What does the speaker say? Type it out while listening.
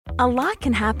A lot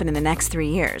can happen in the next 3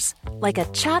 years. Like a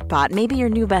chatbot may be your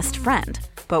new best friend.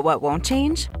 But what won't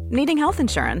change? Needing health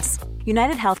insurance.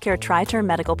 United Healthcare Tri-Term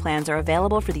Medical Plans are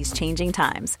available for these changing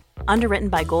times. Underwritten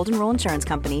by Golden Rule Insurance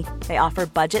Company, they offer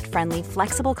budget-friendly,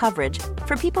 flexible coverage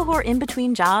for people who are in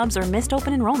between jobs or missed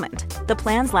open enrollment. The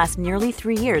plans last nearly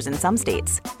 3 years in some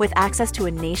states, with access to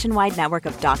a nationwide network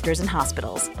of doctors and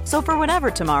hospitals. So for whatever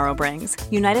tomorrow brings,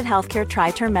 United Healthcare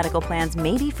Tri-Term Medical Plans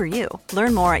may be for you.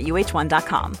 Learn more at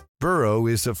uh1.com. Burrow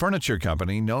is a furniture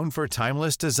company known for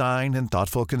timeless design and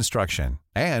thoughtful construction,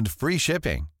 and free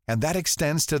shipping, and that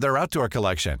extends to their outdoor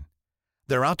collection.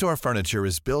 Their outdoor furniture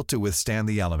is built to withstand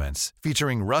the elements,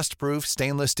 featuring rust-proof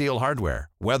stainless steel hardware,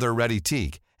 weather-ready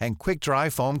teak, and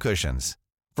quick-dry foam cushions.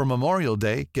 For Memorial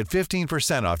Day, get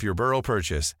 15% off your Burrow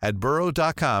purchase at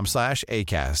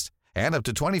burrow.com/acast, and up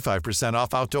to 25%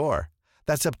 off outdoor.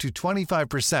 That's up to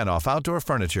 25% off outdoor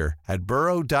furniture at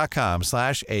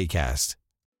burrow.com/acast.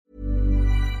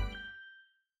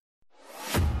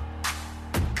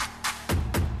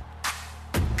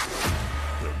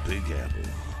 The Big Apple.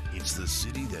 It's the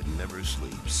city that never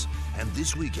sleeps. And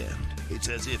this weekend, it's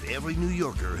as if every New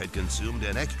Yorker had consumed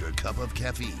an extra cup of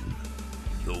caffeine.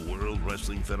 The World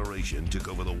Wrestling Federation took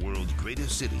over the world's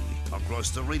greatest city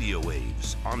across the radio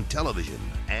waves, on television,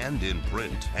 and in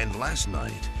print. And last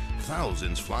night,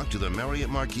 thousands flocked to the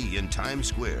Marriott Marquis in Times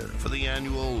Square for the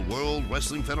annual World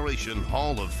Wrestling Federation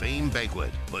Hall of Fame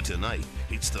banquet. But tonight,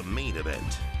 it's the main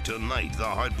event. Tonight, the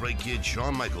Heartbreak Kid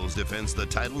Shawn Michaels defends the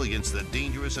title against the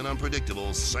dangerous and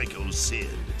unpredictable Psycho Sid.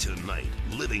 Tonight,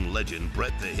 living legend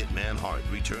Bret the Hitman Hart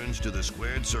returns to the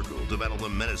squared circle to battle the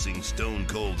menacing Stone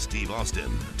Cold Steve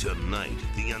Austin. Tonight,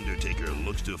 The Undertaker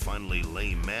looks to finally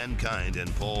lay Mankind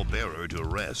and Paul Bearer to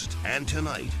rest. And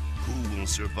tonight, who will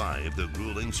survive the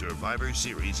grueling Survivor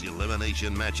Series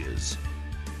elimination matches?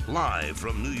 Live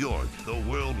from New York, the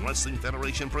World Wrestling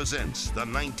Federation presents the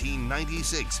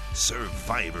 1996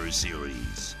 Survivor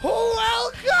Series.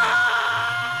 Welcome,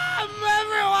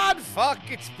 everyone!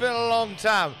 Fuck, it's been a long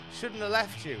time. Shouldn't have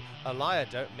left you. A liar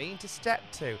don't mean to step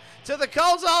to the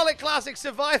Cultaholic Classic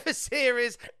Survivor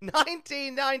Series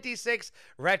 1996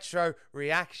 Retro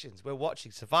Reactions. We're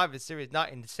watching Survivor Series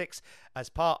 1996 as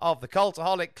part of the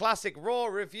Cultaholic Classic Raw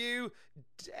Review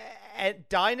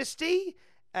Dynasty?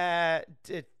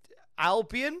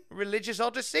 Albion? Religious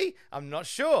Odyssey? I'm not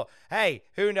sure. Hey,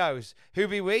 who knows? Who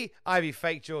be we? I be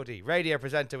Fake Geordie, radio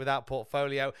presenter without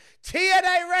portfolio,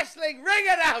 TNA Wrestling ring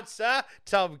announcer,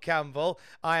 Tom Campbell.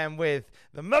 I am with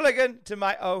the Mulligan to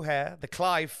my O'Hare, the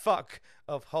Clive Fuck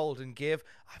of Hold and Give.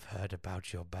 I've heard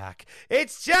about your back.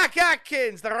 It's Jack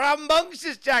Atkins, the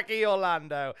rambunctious Jackie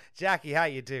Orlando. Jackie, how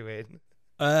you doing?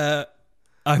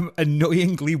 I'm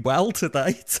annoyingly well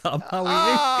today, Tom. How are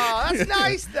you? Oh, that's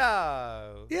nice,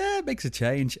 though. Yeah, it makes a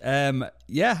change. I've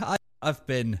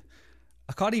been,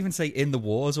 I can't even say in the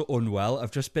wars or unwell. I've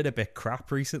just been a bit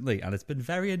crap recently, and it's been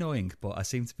very annoying, but I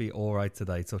seem to be all right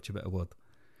today. Touch a bit of wood.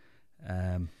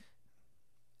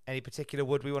 Any particular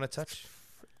wood we want to touch?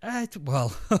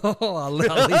 Well, I'll leave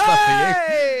that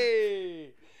for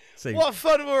you. See. What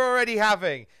fun we're already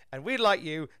having. And we'd like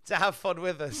you to have fun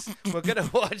with us. We're going to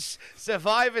watch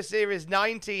Survivor Series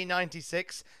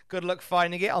 1996. Good luck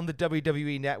finding it on the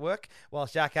WWE Network.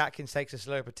 Whilst Jack Atkins takes a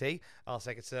slurp of tea, I'll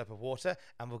take a slurp of water,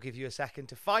 and we'll give you a second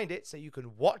to find it so you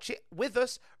can watch it with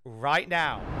us right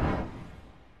now.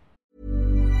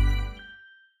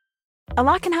 A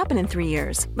lot can happen in 3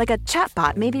 years, like a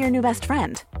chatbot may be your new best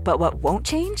friend. But what won't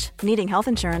change? Needing health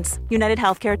insurance. United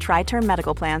Healthcare Tri-Term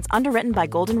Medical Plans, underwritten by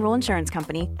Golden Rule Insurance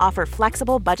Company, offer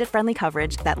flexible, budget-friendly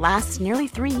coverage that lasts nearly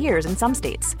 3 years in some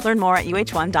states. Learn more at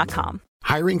uh1.com.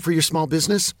 Hiring for your small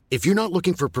business? If you're not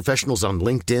looking for professionals on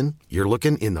LinkedIn, you're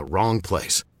looking in the wrong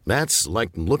place. That's like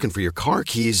looking for your car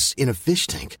keys in a fish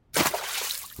tank.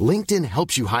 LinkedIn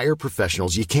helps you hire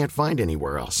professionals you can't find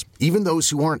anywhere else, even those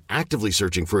who aren't actively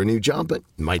searching for a new job but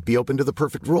might be open to the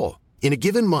perfect role. In a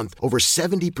given month, over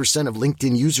 70% of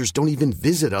LinkedIn users don't even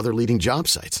visit other leading job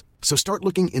sites. So start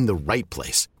looking in the right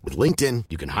place. With LinkedIn,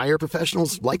 you can hire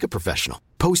professionals like a professional.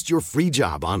 Post your free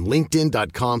job on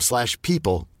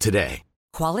linkedin.com/people today.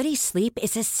 Quality sleep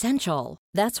is essential.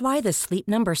 That's why the Sleep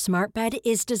Number Smart Bed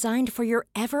is designed for your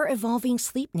ever-evolving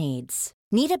sleep needs.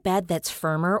 Need a bed that's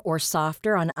firmer or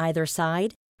softer on either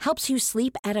side? Helps you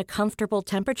sleep at a comfortable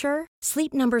temperature?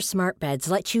 Sleep Number Smart Beds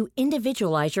let you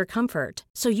individualize your comfort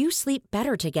so you sleep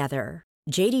better together.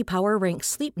 JD Power ranks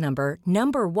Sleep Number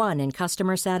number 1 in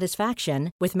customer satisfaction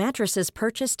with mattresses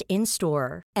purchased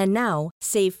in-store. And now,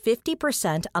 save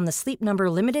 50% on the Sleep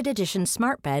Number Limited Edition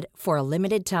Smart Bed for a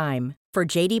limited time. For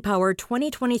JD Power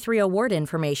 2023 award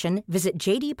information, visit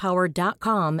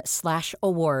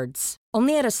jdpower.com/awards.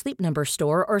 Only at a Sleep Number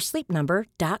store or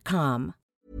sleepnumber.com.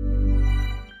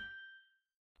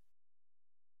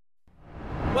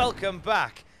 Welcome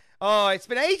back. Oh, it's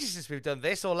been ages since we've done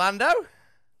this, Orlando.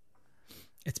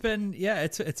 It's been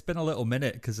a little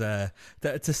minute because to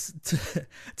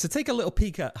take a little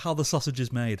peek at how the sausage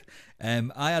is made.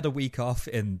 I had a week off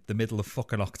in the middle of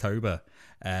fucking October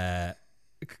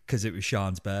because it was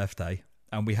Sean's birthday,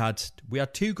 and we had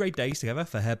 2 great days together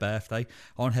for her birthday.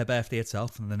 On her birthday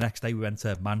itself, and the next day we went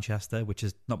to Manchester, which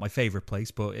is not my favourite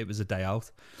place, but it was a day out.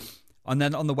 And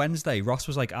then on the Wednesday, Ross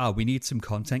was like, we need some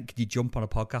content. Could you jump on a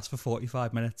podcast for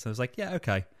 45 minutes? I was like, yeah,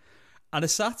 okay. And I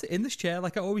sat in this chair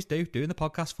like I always do, doing the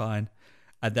podcast fine.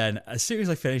 And then as soon as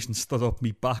I finished and stood up,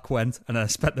 my back went, and I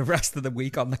spent the rest of the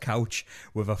week on the couch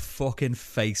with a fucking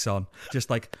face on. Just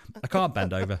like, I can't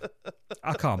bend over.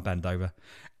 I can't bend over.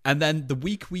 And then the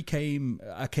week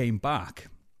I came back,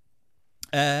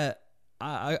 I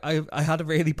had a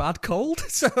really bad cold,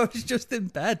 so I was just in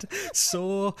bed,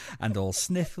 sore and all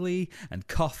sniffly and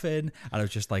coughing, and I was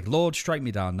just like, Lord, strike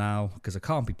me down now, because I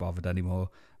can't be bothered anymore.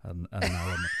 And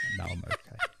now I'm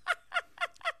okay.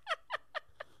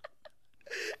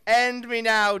 End me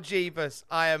now, Jeebus.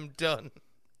 I am done.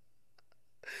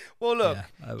 Well, look,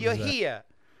 you're here.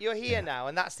 You're here now,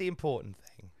 and that's the important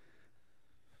thing.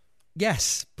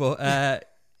 Yes, but I'll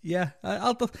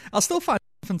still find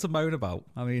something to moan about.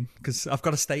 I mean, because I've got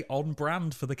to stay on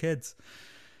brand for the kids.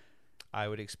 I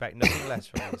would expect nothing less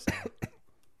from you.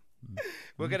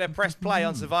 We're going to press play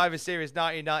on Survivor Series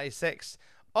 1996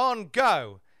 on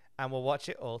Go, and we'll watch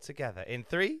it all together in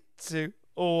 3, 2,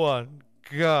 1,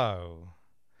 go.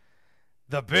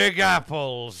 The Big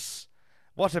Apples.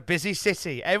 What a busy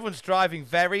city. Everyone's driving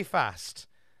very fast.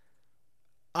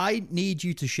 I need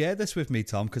you to share this with me,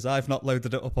 Tom, because I've not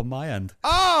loaded it up on my end.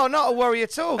 Oh, not a worry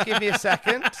at all. Give me a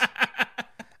second,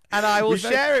 and I will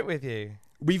share it with you.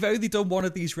 We've only done one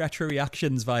of these retro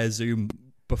reactions via Zoom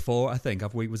before, I think.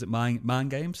 Have we? Was it Man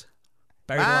Games?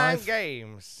 Buried Man Alive?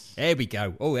 Games. There we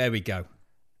go. Oh, there we go.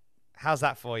 How's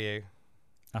that for you?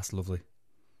 That's lovely.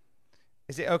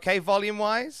 Is it okay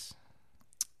volume-wise?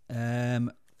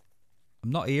 I'm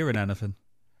not hearing anything.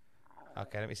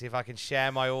 Okay, let me see if I can share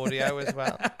my audio as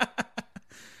well.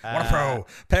 What a pro.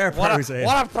 Pair of pros here.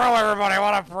 What a pro, everybody.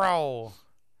 What a pro.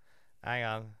 Hang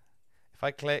on. If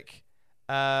I click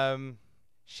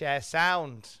share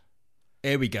sound.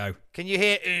 Here we go. Can you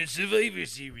hear Survivor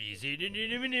Series?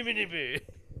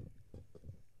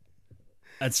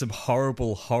 And some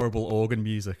horrible, horrible organ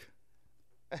music.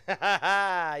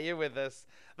 You're with us.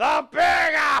 The Big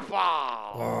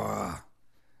Apple!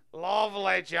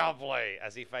 Lovely jubbly,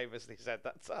 as he famously said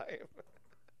that time.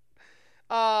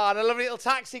 And a lovely little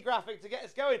taxi graphic to get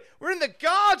us going. We're in the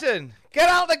garden. Get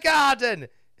out the garden.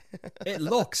 It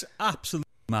looks absolutely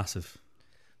massive.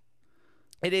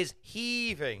 It is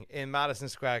heaving in Madison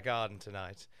Square Garden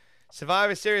tonight.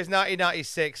 Survivor Series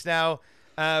 1996. Now,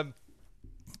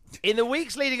 in the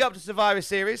weeks leading up to Survivor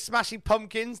Series, Smashing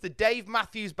Pumpkins, the Dave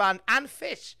Matthews Band, and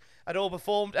Fish had all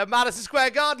performed at Madison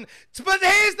Square Garden. But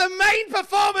here's the main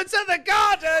performance at the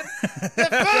Garden. The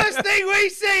first thing we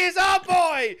see is our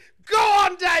boy. Go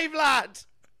on, Dave, lad.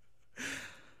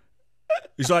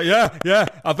 He's like, yeah,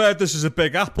 I've heard this is a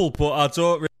big apple, but I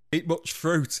don't really eat much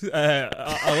fruit.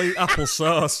 I'll eat apple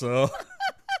sauce, so.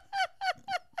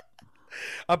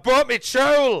 I brought me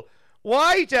troll.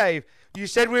 Why, Dave? You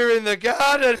said we were in the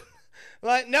garden.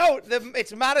 Like, no,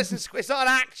 it's Madison Square. It's not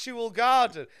an actual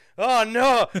garden. Oh,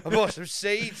 no. I bought some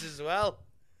seeds as well.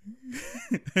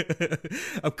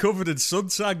 I'm covered in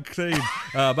suntan cream.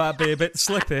 Might be a bit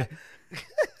slippy.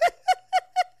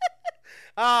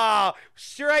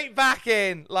 Straight back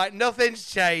in. Like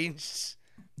nothing's changed.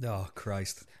 Oh,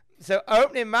 Christ. So,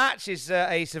 opening match is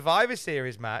a Survivor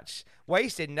Series match.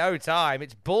 Wasted no time.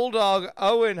 It's Bulldog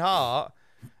Owen Hart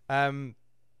and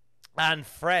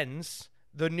friends,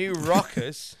 the New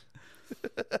Rockers,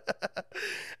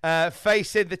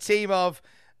 facing the team of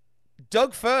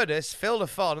Doug Furness, Phil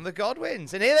LaFon, and the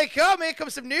Godwins. And here they come. Here come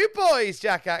some new boys,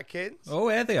 Jack Atkins. Oh,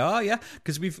 here they are, yeah.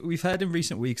 Because we've heard in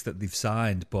recent weeks that they've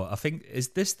signed, but I think, is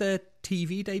this their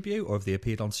TV debut, or have they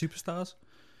appeared on Superstars?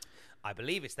 I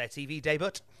believe it's their TV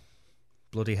debut.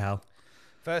 Bloody hell.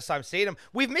 First time seeing them.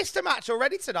 We've missed a match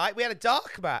already tonight. We had a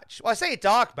dark match. Well, I say a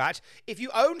dark match. If you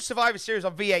own Survivor Series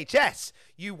on VHS,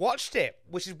 you watched it,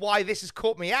 which is why this has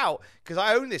caught me out, because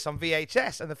I own this on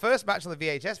VHS. And the first match on the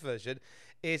VHS version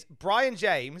is Brian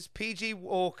James, PG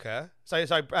Walker,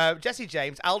 Jesse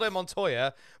James, Aldo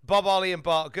Montoya, Bob Ollie and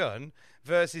Bart Gunn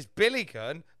versus Billy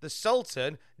Gunn, the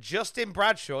Sultan, Justin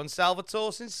Bradshaw and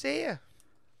Salvatore Sincere.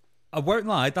 I won't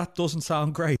lie, that doesn't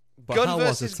sound great. But Gun how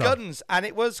versus was it, Guns, and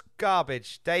it was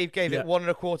garbage. Dave gave it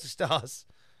 1.25 stars.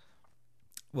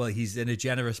 Well, he's in a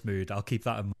generous mood. I'll keep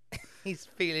that in mind. He's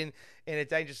feeling in a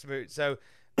dangerous mood. So,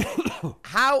 so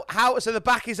the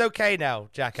back is okay now,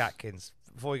 Jack Atkins.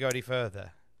 Before we go any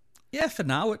further, yeah, for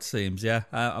now it seems. Yeah,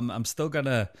 I'm still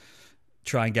gonna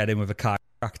try and get in with a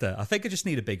chiropractor. I think I just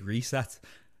need a big reset.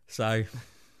 So,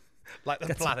 like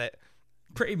the planet,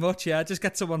 pretty much. Yeah, just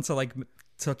get someone to like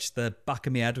touch the back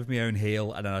of my head with my own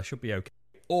heel, and then I should be okay.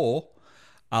 Or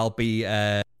I'll be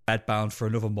bedbound for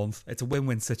another month. It's a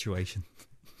win-win situation.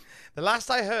 The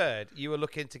last I heard, you were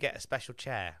looking to get a special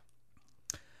chair.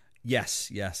 Yes,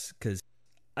 because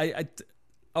I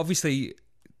obviously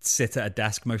sit at a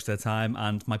desk most of the time,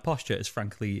 and my posture is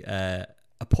frankly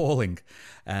appalling.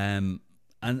 And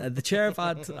the chair I've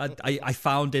had, I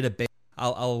found it a bit.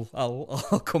 I'll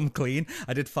come clean.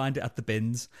 I did find it at the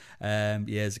bins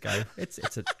years ago.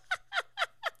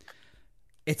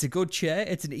 It's a good chair.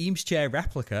 It's an Eames chair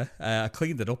replica. I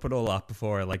cleaned it up and all that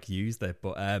before I used it,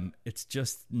 but it's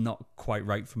just not quite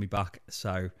right for me back.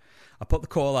 So I put the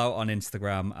call out on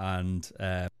Instagram,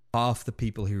 and half the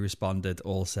people who responded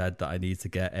all said that I need to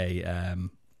get a.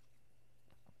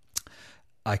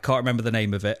 I can't remember the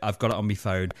name of it. I've got it on my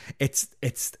phone. It's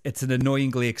an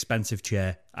annoyingly expensive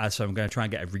chair, so I'm going to try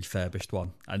and get a refurbished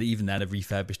one. And even then, a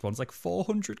refurbished one's like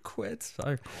 400 quid.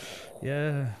 So,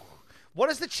 yeah. What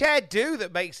does the chair do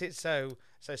that makes it so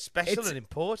special and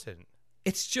important?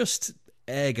 It's just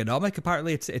ergonomic.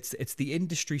 Apparently, it's the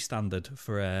industry standard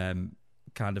for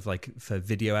kind of like for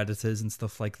video editors and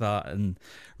stuff like that, and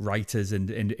writers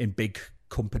in big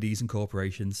companies and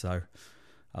corporations. So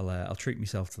I'll treat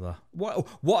myself to that.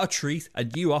 What a treat! A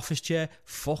new office chair.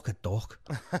 Fuck a duck.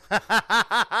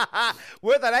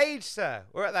 We're at that age, sir.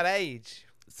 We're at that age.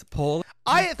 It's appalling.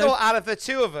 I thought out of the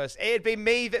two of us, it'd be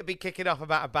me that'd be kicking off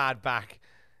about a bad back.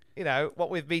 You know, what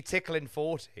with me tickling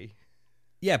 40.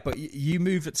 Yeah, but you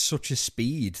move at such a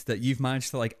speed that you've managed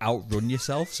to like outrun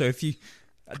yourself. So if you...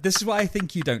 This is why I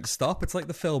think you don't stop. It's like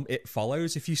the film It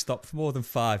Follows. If you stop for more than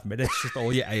 5 minutes, just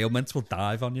all your ailments will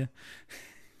dive on you.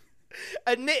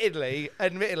 Admittedly,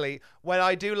 when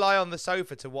I do lie on the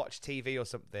sofa to watch TV or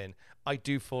something, I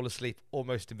do fall asleep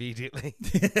almost immediately.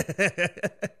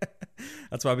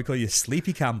 That's why we call you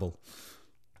Sleepy Campbell.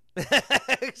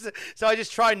 So I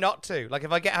just try not to. Like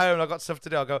if I get home and I've got stuff to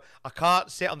do, I'll go, I can't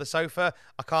sit on the sofa.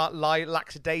 I can't lie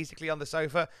lackadaisically on the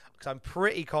sofa because I'm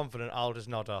pretty confident I'll just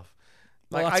nod off.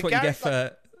 Well, that's what you get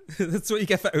for... That's what you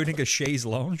get for owning a chaise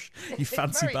lounge. You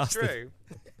fancy bastard. True.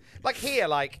 Like here,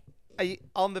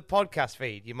 on the podcast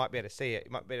feed, you might be able to see it.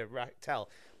 You might be able to tell.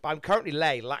 But I'm currently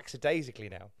lay lackadaisically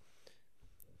now,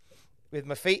 with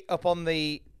my feet up on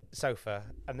the sofa,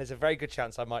 and there's a very good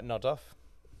chance I might nod off.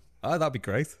 Oh, that'd be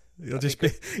great. It'll just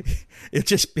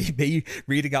be me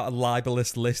reading out a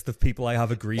libelous list of people I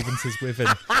have grievances with in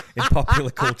popular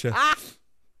culture.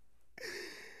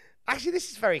 Actually,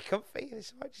 this is very comfy.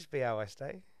 This might just be how I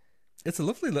stay. It's a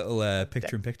lovely little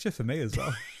picture-in-picture for me as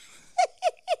well.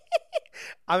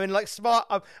 I'm in smart.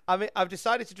 I've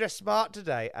decided to dress smart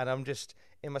today, and I'm just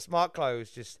in my smart clothes,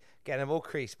 just getting them all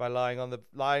creased by lying on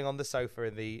the sofa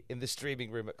in the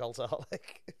streaming room at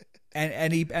Cultaholic. And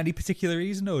any particular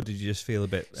reason, or did you just feel a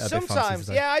bit Sometimes,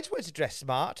 yeah, I just wanted to dress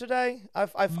smart today.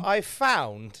 I've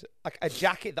found a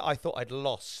jacket that I thought I'd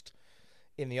lost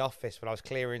in the office when I was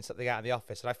clearing something out of the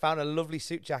office, and I found a lovely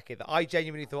suit jacket that I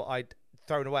genuinely thought I'd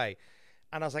thrown away,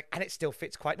 and I was like, and it still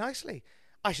fits quite nicely.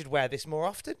 I should wear this more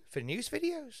often for news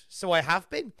videos. So I have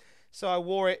been. So I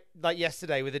wore it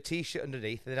yesterday with a t-shirt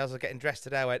underneath, and then as I was getting dressed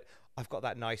today, I went, I've got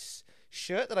that nice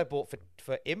shirt that I bought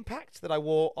for Impact that I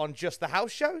wore on just the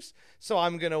house shows. So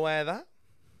I'm going to wear that.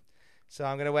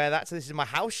 So this is my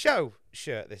house show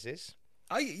shirt, this is.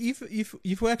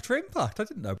 You've worked for Impact? I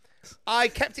didn't know. I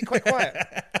kept it quite quiet.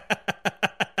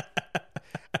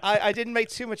 I didn't make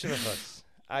too much of a fuss.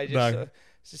 I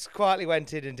just quietly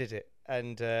went in and did it,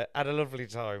 and had a lovely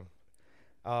time.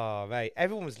 Oh, mate,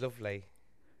 everyone was lovely.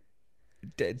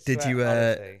 Did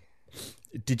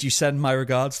you send my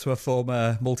regards to a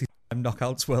former multi-time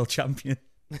knockouts world champion?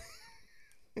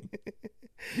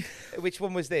 Which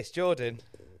one was this, Jordan?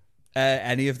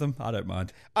 Any of them, I don't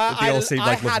mind. They all seem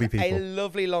like lovely people. I had a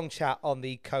lovely long chat on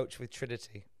the coach with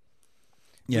Trinity.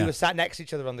 Yeah. We were sat next to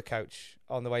each other on the coach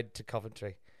on the way to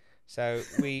Coventry. So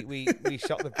we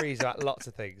shot the breeze about lots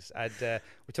of things, and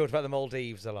we talked about the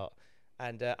Maldives a lot.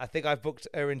 And I think I've booked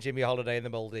her and Jimmy a holiday in the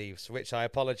Maldives, which I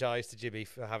apologise to Jimmy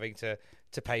for having to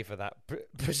pay for that,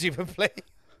 presumably.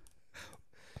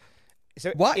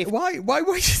 So why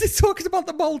were you talking about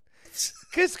the Maldives?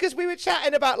 Because we were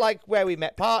chatting about like where we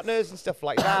met partners and stuff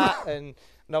like that, and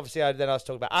obviously I was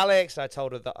talking about Alex. I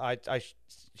told her that I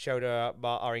showed her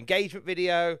our engagement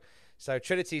video. So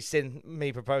Trinity's seen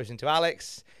me proposing to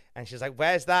Alex, and she's like,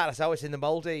 "Where's that?" I said, "Oh, it's in the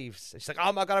Maldives." And she's like,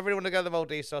 "Oh my god, I really want to go to the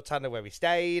Maldives." So I told her where we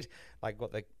stayed, like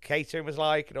what the catering was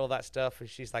like, and all that stuff. And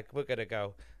she's like, "We're gonna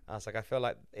go." I was like, "I feel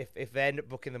like if they end up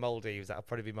booking the Maldives, that'll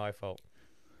probably be my fault."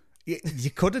 You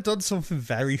could have done something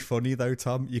very funny though,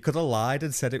 Tom. You could have lied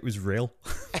and said it was real.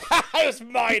 It was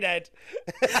mine, Ed.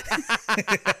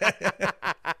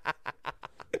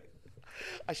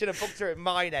 I should have booked her at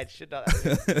mine, Ed, shouldn't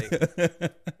I?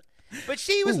 But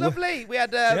she was lovely. We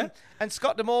had and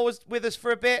Scott D'Amore was with us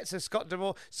for a bit. So Scott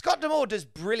D'Amore does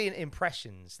brilliant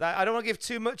impressions. I don't want to give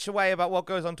too much away about what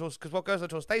goes on tour, because what goes on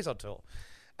tour stays on tour.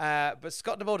 But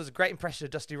Scott D'Amore does a great impression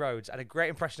of Dusty Rhodes and a great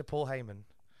impression of Paul Heyman.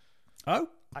 Oh,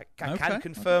 I can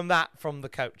confirm that from the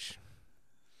coach.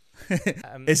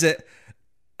 Is it?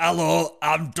 Hello,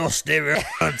 I'm Dusty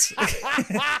Rhodes.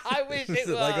 I wish it was.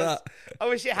 Like that? I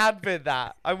wish it had been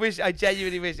that. I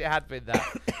genuinely wish it had been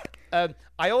that.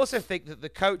 I also think that the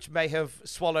coach may have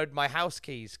swallowed my house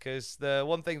keys, because the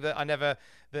one thing that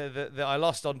that I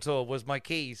lost on tour was my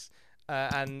keys,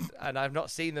 and I've not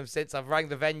seen them since. I've rang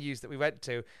the venues that we went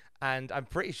to, and I'm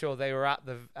pretty sure they were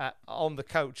on the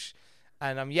coach.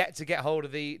 And I'm yet to get hold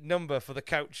of the number for the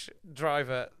coach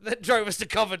driver that drove us to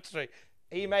Coventry.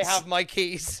 He may have my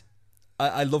keys.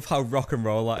 I love how rock and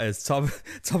roll that is. Tom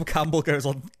Campbell goes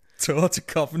on tour to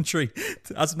Coventry,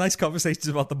 has nice conversations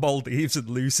about the Maldives, and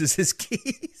loses his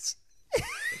keys.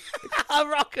 I'm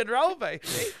rock and roll, baby.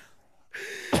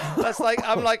 That's like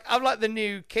I'm like the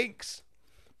new Kinks.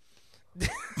 Do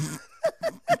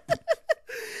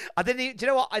you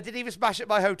know what? I didn't even smash up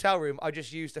my hotel room. I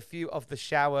just used a few of the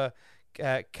shower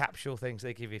capsule things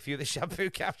they give you, a few of the shampoo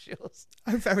capsules.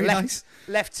 Oh, very nice.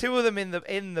 Left two of them in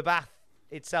the bath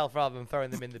itself rather than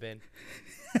throwing them in the bin.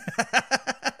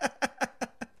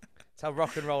 That's how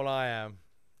rock and roll I am.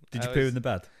 Did you poo in the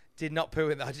bed? Did not poo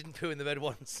in. I didn't poo in the bed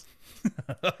once.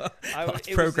 That's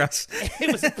progress.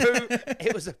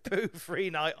 It was a poo-free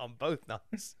night on both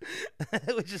nights,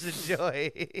 which is a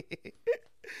joy.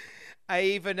 I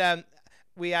even I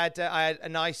had a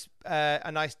nice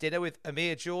dinner with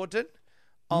Amir Jordan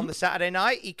on the Saturday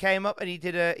night. He came up and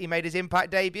he made his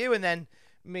Impact debut, and then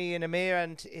me and Amir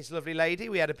and his lovely lady,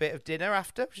 we had a bit of dinner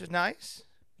after, which was nice.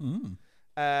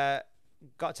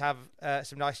 Got to have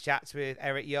some nice chats with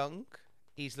Eric Young.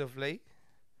 He's lovely.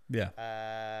 Yeah.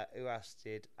 Who else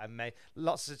did I make?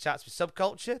 Lots of chats with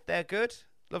Subculture. They're good.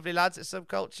 Lovely lads at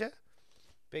Subculture.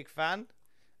 Big fan.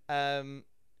 A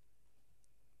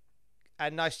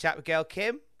nice chat with Gail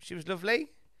Kim. She was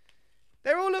lovely.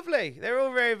 They're all lovely. They're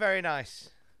all very, very nice.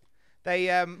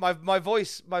 They my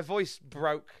voice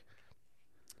broke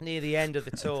near the end of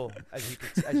the tour, as you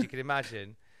could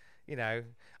imagine. You know,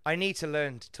 I need to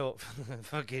learn to talk from the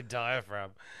fucking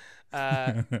diaphragm,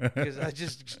 because I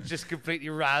just completely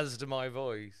razzed my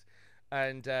voice.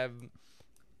 And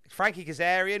Frankie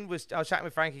Kazarian I was chatting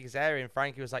with Frankie Kazarian.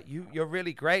 Frankie was like, you're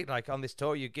really great. Like on this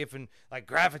tour, you're given like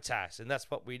gravitas, and that's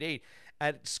what we need.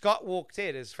 And Scott walked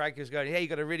in as Frankie was going, "Hey, you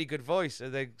got a really good voice."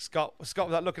 And then Scott,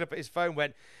 without looking up at his phone,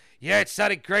 went, "Yeah, it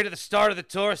sounded great at the start of the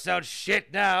tour. Sounds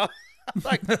shit now." I'm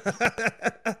like,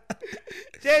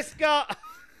 "Cheers, Scott."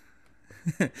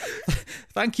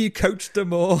 Thank you, Coach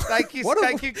D'Amore. Thank you,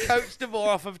 Coach D'Amore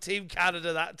off of Team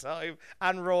Canada that time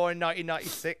and Raw in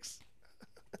 1996.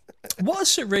 What a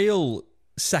surreal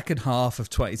second half of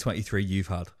 2023 you've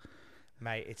had.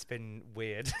 Mate, it's been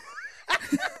weird.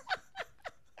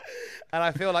 And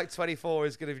I feel like 24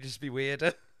 is going to just be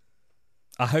weirder.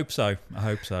 I hope so.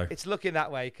 It's looking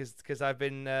that way because I've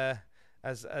been, as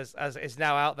it's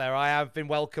now out there, I have been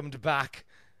welcomed back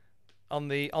on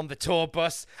the tour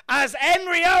bus as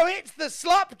Enrio hits the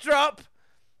slop drop.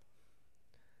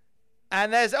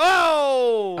 And there's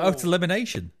it's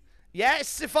elimination. Yeah, it's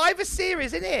Survivor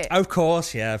Series, isn't it? Of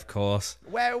course, yeah, of course.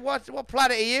 What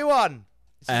planet are you on?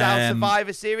 This is how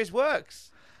Survivor Series works.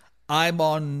 I'm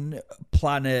on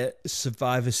planet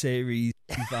Survivor Series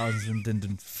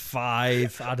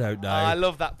 2005. I don't know. I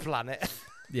love that planet.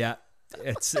 Yeah,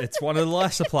 it's one of the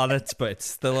lesser planets, but it's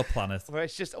still a planet. Where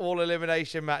it's just all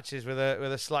elimination matches with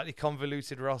a slightly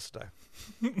convoluted roster.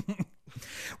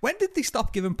 When did they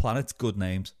stop giving planets good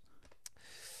names?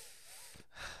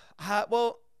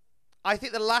 Well, I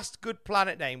think the last good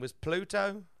planet name was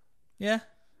Pluto. Yeah.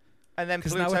 And then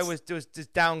Pluto was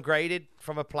just downgraded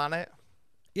from a planet.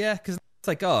 Yeah, because It's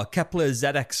like, oh, Kepler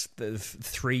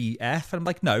ZX3F. And I'm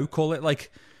like, no, call it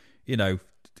like,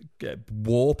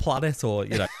 War Planet or,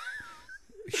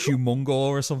 Humongor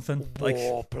or something.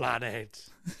 War Planet.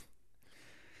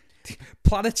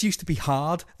 Planets used to be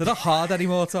hard. They're not hard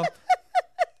anymore, Tom.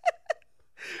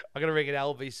 I'm going to ring an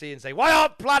LBC and say, why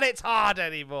aren't planets hard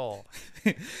anymore?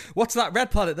 What's that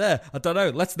red planet there? I don't know.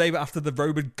 Let's name it after the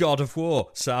Roman god of war.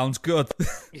 Sounds good.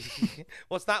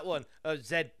 What's that one?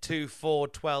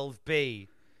 Z2412b.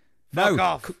 No, Fuck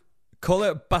off. Call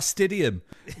it Bastidium,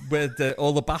 where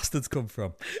all the bastards come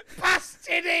from.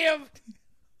 Bastidium!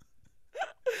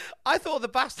 I thought the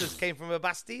bastards came from a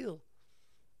Bastille.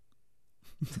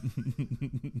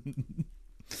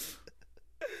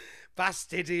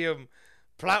 Bastidium.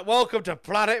 Welcome to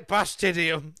Planet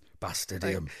Bastidium.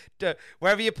 Bastidium. Like,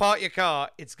 wherever you park your car,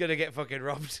 it's going to get fucking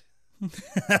robbed.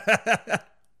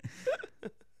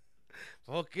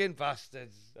 Fucking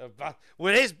bastards.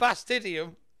 Well, it is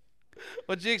Bastidium.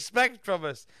 What do you expect from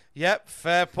us? Yep,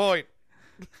 fair point.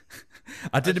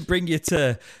 I didn't bring you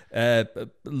to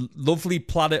lovely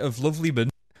planet of Lovelyman.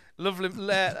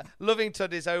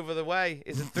 Lovington is over the way.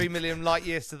 It's 3 million light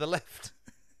years to the left.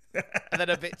 And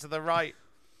then a bit to the right.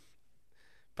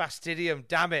 Bastidium,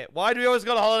 damn it. Why do we always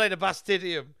go on holiday to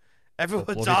Bastidium?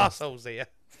 Everyone's arseholes here.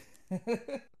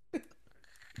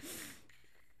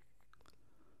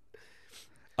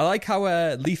 I like how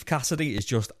Leif Cassidy is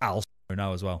just Al Snow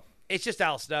now as well. It's just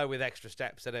Al Snow with extra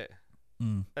steps, isn't it?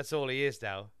 Mm. That's all he is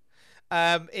now.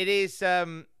 It is...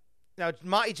 now,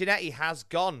 Marty Jannetty has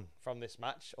gone from this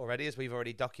match already, as we've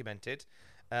already documented.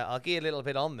 I'll give you a little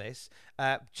bit on this.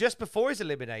 Just before his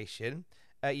elimination,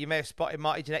 you may have spotted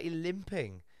Marty Jannetty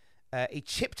limping. He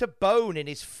chipped a bone in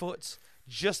his foot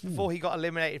just before he got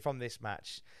eliminated from this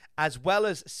match, as well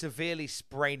as severely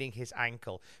spraining his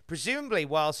ankle, presumably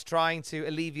whilst trying to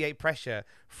alleviate pressure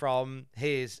from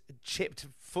his chipped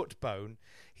foot bone.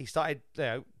 He started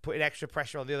putting extra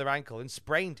pressure on the other ankle and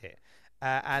sprained it.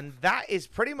 And that is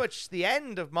pretty much the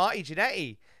end of Marty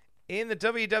Jannetty in the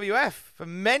WWF for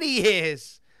many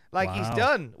years. Like, he's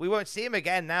done. We won't see him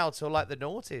again now till like the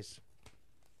noughties.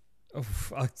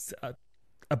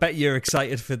 I bet you're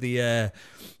excited for the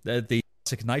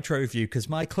Classic Nitro review, because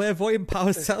my clairvoyant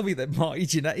powers tell me that Marty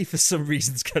Jannetty for some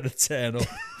reason is going to turn up.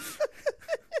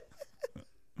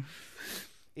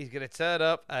 He's going to turn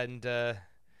up and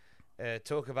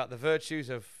talk about the virtues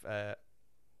of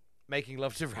making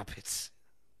love to rabbits.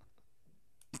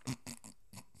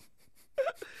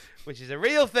 Which is a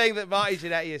real thing that Marty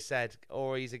Jannetty has said,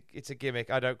 or it's a gimmick.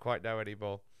 I don't quite know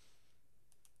anymore.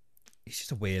 He's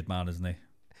just a weird man, isn't he?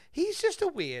 He's just a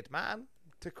weird man,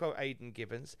 to quote Aidan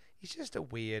Gibbons. He's just a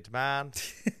weird man.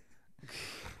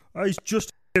 He's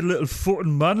just a little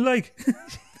footing man, like.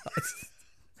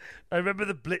 I remember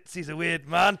the Blitz. He's a weird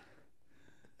man.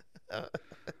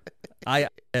 I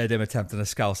heard him attempting a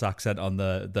Scouse accent on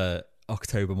the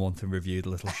October month and reviewed a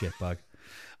little shitbag.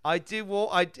 I did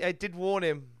warn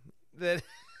him that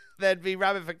there'd be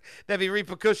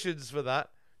repercussions for that.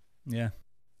 Yeah.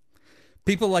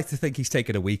 People like to think he's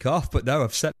taken a week off, but no,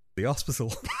 I've sent him to the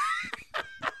hospital.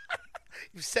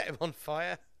 You've set him on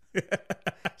fire. His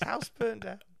house burned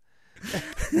down.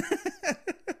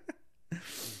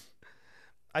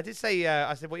 I did say,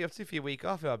 I said, what are you up to for your week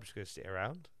off? I'm just going to sit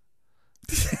around.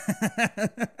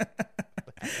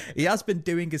 He has been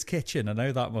doing his kitchen, I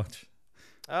know that much.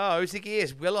 Oh, who's think he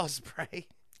is? Will Ospreay.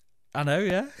 I know,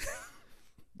 yeah.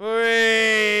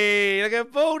 Whee! Look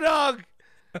at Bulldog.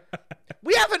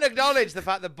 We haven't acknowledged the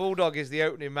fact that Bulldog is the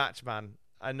opening match man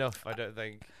enough, I don't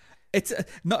think. It's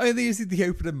not only is he the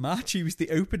opening match, he was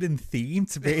the opening theme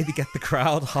to really get the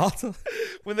crowd hot.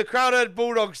 When the crowd heard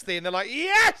Bulldog's theme, they're like,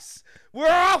 yes, we're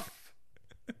off.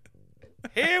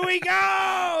 Here we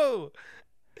go.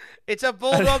 It's a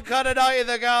Bulldog kind of night in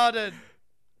the garden.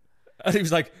 And he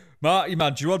was like, Marty,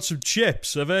 man, do you want some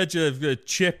chips? I've heard you have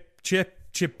chip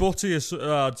butty or something.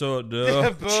 I don't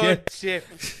know.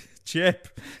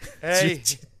 Chip. Hey.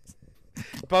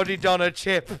 Body Donna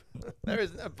Chip. There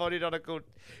isn't a Body Donna called...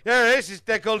 Yeah,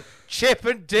 they're called Chip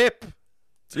and Dip.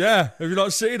 Yeah, have you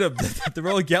not seen them? They're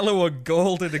all yellow and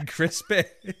golden and crispy.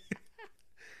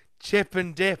 Chip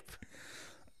and Dip.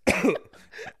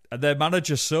 And their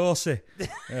manager's saucy.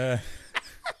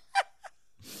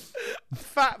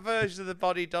 Fat version of the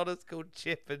Body Donna's called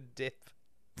Chip and Dip.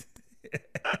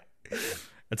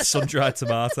 It's sun-dried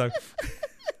tomato.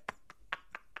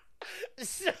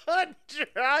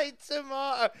 Sun-dried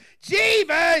tomato.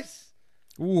 Jeebus!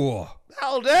 Ooh.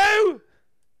 That'll do.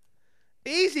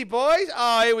 Easy, boys.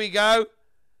 Oh, here we go.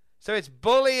 So it's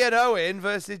Bully and Owen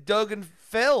versus Doug and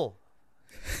Phil.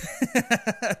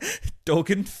 Doug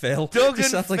and Phil. Doug and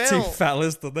sounds like Phil. two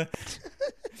fellas, doesn't it?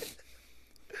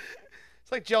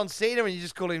 It's like John Cena when you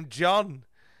just call him John.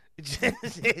 It just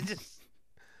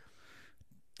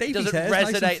Davey's doesn't hair's nice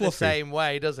and resonate the fluffy. same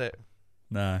way, does it?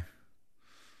 No.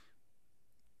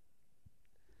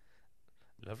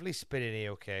 Lovely spinning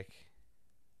heel kick.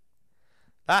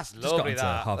 That's Just got lovely, into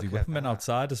that. Harvey Look at Whippleman that.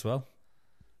 outside as well.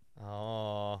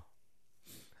 Oh.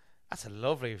 That's a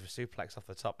lovely suplex off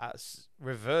the top. That's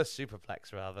reverse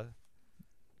superplex, rather.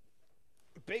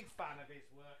 Big fan of his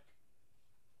work.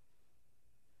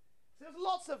 There's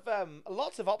lots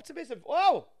of optimism.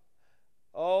 Whoa!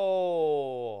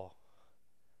 Oh.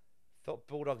 Thought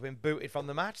Bulldog had been booted from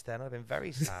the match then. I'd have been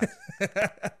very sad.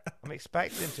 I'm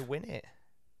expecting him to win it.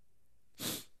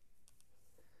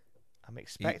 I'm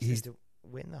expecting him to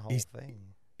win the whole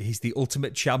thing. He's the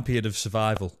ultimate champion of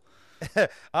survival.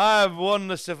 I have won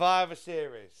the Survivor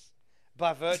Series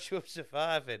by virtue of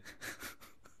surviving.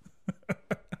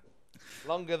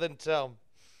 Longer than Tom.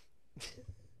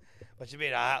 What do you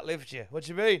mean? I outlived you. What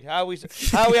do you mean? How are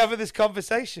we having this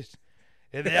conversation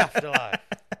in the afterlife?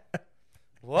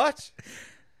 What?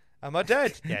 Am I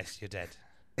dead? Yes, you're dead.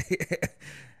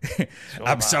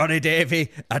 I'm sorry,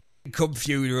 Davey. I didn't come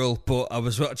funeral, but I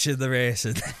was watching the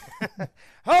racing.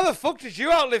 How the fuck did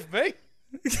you outlive me?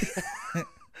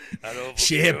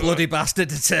 Sheer bloody bastard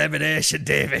determination,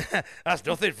 Davey. That's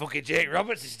nothing. Fucking Jake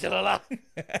Roberts is still alive.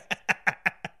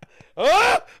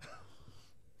 Oh!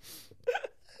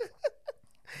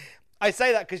 I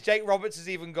say that because Jake Roberts has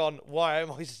even gone, why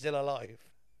am I still alive?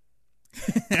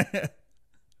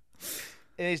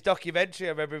 In his documentary, I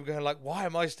remember him going like, why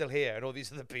am I still here? And all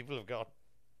these other people have gone.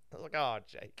 I was like, oh,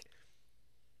 Jake.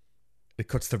 It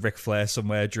cuts to Ric Flair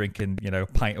somewhere drinking, a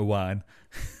pint of wine.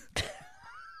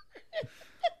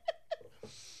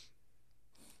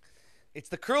 It's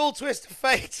the cruel twist of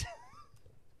fate.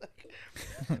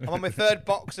 I'm on my third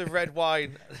box of red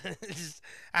wine. Just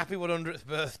happy 100th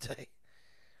birthday.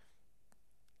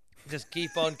 Just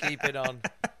keep on keeping on.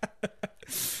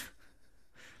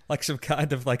 Like some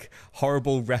kind of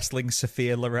horrible wrestling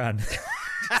Sophia Loren.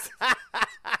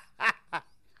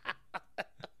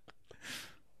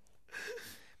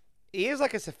 He is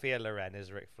like a Sophia Loren,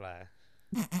 is Ric Flair.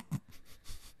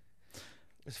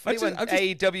 It's funny when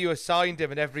AEW assigned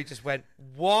him and everybody just went,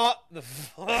 what the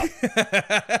fuck?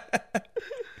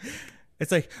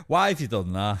 It's like, why have you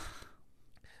done that?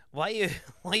 Why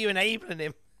are you enabling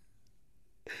him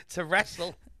to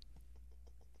wrestle?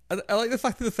 I like the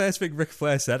fact that the first thing Ric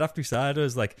Flair said after he signed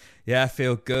was like, yeah, I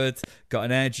feel good, got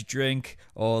an energy drink,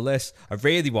 all this. I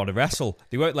really want to wrestle.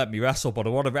 They won't let me wrestle, but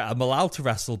I'm allowed to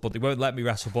wrestle, but they won't let me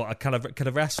wrestle, but can I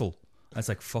wrestle? And it's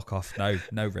like, fuck off.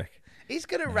 No, Rick. He's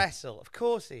going to wrestle. Of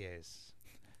course he is.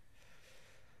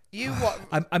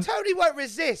 Tony won't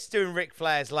resist doing Ric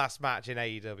Flair's last match in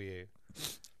AEW.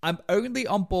 I'm only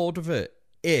on board with it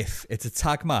if it's a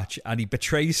tag match and he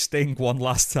betrays Sting one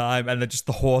last time and then just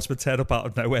the Horsemen turn up out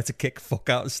of nowhere to kick fuck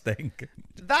out of Sting.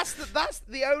 That's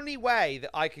the only way that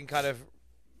I can kind of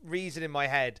reason in my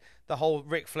head the whole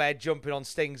Ric Flair jumping on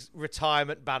Sting's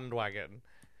retirement bandwagon.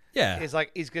 Yeah. Is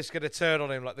like he's just going to turn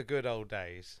on him like the good old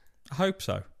days. I hope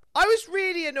so. I was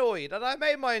really annoyed, and I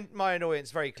made my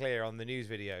annoyance very clear on the news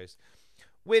videos,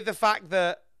 with the fact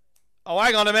that, oh,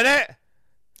 hang on a minute.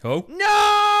 Oh?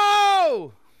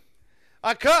 No!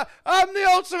 I can't. I'm the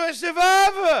ultimate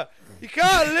survivor. You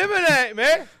can't eliminate me.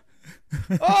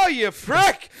 Oh, you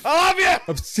prick. I love you.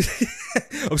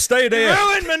 I'm staying here. You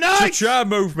ruined my night. So try and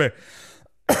move me.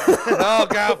 Oh,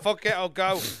 go. Fuck it. I'll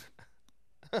go.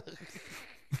 I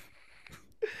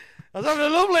was having a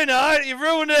lovely night. You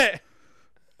ruined it.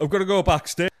 I'm going to go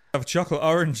backstage. Have a chocolate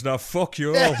orange now. Fuck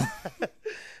you all.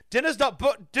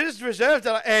 Dinner's reserved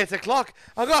at 8 o'clock.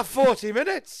 I've got 40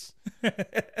 minutes.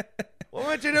 What am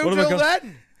I to do till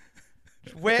then?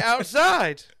 Just wait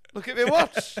outside. Look at me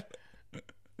watch.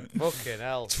 Fucking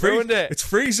hell. Ruined it. It's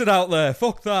freezing out there.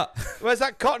 Fuck that. Where's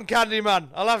that cotton candy, man?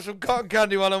 I'll have some cotton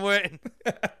candy while I'm waiting.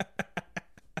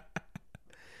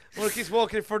 Look, he's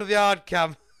walking in front of the hard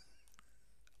cam.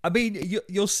 I mean,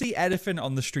 you'll see anything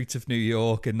on the streets of New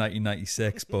York in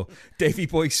 1996, but Davey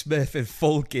Boy Smith in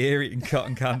full gear eating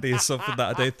cotton candy is something that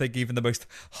I don't think even the most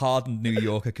hardened New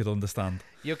Yorker could understand.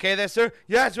 You okay there, sir?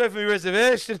 Yeah, it's waiting for my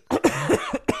reservation.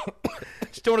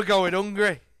 Just don't want to go in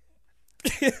hungry.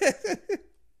 I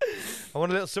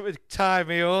want a little something to tie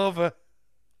me over.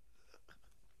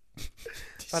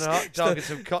 And a hot dog and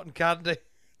some cotton candy.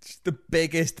 Just the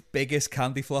biggest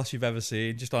candy floss you've ever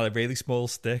seen, just on a really small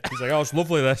stick. He's like, oh, it's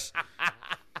lovely, this.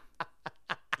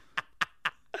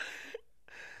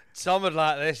 Tom would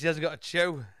like this. He hasn't got a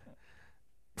chew.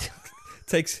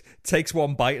 Takes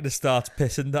one bite and it starts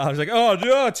pissing down. He's like, oh,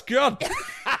 no, it's gone.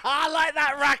 I like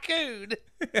that raccoon.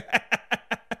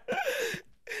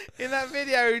 In seen that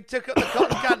video? He took up the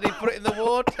cotton candy, put it in the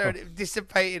water, and it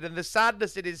dissipated, and the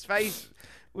sadness in his face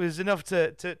was enough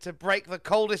to break the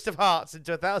coldest of hearts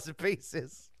into 1,000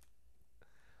 pieces.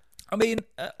 I mean,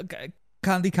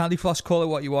 candy floss, call it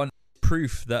what you want.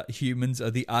 Proof that humans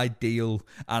are the ideal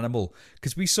animal,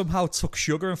 because we somehow took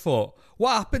sugar and thought,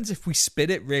 what happens if we spit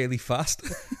it really fast?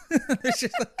 It's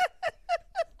just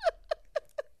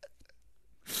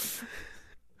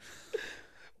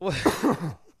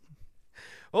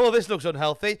oh, this looks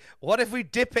unhealthy. What if we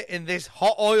dip it in this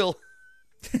hot oil?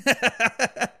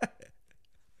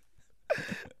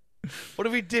 What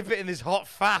if we dip it in this hot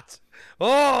fat?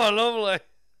 Oh, lovely.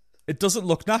 It doesn't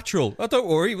look natural. Oh, don't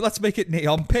worry. Let's make it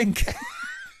neon pink.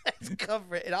 Let's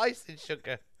cover it in icing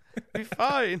sugar. Be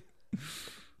fine.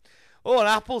 Oh, an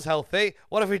apple's healthy.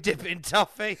 What if we dip it in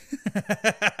toffee?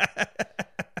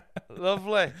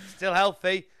 Lovely. Still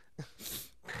healthy.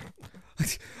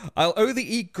 I'll only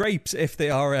eat grapes if they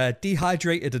are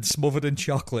dehydrated and smothered in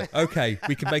chocolate. Okay,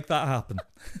 we can make that happen.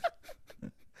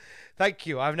 Thank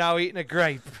you. I've now eaten a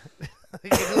grape. It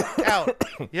doesn't count.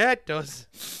 Yeah, it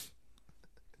does.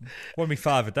 Want me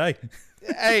 5 a day?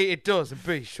 A, it does. And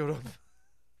B, shut up.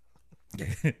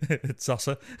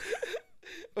 Tosser.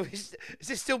 Oh, is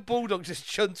this still Bulldog just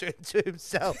chuntering to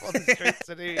himself on the streets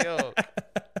of New York?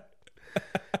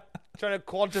 Trying to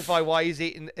quantify why he's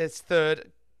eating his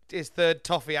third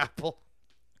toffee apple.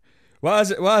 Why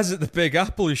is it the big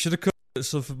apple? You should have cut it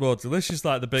something more delicious,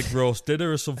 like the big roast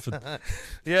dinner or something.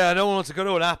 Yeah, I don't want to go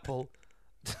to an apple.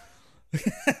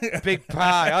 Big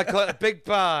pie. I call it a big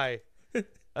pie.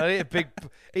 I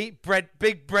eat big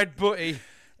bread butty.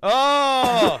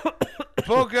 Oh,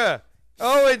 bugger.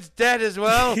 Oh, it's dead as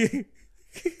well. He's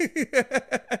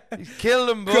killed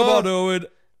them both. Come on, Owen.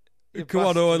 Come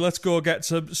on, Owen. Let's go get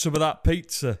some of that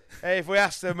pizza. Hey, if we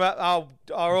ask them our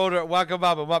order at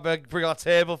Wagamama, we might bring our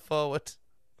table forward.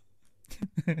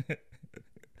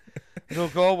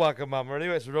 Don't go Wagamama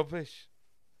anyway, it's rubbish.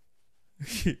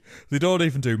 They don't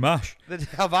even do mash.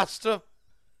 I've asked them.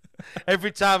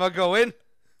 Every time I go in.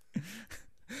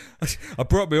 I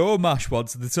brought my own mash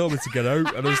once and they told me to get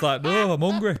out and I was like, no, I'm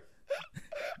hungry.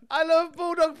 I love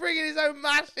Bulldog bringing his own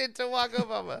mash into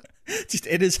Wagamama. Just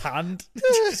in his hand.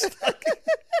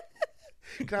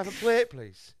 Can I have a plate,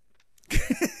 please?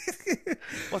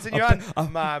 What's in your hand?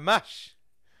 My mash.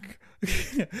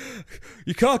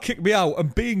 You can't kick me out. I'm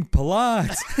being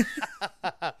polite.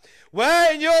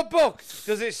 Where in your book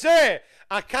does it say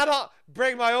I cannot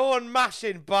bring my own mash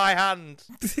in by hand?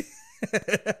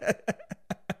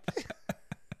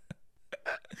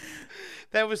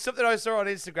 There was something I saw on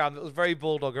Instagram that was very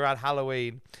Bulldog around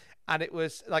Halloween, and it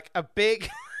was like a big,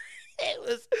 it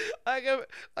was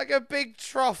like a big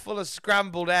trough full of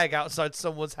scrambled egg outside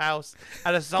someone's house,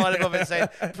 and a sign above it saying,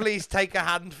 "Please take a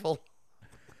handful."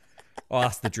 Oh,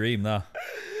 that's the dream, though.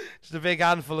 Just a big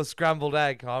handful of scrambled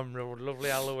egg. I'm lovely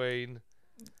Halloween.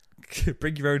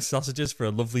 Bring your own sausages for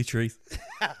a lovely treat.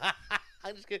 I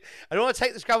don't want to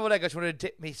take the scrambled egg. I just want to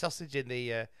dip me sausage in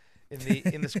the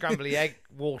scrambly egg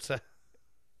water.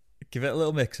 Give it a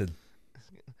little mixing.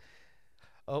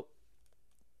 Oh,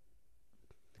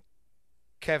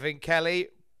 Kevin Kelly,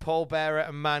 Paul Bearer,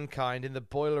 and Mankind in the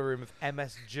boiler room of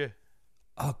MSG.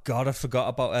 Oh God, I forgot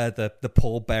about the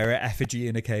Paul Bearer effigy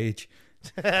in a cage.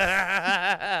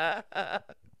 The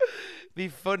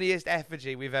funniest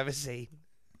effigy we've ever seen.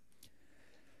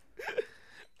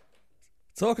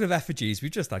 Talking of effigies, we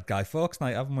just had Guy Fawkes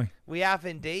night, haven't we? We have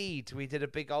indeed. We did a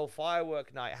big old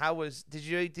firework night. Did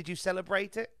you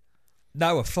celebrate it?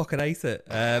 No, I fucking ate it.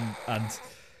 And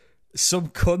some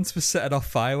cunts were setting off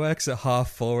fireworks at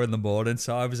 4:30 in the morning,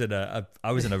 so I was in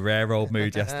a rare old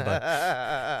mood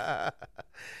yesterday.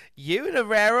 You in a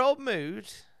rare old mood?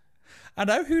 I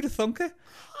know, who'd have thunk it?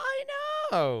 I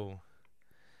know.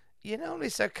 You're only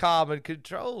so calm and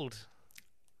controlled.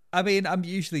 I mean, I'm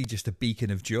usually just a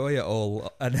beacon of joy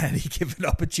at any given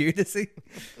opportunity.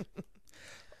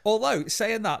 Although,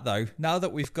 saying that though, now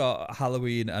that we've got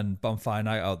Halloween and Bonfire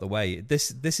Night out of the way,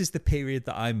 this is the period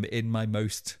that I'm in my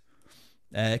most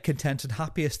content and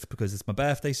happiest, because it's my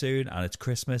birthday soon and it's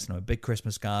Christmas and I'm a big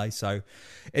Christmas guy. So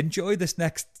enjoy this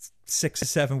next 6 or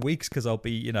 7 weeks, because I'll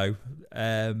be,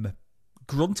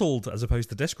 gruntled as opposed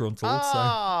to disgruntled.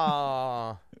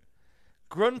 Ah, so.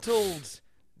 Gruntled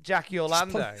Jackie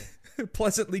Orlando.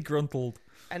 Pleasantly gruntled.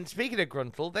 And speaking of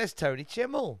gruntled, there's Tony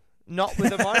Chimmel. Not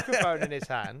with a microphone in his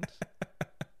hand.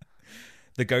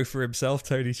 The gopher himself,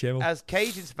 Tony Chimmel. As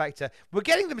cage inspector. We're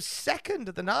getting them second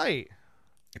of the night.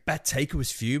 I bet Taker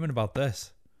was fuming about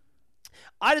this.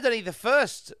 I'd have done either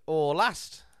first or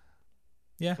last.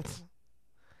 Yeah.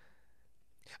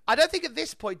 I don't think at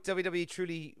this point WWE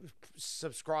truly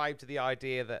subscribe to the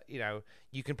idea that, you know,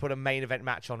 you can put a main event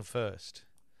match on first.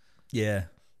 Yeah.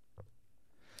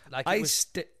 Like, it was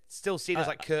still seen as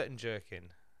like curtain jerking.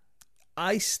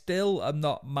 I still am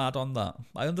not mad on that.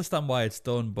 I understand why it's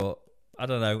done, but I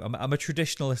don't know. I'm a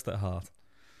traditionalist at heart.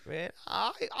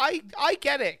 I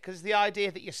get it, because the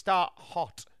idea that you start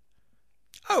hot.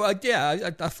 Oh, yeah,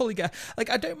 I fully get.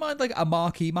 Like, I don't mind like a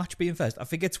marquee match being first. I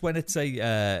think it's when it's like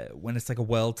a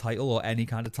world title or any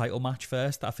kind of title match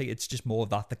first. I think it's just more of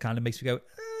that kind of makes me go.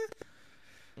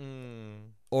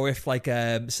 Or if like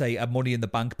say a Money in the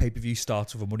Bank pay-per-view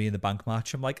starts with a Money in the Bank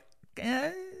match, I'm like,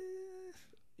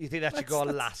 You think that should go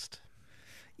on last?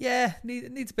 Yeah,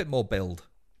 it needs a bit more build.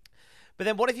 But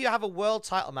then what if you have a world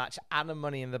title match and a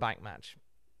Money in the Bank match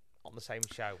on the same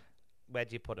show? Where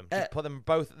do you put them? Do you put them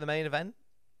both at the main event?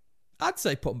 I'd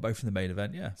say put them both in the main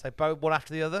event, yeah. So both one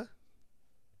after the other?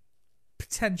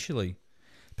 Potentially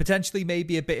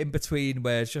maybe a bit in between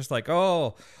where it's just like,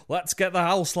 oh, let's get the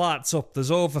house lights up.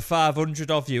 There's over 500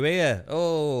 of you here.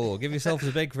 Oh, give yourselves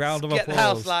a big round of applause. Get the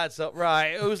house lights up,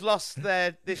 right. Who's lost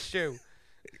this shoe?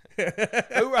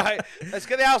 Oh, right. Let's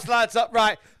get the house lights up,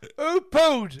 right. Who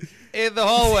pooed in the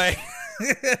hallway?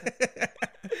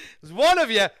 There's one of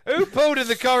you. Who pooed in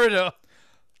the corridor?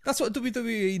 That's what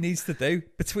WWE needs to do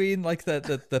between like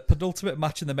the penultimate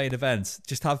match and the main event.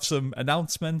 Just have some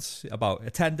announcements about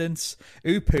attendance,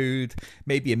 who pooed,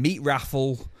 maybe a meat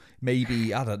raffle,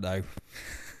 maybe, I don't know.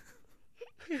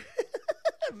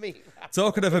 Meat raffle.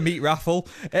 Talking of a meat raffle,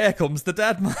 here comes the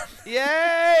dead man.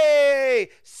 Yay!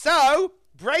 So,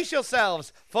 brace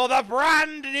yourselves for the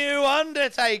brand new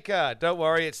Undertaker. Don't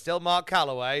worry, it's still Mark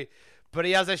Calloway, but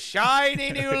he has a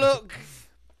shiny new look.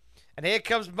 And here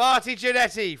comes Marty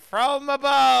Jannetty from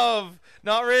above.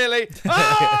 Not really.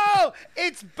 Oh,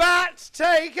 it's Bat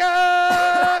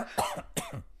Taker.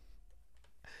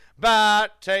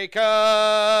 Bat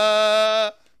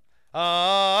Taker.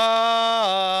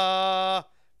 Ah,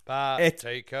 Bat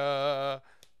Taker.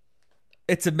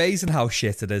 It's amazing how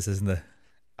shit it is, isn't it?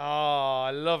 Oh,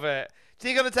 I love it. Do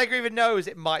you think Undertaker even knows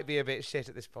it might be a bit shit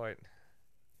at this point?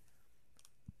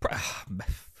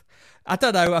 I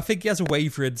don't know. I think he has a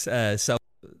wavering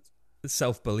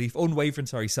self-belief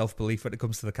when it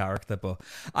comes to the character. But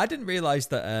I didn't realise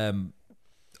that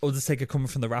Undertaker coming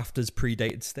from the rafters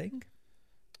predated Sting.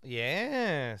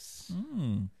 Yes.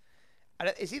 And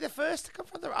is he the first to come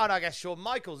from the... Oh, no, I guess Shawn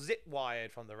Michaels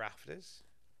zip-wired from the rafters.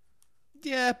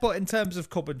 Yeah, but in terms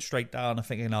of coming straight down, I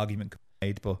think an argument could be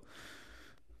made. But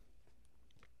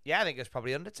yeah, I think it was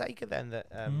probably Undertaker then that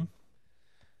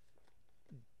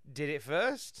did it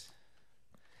first.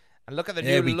 And look at the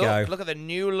new look. Look at the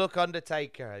new look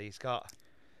Undertaker. He's got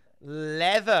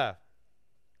leather.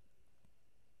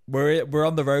 We're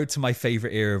on the road to my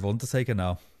favourite era of Undertaker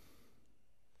now.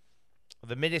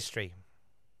 The Ministry.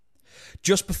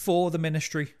 Just before the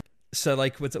Ministry. So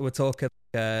like we're talking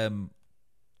the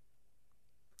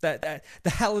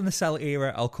Hell in the Cell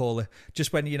era, I'll call it.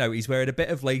 Just when, you know, he's wearing a bit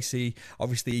of lacy.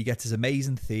 Obviously he gets his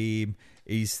amazing theme.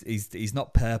 He's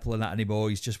not purple and that anymore.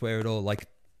 He's just wearing all like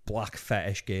black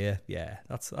fetish gear. Yeah,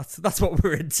 that's what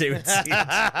we're into. It seems.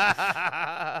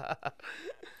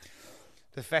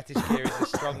 The fetish gear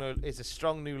is a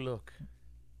strong new look.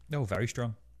 No, very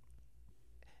strong.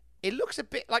 It looks a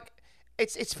bit like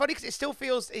it's funny because it still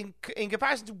feels in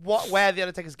comparison to where the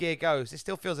Undertaker's gear goes, it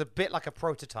still feels a bit like a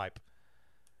prototype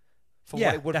for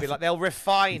what it would be like. They'll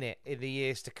refine it in the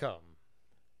years to come.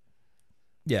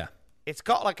 Yeah, it's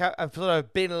got like a sort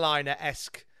of bin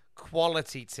liner-esque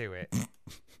quality to it.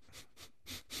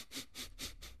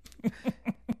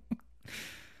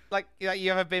 Like, you know, you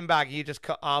have a bin bag, you just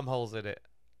cut armholes in it,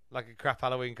 like a crap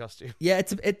Halloween costume. Yeah,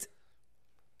 it's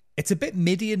a bit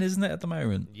Midian, isn't it, at the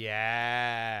moment?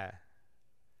 Yeah,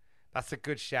 that's a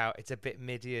good shout. It's a bit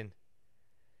Midian.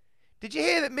 Did you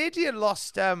hear that Midian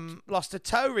lost a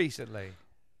toe recently?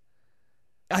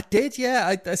 I did,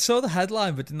 yeah. I saw the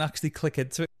headline, but didn't actually click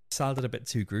into it. It sounded a bit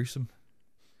too gruesome.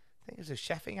 I think it was a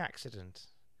chefing accident.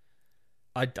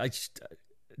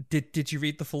 Did you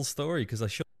read the full story? Because I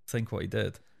should think what he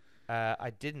did.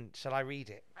 I didn't. Shall I read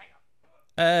it?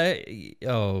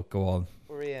 Oh, go on.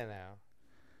 We're here now.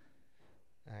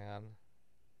 Hang on.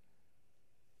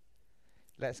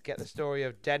 Let's get the story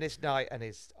of Dennis Knight and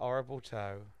his horrible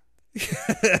toe.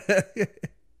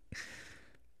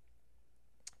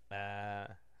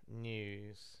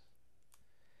 News.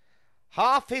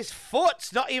 Half his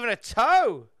foot's not even a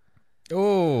toe.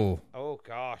 Oh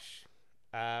gosh.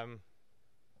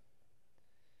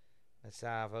 Let's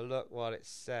have a look what it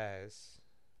says.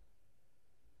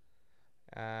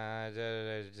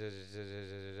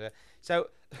 So,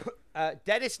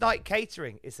 Dennis Knight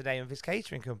Catering is the name of his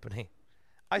catering company.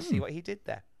 I see what he did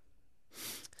there.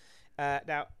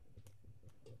 Now,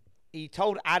 he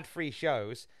told ad-free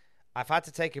shows, I've had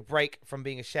to take a break from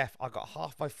being a chef. I got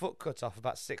half my foot cut off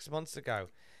about 6 months ago.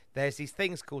 There's these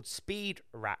things called speed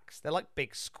racks. They're like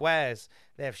big squares.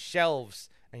 They have shelves,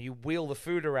 and you wheel the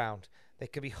food around. They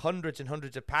can be hundreds and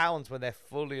hundreds of pounds when they're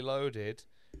fully loaded.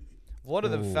 One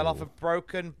of them fell off a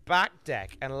broken back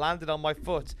deck and landed on my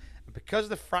foot. And because of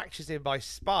the fractures in my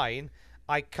spine,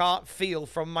 I can't feel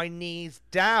from my knees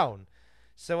down.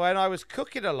 So when I was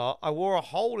cooking a lot, I wore a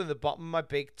hole in the bottom of my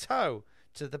big toe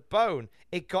to the bone.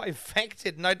 It got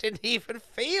infected and I didn't even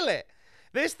feel it.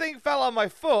 This thing fell on my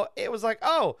foot. It was like,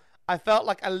 oh, I felt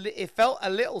like it felt a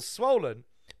little swollen,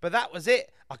 but that was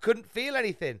it. I couldn't feel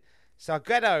anything. So I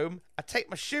get home, I take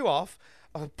my shoe off,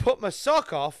 I put my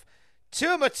sock off.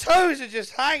 2 of my toes are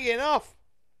just hanging off.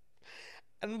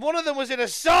 And one of them was in a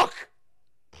sock.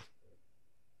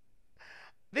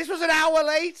 This was an hour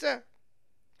later.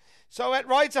 So I went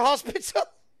right to hospital.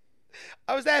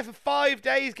 I was there for 5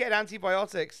 days getting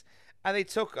antibiotics, and they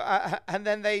took and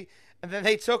then they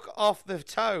took off the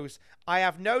toes. I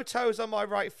have no toes on my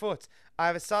right foot. I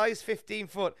have a size 15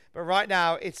 foot, but right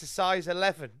now it's a size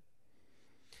 11.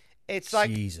 It's like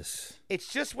Jesus.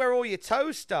 It's just where all your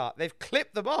toes start. They've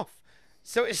clipped them off,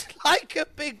 so it's like a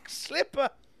big slipper.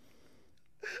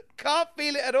 Can't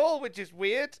feel it at all, which is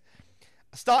weird.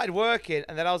 I started working,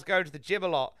 and then I was going to the gym a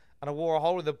lot, and I wore a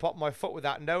hole in the bottom of my foot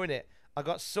without knowing it. I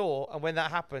got sore, and when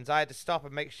that happens, I had to stop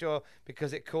and make sure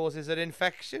because it causes an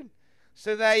infection.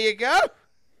 So there you go.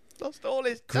 Lost all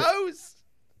his toes.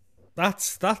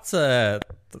 That's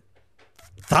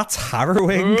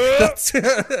harrowing.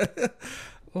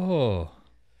 Oh.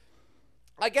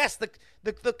 I guess the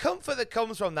comfort that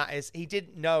comes from that is he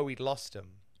didn't know he'd lost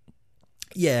them.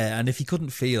 Yeah, and if he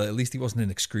couldn't feel it, at least he wasn't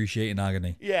in excruciating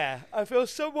agony. Yeah, I feel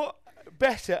somewhat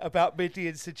better about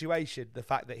Midian's situation. The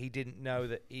fact that he didn't know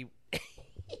that he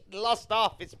lost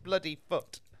half his bloody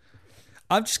foot.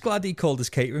 I'm just glad he called his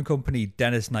catering company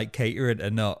Dennis Knight Catering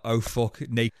and not Oh Fuck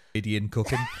Naked Midian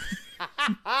Cooking.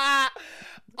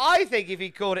 I think if he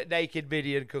called it Naked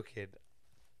Midian Cooking,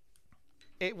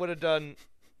 it would have done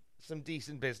some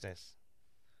decent business.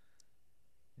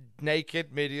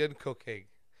 Naked Midian Cooking.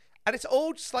 And it's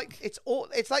all just like, it's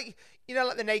like, you know,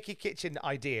 like the Naked Kitchen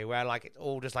idea where like it's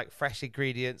all just like fresh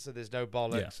ingredients and there's no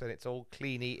bollocks and it's all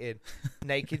clean eating.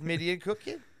 Naked Midian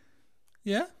Cooking.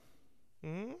 Yeah.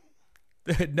 Mm?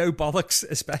 No bollocks,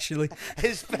 especially.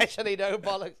 Especially no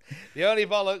bollocks. The only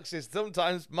bollocks is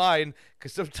sometimes mine,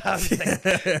 because sometimes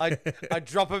I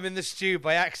drop them in the stew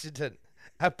by accident.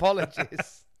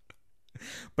 Apologies.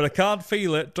 But I can't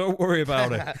feel it. Don't worry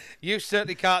about it. You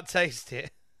certainly can't taste it.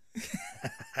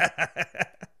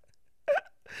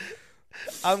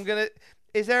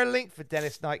 Is there a link for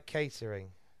Dennis Knight Catering?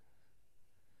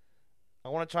 I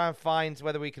want to try and find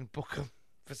whether we can book them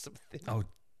for something.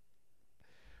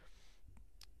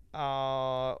 Where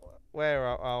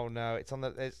are... Oh, no. It's on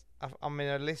the... I'm in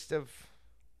a list of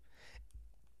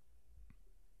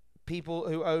people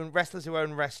who own... Wrestlers who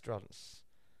own restaurants.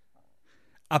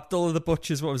 Abdullah the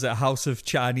Butcher's, what was it? A house of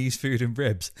Chinese food and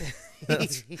ribs.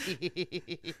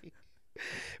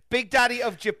 Big Daddy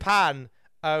of Japan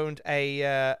owned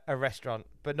a restaurant,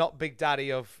 but not Big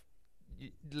Daddy of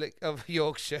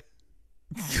Yorkshire.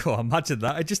 Oh, imagine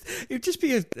that. It'd just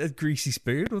be a greasy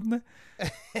spoon, wouldn't it?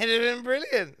 It'd have been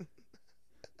brilliant.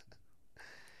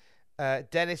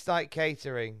 Dennis Knight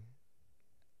Catering.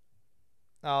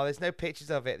 Oh, there's no pictures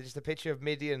of it. There's just a picture of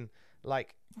Midian,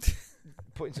 like,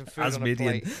 putting some food As on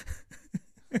Midian.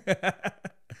 a plate.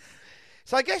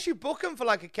 So I guess you book them for,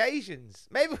 like, occasions.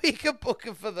 Maybe we could book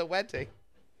them for the wedding.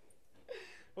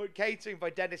 Or catering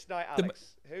by Dennis Knight,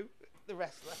 Alex. Who? The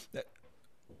wrestler.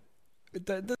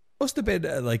 There must have been,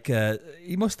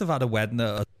 he must have had a wedding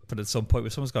at some point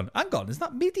where someone's gone, hang on, is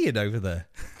that Midian over there?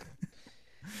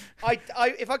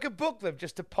 If I could book them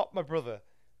just to pop my brother,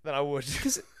 then I would.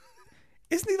 Because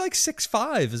isn't he like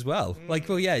 6'5" as well? Like,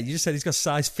 well, yeah, you just said he's got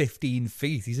size 15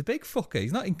 feet. He's a big fucker.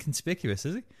 He's not inconspicuous,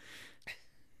 is he?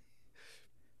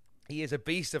 He is a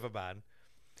beast of a man.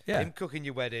 Yeah. Him cooking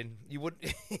your wedding, you would.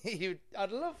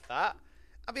 I'd love that.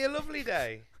 That'd be a lovely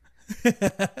day.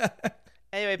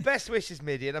 Anyway, best wishes,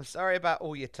 Midian. I'm sorry about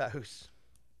all your toes.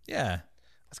 Yeah.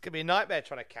 It's going to be a nightmare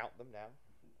trying to count them now.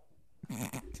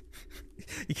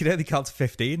 You can only count to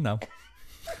 15 now.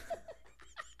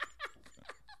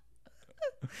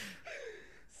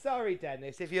 Sorry,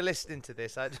 Dennis, if you're listening to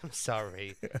this, I'm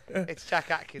sorry. It's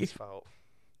Jack Atkins' fault.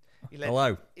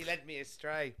 Hello. He led me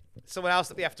astray. Someone else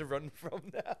that we have to run from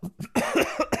now.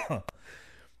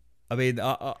 I mean,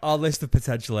 our list of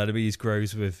potential enemies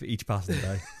grows with each passing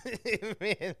day. It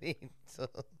really does.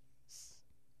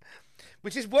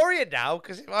 which is worrying now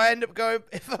because if I end up going,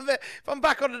 if I'm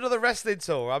back on another wrestling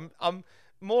tour, I'm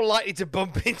more likely to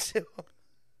bump into him.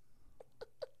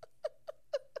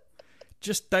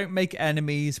 Just don't make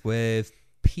enemies with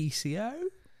PCO.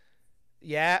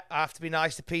 Yeah, I have to be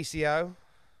nice to PCO.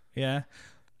 Yeah.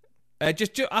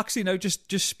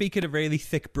 Just speak in a really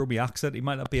thick Brummy accent. He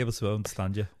might not be able to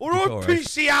understand you. All right,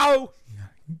 PCO.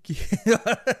 Yeah.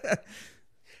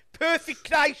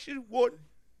 Perfect Nation 1.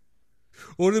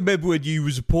 I remember when you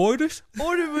was a pilot.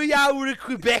 I remember you were a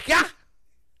Quebecer.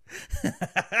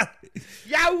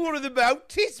 You were one of the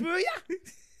Mounties, were you?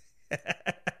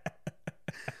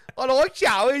 I like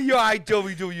you in your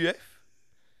WWF.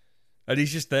 And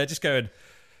he's just there, just going,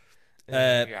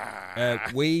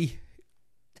 we...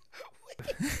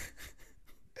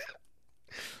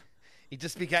 He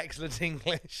does speak excellent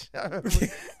English.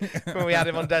 When we had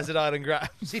him on Desert Island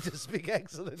Grabs, he does speak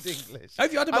excellent English.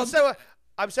 Have you had him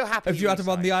I'm so happy. Have you had him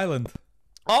on the island?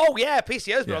 Oh yeah,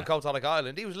 PCO's been on Cold Tonic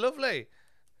Island. He was lovely.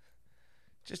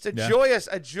 Just a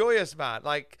joyous man,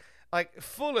 like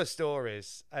full of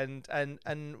stories and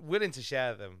willing to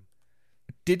share them.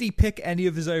 Did he pick any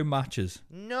of his own matches?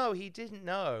 No, he didn't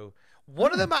know.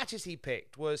 One of the matches he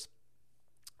picked was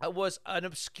an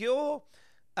obscure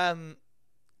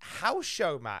house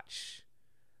show match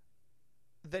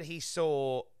that he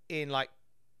saw in like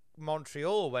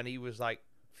Montreal when he was like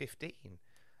 15.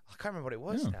 I can't remember what it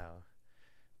was now.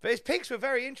 But his picks were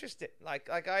very interesting. Like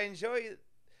I enjoy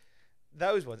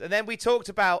those ones. And then we talked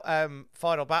about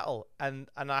Final Battle and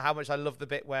how much I love the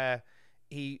bit where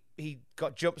he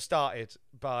got jump started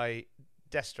by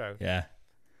Destro. Yeah.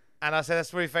 And I said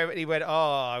that's my favorite. And he went,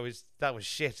 that was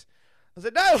shit. I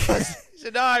said no. He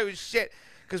said no, it was shit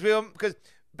because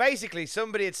basically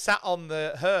somebody had sat on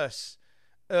the hearse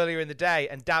earlier in the day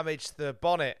and damaged the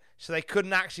bonnet, so they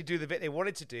couldn't actually do the bit they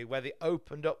wanted to do, where they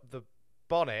opened up the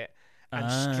bonnet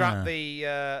and strapped the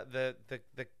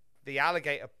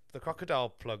alligator, the crocodile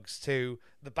plugs to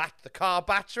the car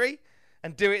battery,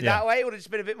 and do it that way. It would have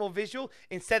just been a bit more visual.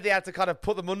 Instead, they had to kind of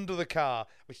put them under the car,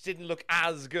 which didn't look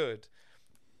as good.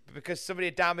 But because somebody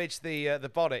had damaged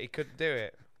the bonnet, he couldn't do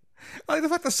it. I like the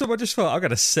fact that someone just thought, I'm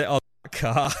going to sit on that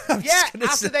car.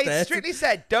 After they strictly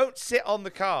said, don't sit on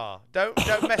the car. Don't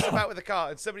mess about with the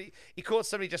car. And he caught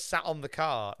somebody just sat on the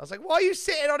car. I was like, why are you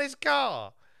sitting on his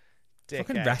car?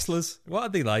 Fucking wrestlers. What are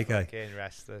they like, Fucking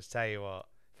wrestlers. Tell you what.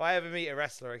 If I ever meet a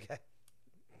wrestler again.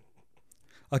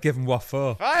 I'll give him what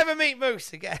for. If I ever meet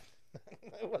Moose again.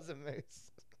 It wasn't Moose.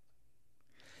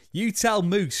 You tell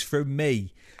Moose from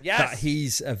me that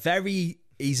he's a very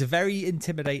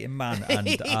intimidating man,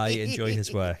 and I enjoy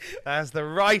his work. That's the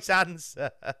right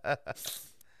answer.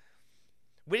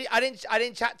 I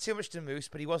didn't chat too much to Moose,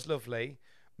 but he was lovely.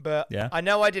 But I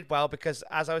know I did well because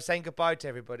as I was saying goodbye to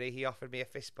everybody, he offered me a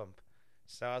fist bump.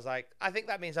 So I was like, I think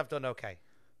that means I've done okay.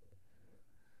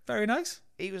 Very nice.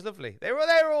 He was lovely. They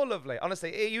were all lovely.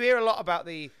 Honestly, you hear a lot about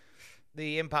the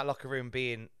Impact locker room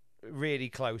being really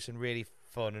close and really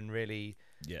fun and really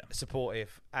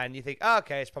supportive, and you think,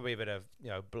 okay, it's probably a bit of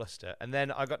bluster. And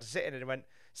then I got to sit in it and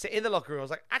sit in the locker room. I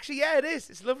was like, actually, yeah, it is.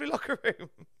 It's a lovely locker room.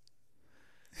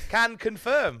 Can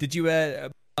confirm. Did you?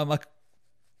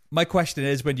 My question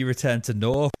is, when you returned to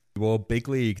North, you wore Big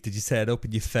League. Did you turn up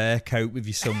in your fur coat with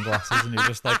your sunglasses, and you're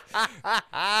just like?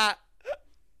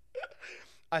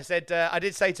 I said, I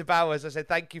did say to Bowers, I said,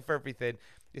 thank you for everything.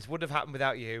 This wouldn't have happened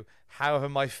without you. However,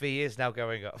 my fee is now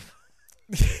going up.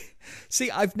 See,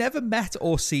 I've never met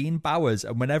or seen Bowers,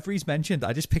 and whenever he's mentioned,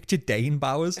 I just picture Dane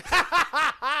Bowers.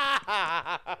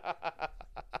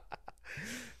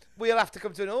 We'll have to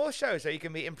come to an all show so you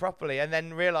can meet him properly and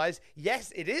then realise,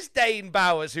 yes, it is Dane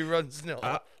Bowers who runs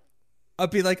North. I'd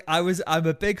be like, I'm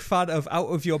a big fan of Out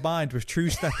of Your Mind with True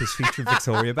Steppers featuring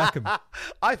Victoria Beckham.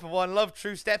 I, for one, love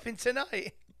True Stepping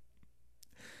Tonight.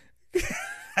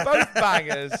 Both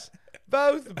bangers.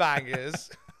 Both bangers.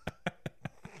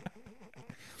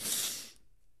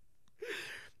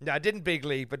 No, I didn't big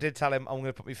league, but did tell him I'm going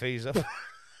to put my fees up.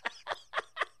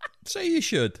 So you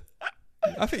should.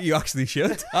 I think you actually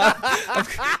should.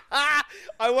 I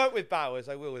won't with Bowers.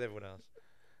 I will with everyone else.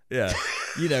 Yeah,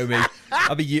 you know me.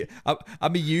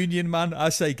 I'm a union man. I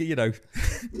say,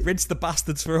 rinse the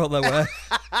bastards for all their work.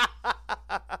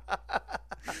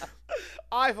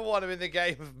 I, for one, am in the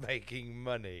game of making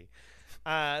money,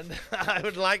 and I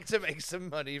would like to make some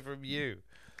money from you.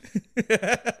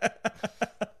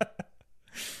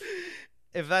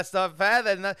 If that's not fair,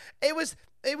 then it was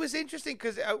interesting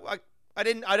because I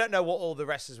don't know what all the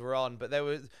wrestlers were on, but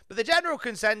the general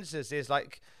consensus is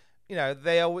like,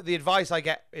 the advice I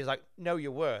get is like, know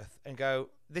your worth and go,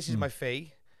 this is my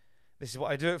fee, this is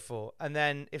what I do it for. And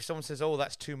then if someone says, oh,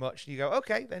 that's too much, you go,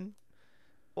 okay, then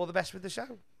all the best with the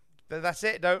show. But that's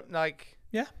it. Don't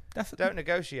Yeah, definitely. don't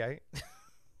negotiate.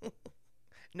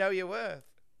 Know your worth.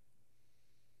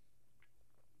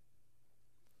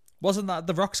 Wasn't that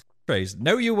the Rock's phrase?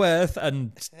 Know your worth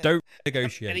and don't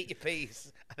negotiate. And eat your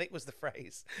peas, I think was the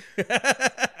phrase.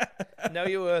 Know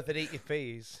your worth and eat your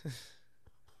peas.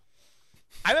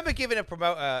 I remember giving a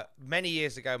promoter many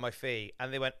years ago my fee,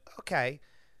 and they went, "Okay,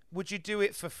 would you do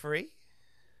it for free?"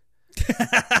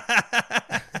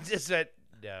 I just went,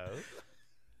 "No."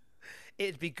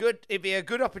 It'd be good. It'd be a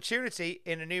good opportunity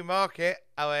in a new market.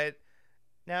 I went,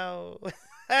 "No."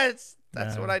 that's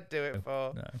No. what I'd do it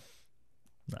for. No.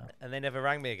 And they never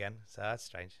rang me again, so that's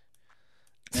strange.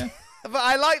 Yeah. But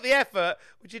I like the effort.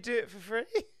 Would you do it for free?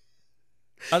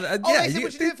 Yeah, They said,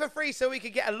 would you do it for free so we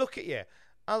could get a look at you?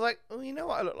 I was like, oh, you know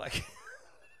what I look like?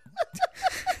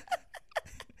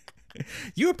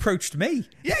 You approached me.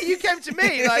 Yeah, you came to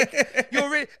me. Like, you're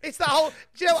really, it's that whole,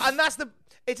 do you know, and that's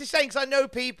it's a shame because I know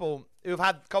people who've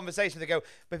had conversations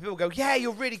but people go, yeah,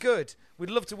 you're really good. We'd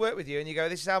love to work with you. And you go,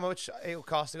 this is how much it'll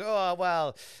cost. And go, oh,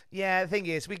 well, yeah, the thing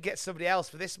is, we can get somebody else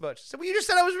for this much. So you just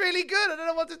said I was really good. I don't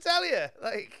know what to tell you.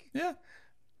 Like, Yeah.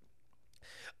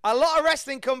 a lot of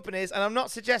wrestling companies, and I'm not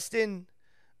suggesting,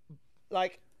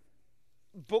 like,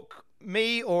 book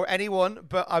me or anyone,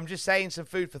 but I'm just saying some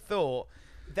food for thought.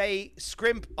 They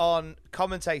scrimp on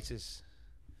commentators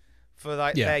for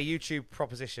their YouTube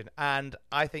proposition, and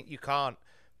I think you can't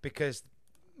because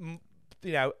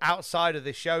outside of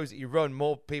the shows that you run,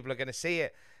 more people are going to see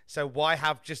it. So why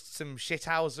have just some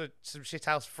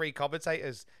shithouse free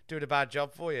commentators doing a bad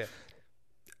job for you?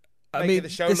 I mean, the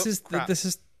show this look is crap.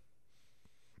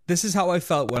 this is how I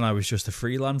felt when I was just a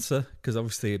freelancer, because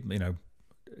obviously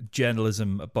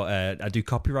journalism, but I do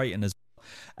copywriting as well.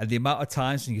 And the amount of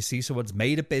times when you see someone's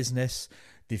made a business,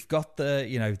 they've got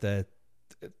the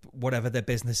whatever their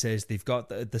business is, they've got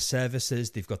the services,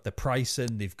 they've got the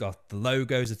pricing, they've got the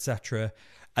logos, etc.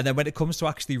 And then when it comes to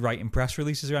actually writing press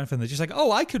releases or anything, they're just like,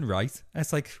 oh, I can write. And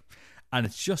it's like, and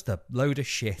it's just a load of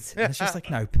shit. And it's just like,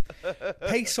 no,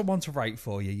 pay someone to write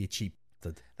for you, you cheap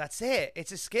bastard. That's it.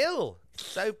 It's a skill.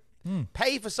 So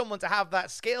pay for someone to have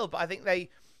that skill. But I think they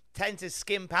tend to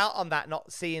skimp out on that,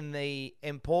 not seeing the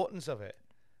importance of it,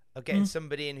 of getting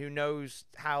somebody in who knows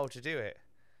how to do it.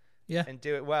 Yeah. And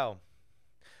do it well.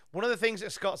 One of the things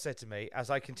that Scott said to me as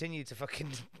I continued to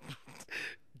fucking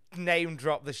name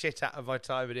drop the shit out of my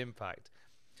time at Impact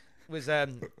was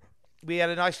we had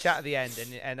a nice chat at the end,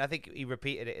 and I think he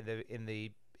repeated it in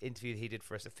the interview he did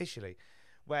for us officially,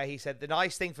 where he said the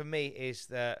nice thing for me is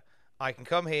that I can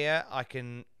come here, I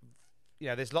can,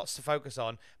 there's lots to focus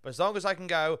on, but as long as I can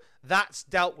go, that's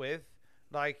dealt with.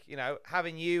 Like,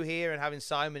 having you here and having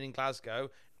Simon in Glasgow,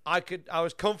 I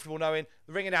was comfortable knowing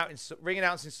the ring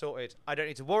announcing's sorted. I don't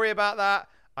need to worry about that.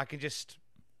 I can just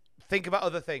think about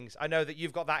other things. I know that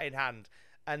you've got that in hand,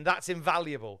 and that's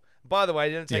invaluable. By the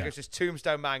way, the Undertaker just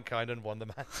tombstone Mankind and won the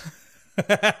match.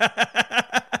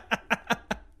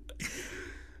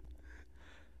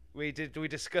 We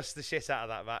discussed the shit out of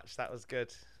that match. That was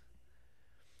good.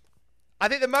 I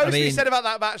think the most we said about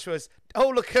that match was, oh,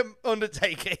 look at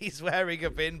Undertaker, he's wearing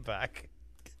a bin bag.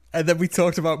 And then we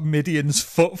talked about Midian's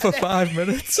foot for 5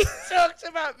 minutes. You talked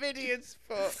about Midian's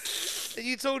foot. And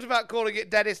you talked about calling it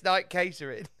Dennis Knight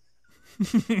Catering.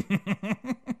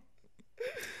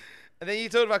 And then you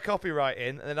talked about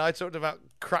copywriting. And then I talked about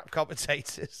crap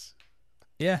commentators.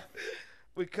 Yeah.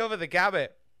 We cover the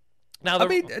gamut. Now, to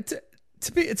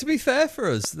be fair for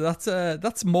us,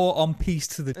 that's more on piece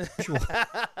to the visual.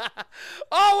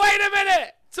 Oh, wait a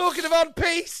minute! Talking of on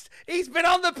piece, he's been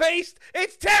on the piece.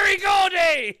 It's Terry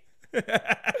Gordy.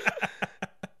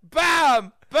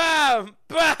 Bam, bam,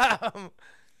 bam.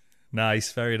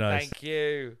 Nice, very nice. Thank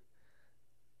you.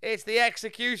 It's the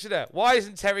Executioner. Why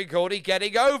isn't Terry Gordy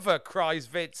getting over? Cries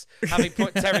Vince, having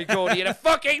put Terry Gordy in a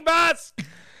fucking mask.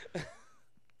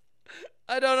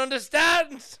 I don't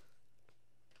understand.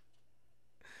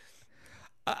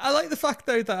 I like the fact,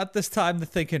 though, that at this time they're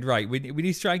thinking, right, we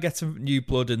need to try and get some new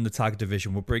blood in the tag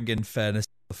division. We'll bring in Fairness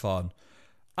on.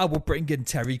 I will bring in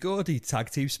Terry Gordy, tag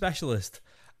team specialist,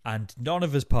 and none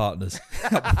of his partners.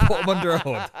 We'll put him under a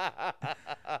hood.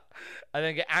 And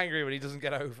then get angry when he doesn't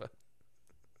get over.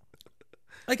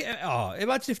 Like,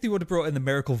 imagine if they would have brought in the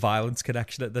Miracle Violence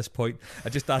connection at this point. I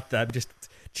just had them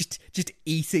just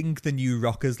eating the New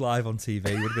Rockers live on TV.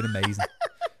 It would have been amazing.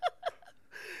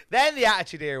 Then the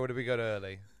Attitude Era would have begun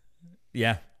early.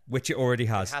 Yeah, which it already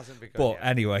has. It hasn't begun But yet.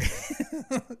 anyway.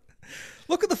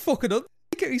 Look at the fucking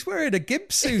Undertaker. He's wearing a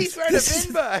gimp suit. He's wearing a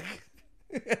bin bag.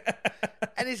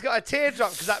 And he's got a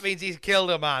teardrop because that means he's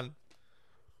killed a man.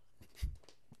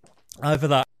 Either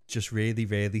that, just really,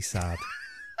 really sad.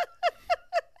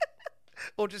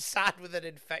 or just sad with an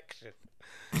infection.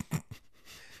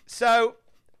 So,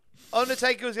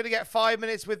 Undertaker was going to get 5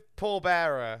 minutes with Paul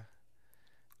Bearer.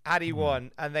 Had he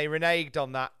won, and they reneged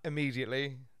on that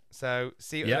immediately. So,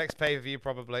 see you at the next pay-per-view,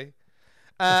 probably.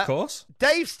 Of course.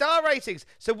 Dave, star ratings.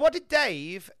 So, what did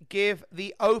Dave give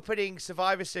the opening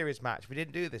Survivor Series match? We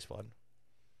didn't do this one.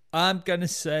 I'm going to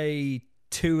say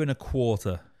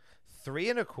 2.25.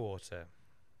 3.25.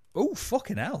 Oh,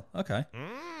 fucking hell. Okay.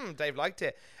 Dave liked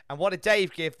it. And what did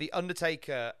Dave give the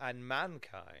Undertaker and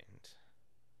Mankind?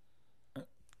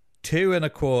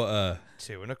 2.25.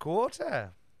 2.25.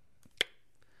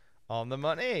 On the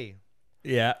money.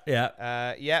 Yeah,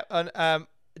 yeah.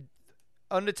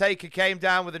 Undertaker came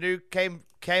out with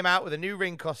a new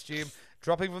ring costume,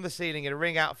 dropping from the ceiling in a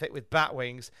ring outfit with bat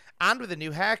wings, and with a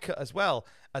new haircut as well,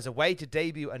 as a way to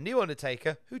debut a new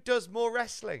Undertaker who does more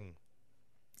wrestling.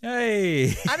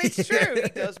 Hey. And it's true, he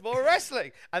does more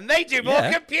wrestling, and they do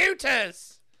more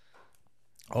computers.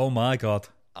 Oh my God.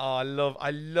 Oh,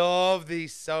 I love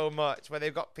these so much, where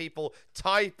they've got people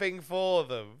typing for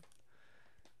them.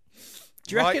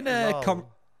 Do you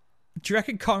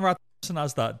reckon Conrad Thompson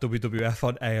has that WWF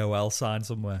on AOL sign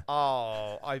somewhere?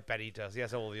 Oh, I bet he does. He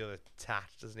has all the other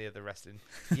tats, doesn't he, of the wrestling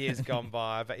years gone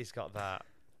by. I bet he's got that.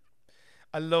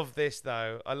 I love this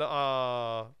though.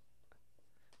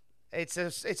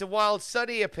 It's a Wild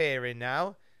Sunny appearing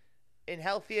now in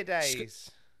healthier days.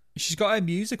 She's got her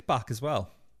music back as well.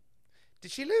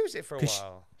 Did she lose it for a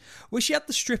while? She had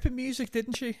the stripping music,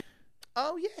 didn't she?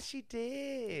 Oh yes, she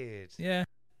did. Yeah.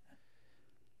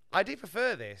 I do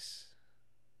prefer this.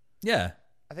 Yeah.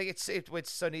 I think it's with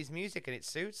Sunny's music and it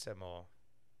suits her more.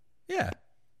 Yeah.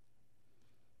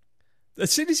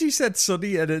 As soon as you said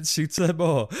Sunny and it suits her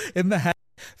more, in my head,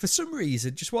 for some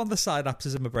reason, just one of the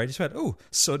synapses in my brain just went, oh,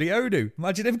 Sonny Onu.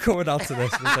 Imagine him coming out to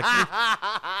this. And it's like,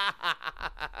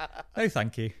 no,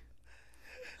 thank you.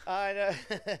 I know.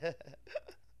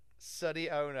 Sonny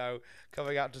Ono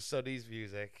coming out to Sonny's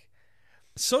music.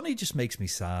 Sonny just makes me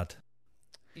sad.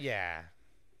 Yeah.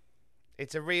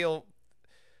 It's a real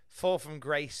fall from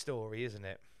grace story, isn't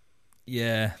it?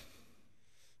 Yeah.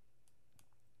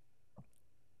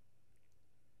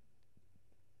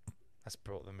 That's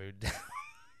brought the mood down.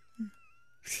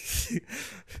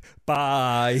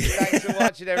 Bye. Thanks for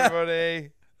watching, everybody.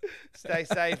 Stay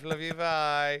safe. Love you.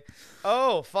 Bye.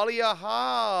 Oh, follow your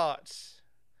heart.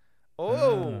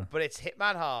 Oh, but it's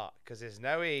Hitman Heart because there's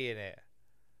no E in it.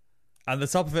 And the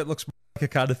top of it looks like a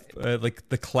kind of like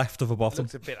the cleft of a bottom.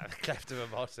 Looks a bit like the cleft of a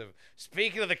bottom.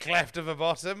 Speaking of the cleft of a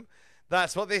bottom,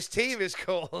 that's what this team is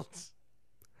called.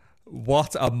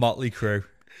 What a motley crew.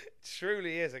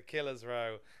 Truly is a killer's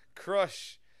row.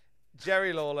 Crush,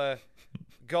 Jerry Lawler,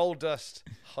 Goldust,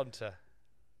 Hunter.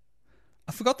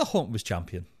 I forgot the Hunt was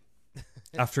champion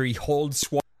after he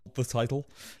swallowed the title.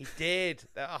 He did.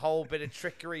 A whole bit of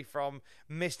trickery from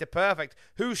Mr. Perfect,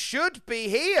 who should be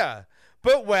here.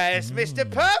 But where's Mr.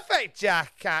 Perfect,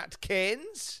 Jack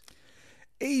Atkins?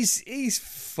 He's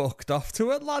fucked off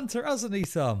to Atlanta, hasn't he,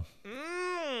 Tom?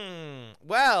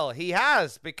 Well, he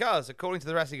has, because according to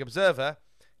the Wrestling Observer,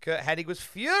 Kurt Hennig was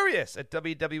furious at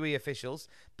WWE officials,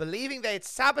 believing they had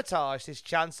sabotaged his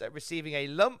chance at receiving a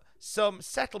lump sum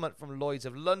settlement from Lloyd's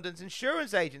of London's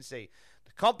insurance agency.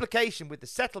 The complication with the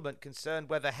settlement concerned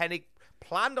whether Hennig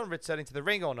planned on returning to the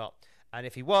ring or not, and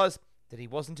if he was, that he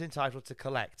wasn't entitled to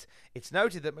collect. It's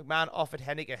noted that McMahon offered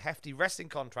Hennig a hefty wrestling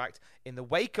contract in the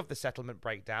wake of the settlement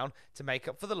breakdown to make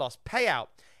up for the lost payout.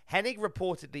 Hennig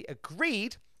reportedly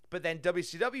agreed, but then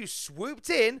WCW swooped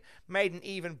in, made an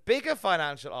even bigger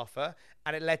financial offer,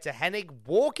 and it led to Hennig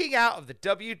walking out of the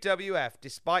WWF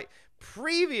despite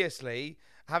previously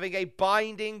having a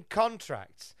binding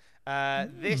contract.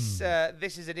 This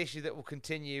is an issue that will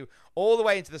continue all the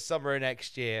way into the summer of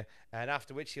next year, and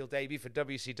after which he'll debut for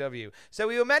WCW. So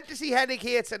we were meant to see Hennig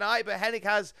here tonight, but Hennig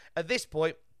has, at this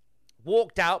point,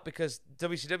 walked out because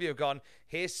WCW have gone,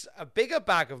 here's a bigger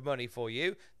bag of money for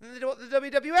you than what the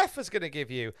WWF was going to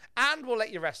give you, and we'll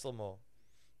let you wrestle more.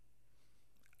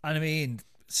 And I mean,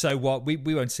 so what? We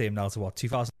won't see him now to what,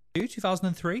 2002,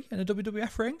 2003 in a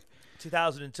WWF ring?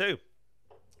 2002.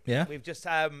 Yeah. We've just,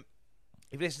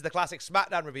 if this is the classic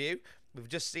SmackDown review, we've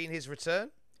just seen his return,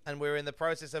 and we're in the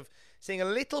process of seeing a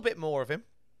little bit more of him.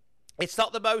 It's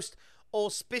not the most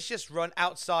auspicious run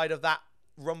outside of that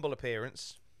Rumble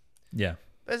appearance. Yeah.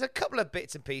 There's a couple of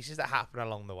bits and pieces that happen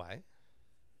along the way.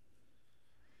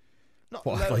 Not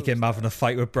what, loads, like him having a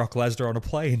fight with Brock Lesnar on a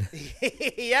plane?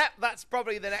 Yeah, that's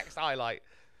probably the next highlight.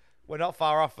 We're not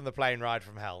far off from the plane ride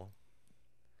from hell.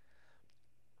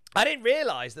 I didn't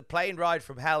realise the plane ride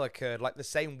from hell occurred like the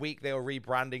same week they were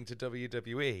rebranding to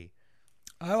WWE.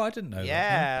 Oh, I didn't know that.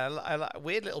 Yeah, a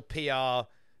weird little PR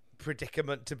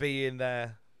predicament to be in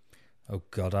there. Oh,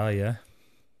 God, yeah.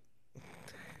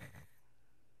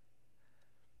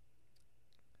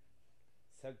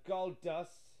 So Goldust,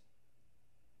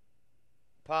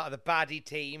 part of the baddie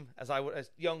team, as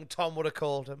young Tom would have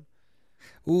called them.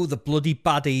 Ooh, the bloody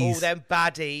baddies. All them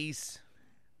baddies.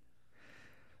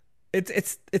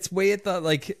 It's weird that,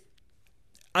 like,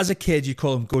 as a kid you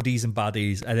call them goodies and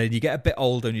baddies, and then you get a bit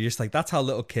older and you're just like, that's how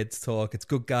little kids talk. It's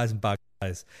good guys and bad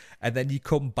guys. And then you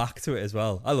come back to it as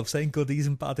well. I love saying goodies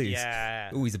and baddies.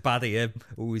 Yeah. Ooh, he's a baddie, him.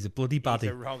 Ooh, he's a bloody baddie.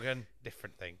 He's a wrong and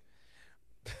different thing.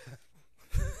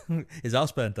 His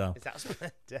house burnt down.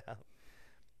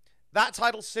 That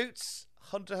title suits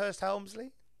Hunter Hearst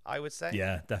Helmsley, I would say.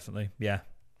 Yeah, definitely. Yeah.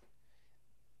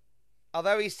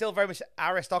 Although he's still very much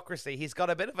aristocracy, he's got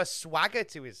a bit of a swagger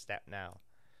to his step now.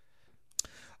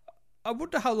 I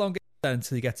wonder how long it's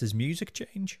until he gets his music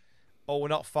change. Oh, we're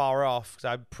not far off, because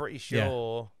I'm pretty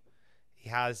sure he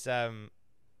has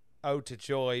Ode to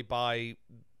Joy by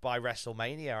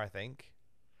WrestleMania, I think.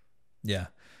 Yeah.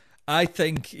 I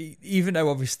think, even though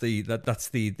obviously that's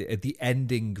the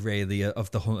ending really of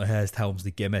the Hunter Hearst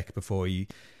Helmsley gimmick before he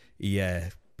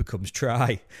becomes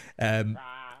Try.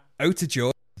 Ode to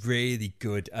Joy, really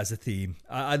good as a theme.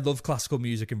 I love classical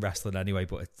music and wrestling anyway,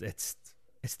 but it's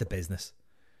the business.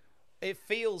 It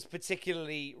feels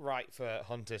particularly right for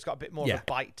Hunter. It's got a bit more of a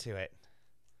bite to it.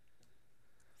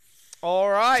 All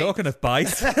right. Talking of bite.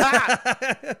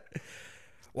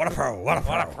 What a pro,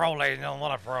 ladies and gentlemen,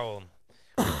 what a pro.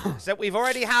 So we've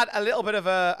already had a little bit of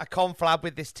a conflab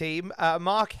with this team.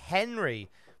 Mark Henry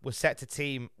was set to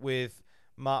team with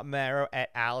Mark Mero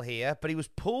et al. Here, but he was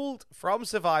pulled from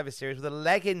Survivor Series with a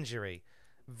leg injury.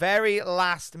 Very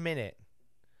last minute.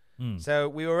 So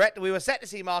we were set to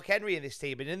see Mark Henry in this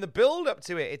team, and in the build-up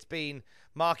to it, it's been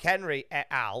Mark Henry et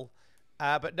al.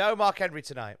 But no Mark Henry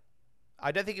tonight.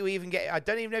 I don't think I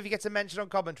don't even know if he gets a mention on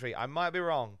commentary. I might be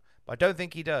wrong, but I don't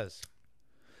think he does.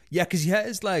 Yeah, because he had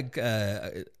his leg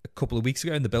a couple of weeks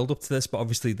ago in the build-up to this, but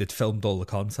obviously they'd filmed all the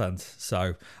content.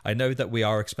 So I know that we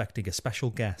are expecting a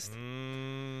special guest.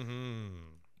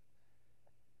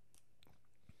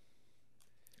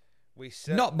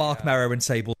 Not Mark Mero and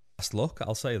Sable's best look,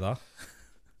 I'll say that.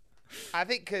 I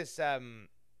think because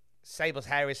Sable's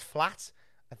hair is flat.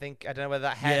 I don't know whether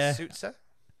that hair suits her.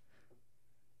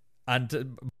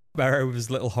 And Mero with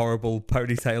his little horrible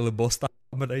ponytail and mustache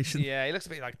combination. Yeah, he looks a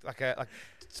bit like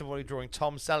somebody drawing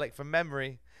Tom Selleck from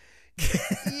memory.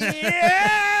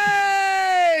 Yes!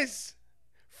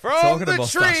 From Talking the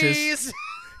of trees!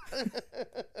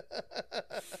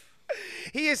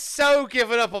 He is so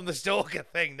given up on the stalker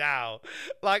thing now.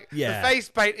 Like, the face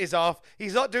paint is off.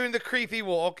 He's not doing the creepy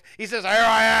walk. He says, here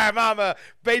I am, I'm a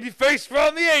baby face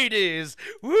from the 80s.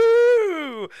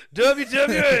 Woo!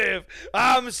 WWF.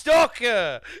 I'm a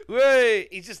stalker. Wait.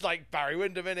 He's just like Barry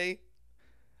Windham, isn't he?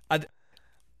 And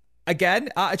again,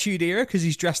 Attitude Era, because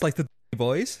he's dressed like the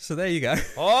boys. So there you go.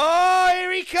 Oh,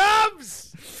 here he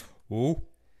comes. Ooh.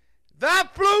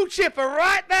 That blue chipper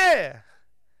right there.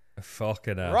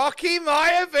 Fucking hell. Rocky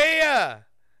Maivia.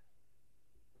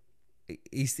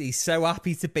 He's so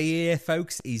happy to be here,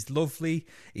 folks. He's lovely.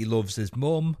 He loves his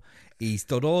mum. He's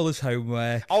done all his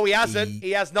homework. Oh, he hasn't.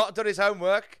 He has not done his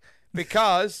homework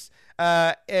because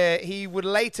he would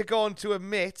later go on to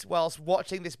admit, whilst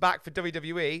watching this back for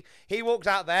WWE, he walked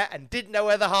out there and didn't know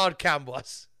where the hard cam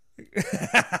was.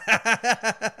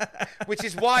 Which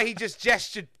is why he just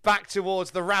gestured back towards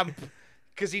the ramp,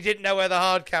 because he didn't know where the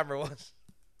hard camera was.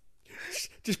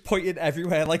 Just pointing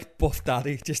everywhere like Buff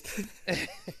Daddy. Just.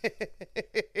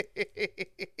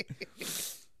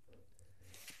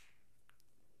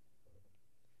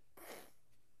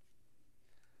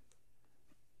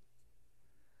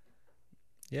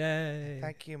 Yay.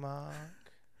 Thank you, Mark.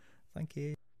 Thank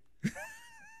you.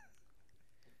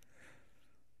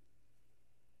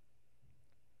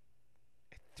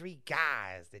 Three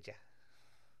guys, did you?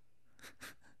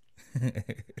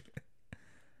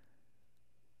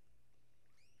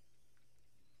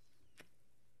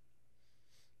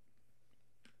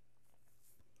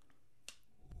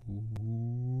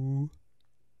 Ooh.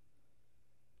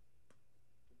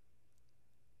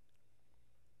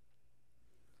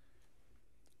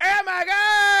 Oh my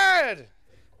God!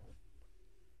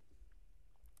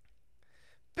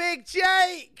 Big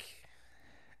Jake!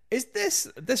 Is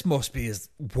this must be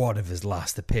one of his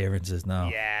last appearances now?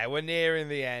 Yeah, we're nearing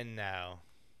the end now.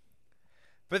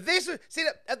 But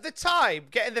at the time,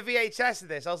 getting the VHS of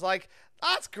this, I was like,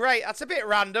 that's great. That's a bit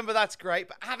random, but that's great.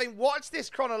 But having watched this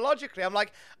chronologically, I'm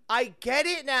like, I get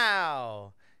it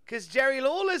now. Because Jerry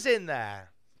Lawler's in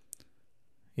there.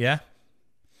 Yeah.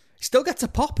 Still gets a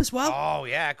pop as well. Oh,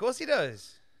 yeah, of course he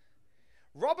does.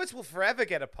 Roberts will forever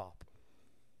get a pop.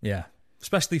 Yeah.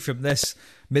 Especially from this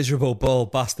miserable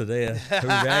bald bastard here.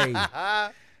 Hooray.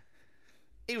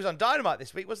 He was on Dynamite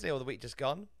this week, wasn't he, or the week just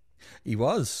gone? He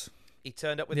was. He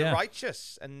turned up with the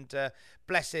Righteous, and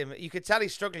bless him, you could tell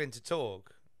he's struggling to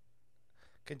talk.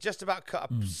 Can just about cut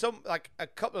up a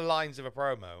couple of lines of a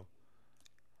promo.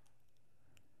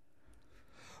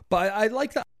 But I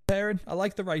like that pairing. I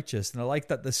like the Righteous, and I like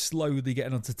that they're slowly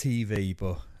getting onto TV.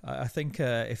 But I think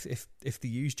if they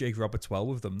use Jake Roberts well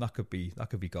with them, that could be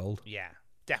gold. Yeah,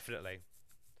 definitely.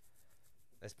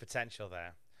 There's potential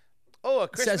there. Oh, a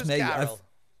Christmas Carol.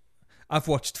 I've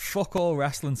watched fuck all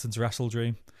wrestling since Wrestle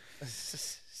Dream.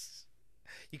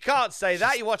 You can't say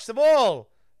that. You watched them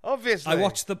all, obviously. I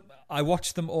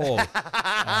watched them all.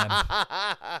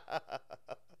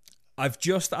 I've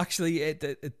just actually a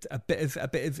bit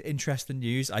of interesting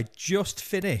news. I just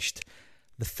finished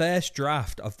the first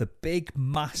draft of the big,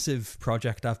 massive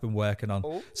project I've been working on.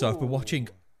 Ooh. So I've been watching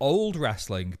old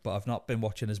wrestling, but I've not been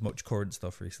watching as much current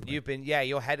stuff recently.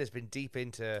 Your head has been deep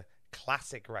into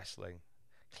classic wrestling.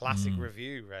 Classic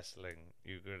review wrestling.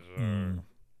 You could.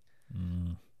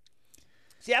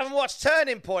 So you haven't watched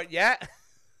Turning Point yet?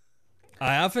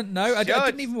 I haven't. No, I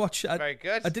didn't even watch. Very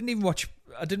good. I didn't watch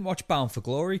Bound for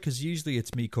Glory because usually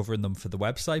it's me covering them for the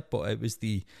website. But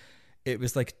it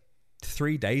was like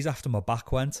 3 days after my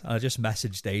back went, and I just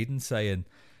messaged Aiden saying,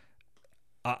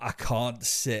 I can't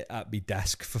sit at my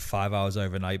desk for 5 hours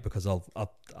overnight because I'll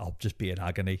just be in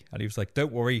agony. And he was like,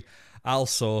 "Don't worry, I'll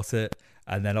sort it."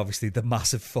 And then obviously the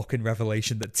massive fucking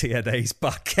revelation that TNA's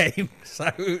back came.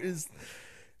 So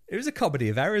it was a comedy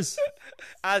of errors.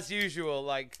 As usual,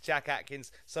 like Jack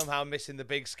Atkins somehow missing the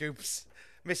big scoops,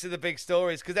 missing the big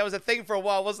stories. Because there was a thing for a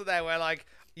while, wasn't there, where like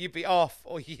you'd be off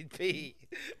or you'd be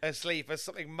asleep as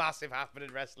something massive happened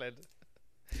in wrestling.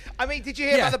 I mean, did you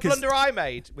hear about the blunder I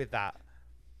made with that?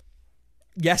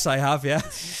 Yes, I have, yeah.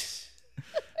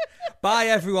 Bye,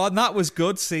 everyone. That was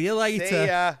good. See you later. See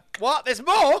ya. What? There's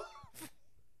more?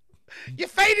 You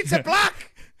faded to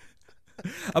black.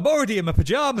 I'm already in my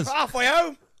pajamas. Halfway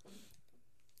home.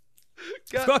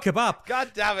 I've got a kebab.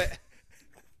 God damn it.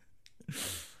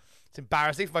 It's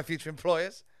embarrassing for my future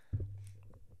employers.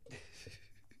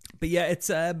 But yeah,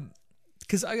 it's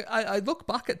because I look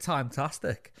back at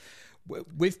Timetastic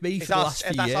with me for the last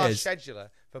few years. That's our scheduler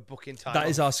for booking time. That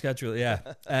is our schedule, yeah.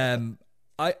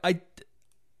 I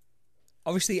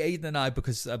obviously Aiden and I,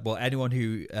 because anyone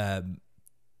who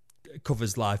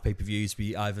covers live pay-per-views,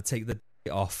 we either take the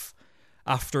day off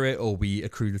after it or we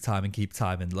accrue the time and keep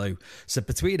time in lieu. So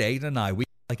between Aiden and I, we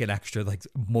like an extra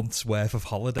month's worth of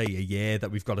holiday a year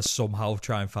that we've got to somehow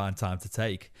try and find time to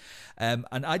take. And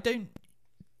I don't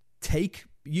take,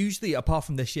 usually apart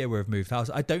from this year where I've moved house,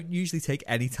 I don't usually take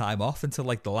any time off until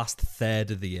like the last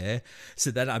third of the year.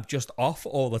 So then I'm just off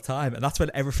all the time, and that's when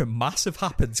everything massive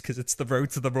happens because it's the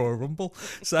road to the Royal Rumble.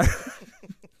 So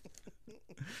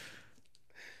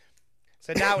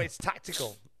so now it's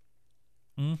tactical.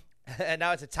 And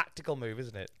now it's a tactical move,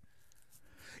 isn't it?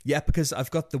 Yeah, because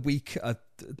I've got the week of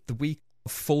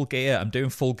Full Gear. I'm doing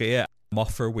Full Gear. I'm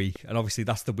off for a week, and obviously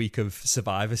that's the week of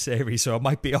Survivor Series, so I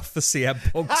might be off for CM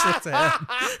Punk's return.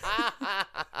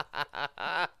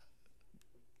 I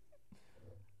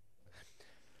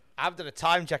haven't done a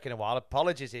time check in a while.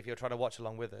 Apologies if you're trying to watch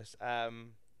along with us.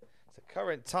 The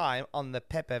current time on the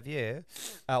pay-per-view,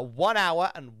 1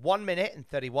 hour and 1 minute and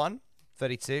 31,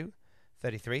 32,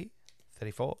 33,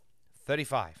 34,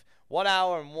 35. 1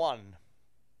 hour and 1.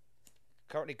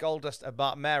 Currently Goldust and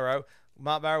Mark Mero.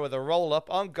 Mark Mero with a roll-up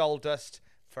on Goldust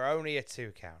for only a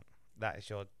 2 count. That is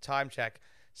your time check,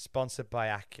 sponsored by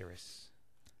Accurus.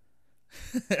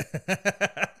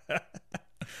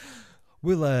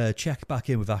 We'll check back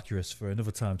in with Accurus for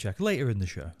another time check later in the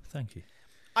show. Thank you.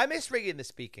 I miss ringing the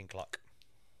speaking clock.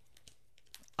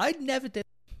 I never did.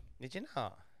 Did you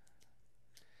not?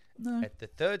 No. At the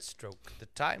third stroke, the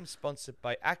time sponsored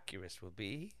by Accurus will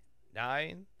be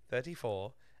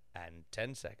 9:34 and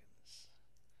 10 seconds.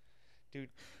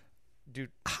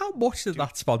 Dude, how much did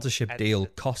that sponsorship deal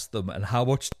cost them, and how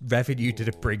much revenue did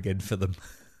it bring in for them?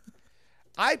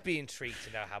 I'd be intrigued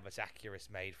to know how much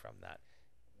Accurus made from that.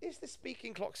 Is the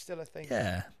speaking clock still a thing?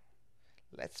 Yeah.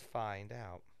 Let's find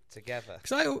out together.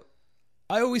 Because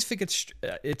I always think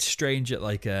it's strange at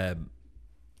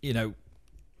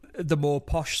the more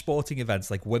posh sporting events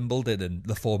like Wimbledon and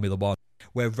the Formula One,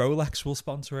 where Rolex will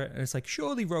sponsor it, and it's like,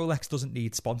 surely Rolex doesn't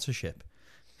need sponsorship.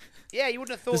 Yeah, you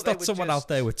wouldn't have thought there's not someone out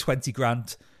there with 20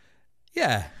 grand.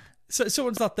 Yeah. So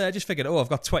someone's not there just figuring, I've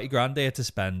got 20 grand here to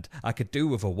spend. I could do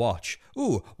with a watch.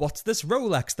 Ooh, what's this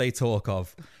Rolex they talk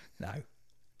of? No.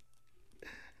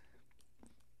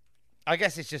 I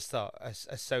guess it's just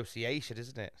association,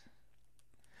 isn't it?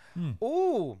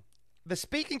 Ooh, the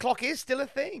speaking clock is still a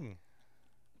thing.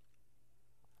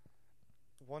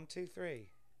 1, 2, 3.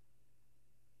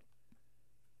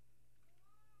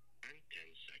 And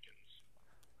 10 seconds.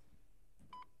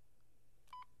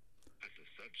 At the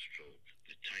third stroke,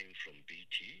 the time from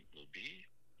BT will be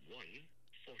 1:45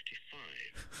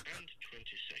 and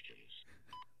 20 seconds.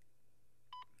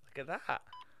 Look at that.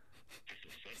 At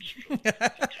the third stroke, the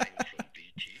time from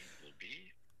BT will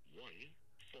be 1:45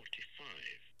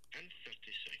 and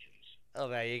 30 seconds. Oh,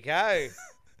 there you go.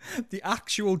 The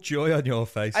actual joy on your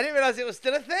face. I didn't realise it was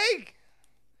still a thing.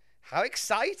 How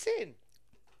exciting.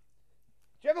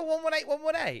 Do you ever 118,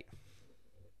 118?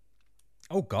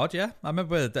 Oh, God, yeah. I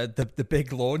remember the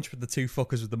big launch with the two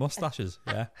fuckers with the mustaches.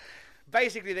 Yeah.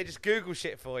 Basically, they just Google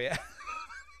shit for you.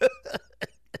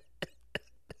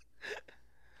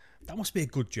 That must be a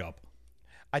good job.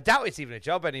 I doubt it's even a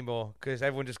job anymore because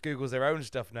everyone just Googles their own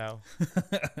stuff now.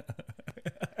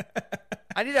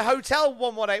 I need a hotel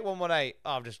 118, 118.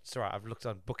 Oh, it's all right. I've looked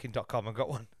on booking.com and got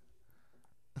one.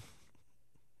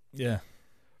 Yeah.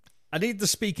 I need the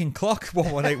speaking clock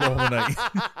 118,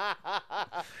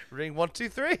 118. Ring 1, 2,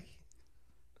 3.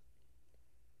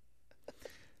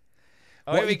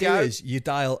 Oh, What here we you do go. is you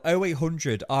dial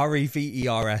 0800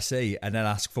 REVERSE and then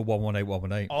ask for 118,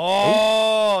 118.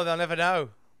 Oh, they'll never know.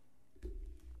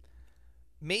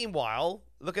 Meanwhile,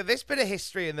 look at this bit of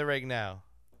history in the ring now.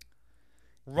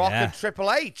 Rock and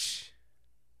Triple H.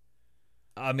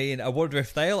 I mean, I wonder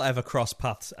if they'll ever cross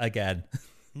paths again.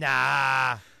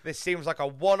 Nah, this seems like a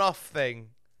one-off thing.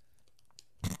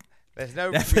 There's no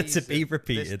Never reason. to be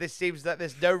repeated. This seems that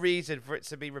there's no reason for it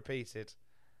to be repeated.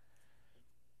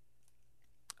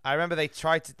 I remember they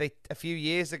tried to. A few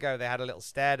years ago they had a little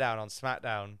stare down on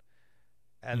SmackDown,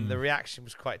 and the reaction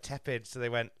was quite tepid. So they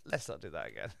went, "Let's not do that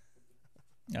again."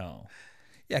 Oh,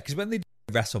 yeah, because when they did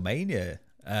WrestleMania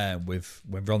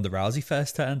when Ronda Rousey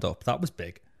first turned up, that was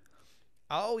big.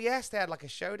 Oh yes, they had like a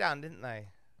showdown, didn't they?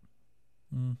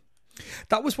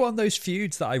 That was one of those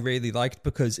feuds that I really liked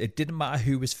because it didn't matter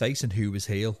who was face and who was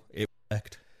heel. It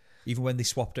worked. Even when they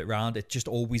swapped it around, it just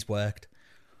always worked.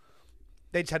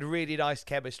 They just had really nice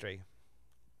chemistry.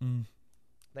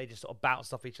 They just sort of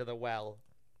bounced off each other well.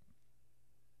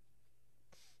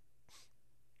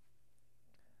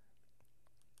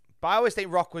 But I always think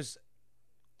Rock's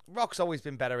always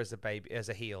been better as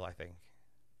a heel, I think.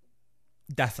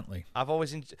 Definitely. I've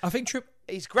always I think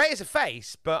he's great as a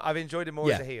face, but I've enjoyed him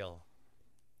more as a heel.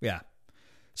 Yeah.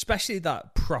 Especially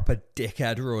that proper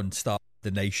dickhead run started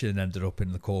the Nation and ended up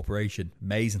in the corporation.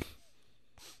 Amazing.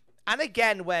 And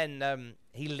again, when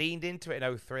he leaned into it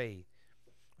in 03,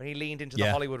 when he leaned into the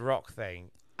Hollywood Rock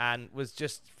thing and was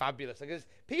just fabulous. Because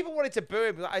people wanted to boo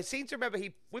him. I seem to remember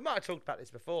we might have talked about this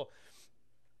before.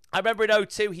 I remember in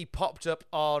 02 he popped up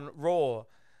on Raw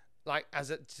like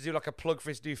to do like a plug for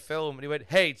his new film, and he went,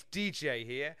 "Hey, it's DJ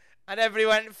here," and everybody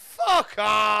went, "Fuck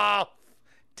off,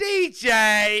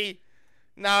 DJ,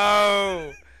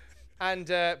 no," and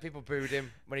people booed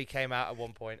him when he came out at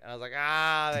one point, and I was like,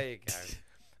 there you go.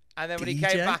 And then when he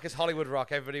came back as Hollywood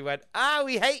Rock, everybody went,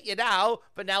 we hate you now,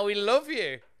 but now we love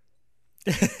you.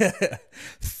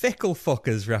 Fickle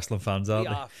fuckers, wrestling fans, aren't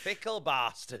they? We are fickle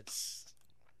bastards.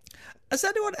 Has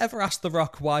anyone ever asked The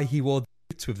Rock why he wore the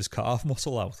boots with his calf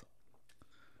muscle out?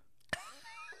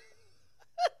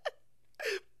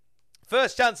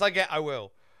 First chance I get, I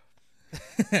will.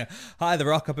 Hi, The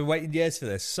Rock. I've been waiting years for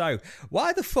this. So,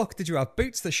 why the fuck did you have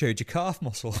boots that showed your calf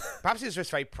muscle? Perhaps he was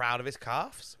just very proud of his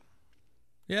calves.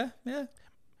 Yeah. I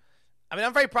mean,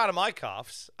 I'm very proud of my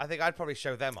calves. I think I'd probably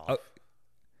show them off. Oh,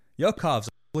 your calves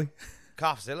are ugly.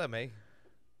 Calfzilla, me.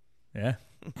 Yeah.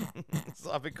 That's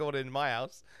what I've been called in my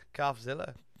house.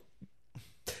 Calfzilla.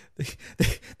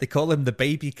 They call him the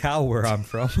baby cow where I'm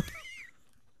from.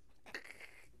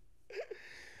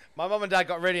 My mum and dad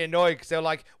got really annoyed because they were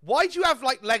like, "Why do you have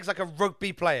like legs like a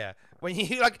rugby player? When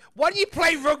you like, why do you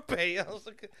play rugby?" I was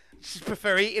like, "I just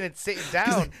prefer eating and sitting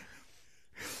down."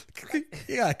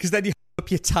 Yeah, because then you hold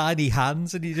up your tiny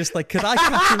hands and you're just like, "Can I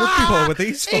catch a rugby ball with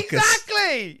these fuckers?"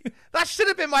 Exactly. That should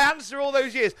have been my answer all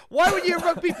those years. Why were you a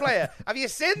rugby player? Have you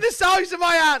seen the size of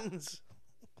my hands?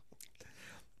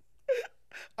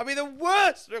 I mean, the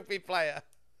worst rugby player.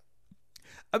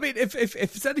 I mean, if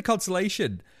it's any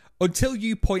consolation, until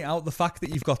you point out the fact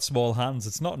that you've got small hands,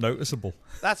 it's not noticeable.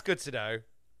 That's good to know.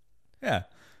 Yeah.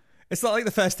 It's not like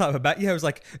the first time I met you, I was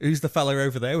like, "Who's the fella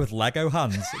over there with Lego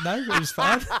hands?" No, it was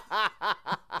fine.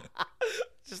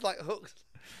 Just like hooks.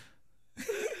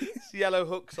 It's yellow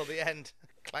hooks on the end.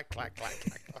 Clack, clack, clack,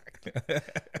 clack,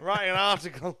 clack. Writing an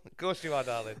article. Of course you are,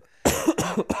 darling.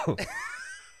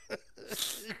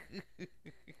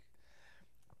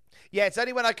 Yeah, it's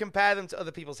only when I compare them to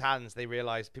other people's hands people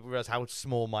realize how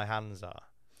small my hands are.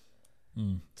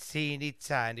 Teeny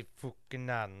tiny fucking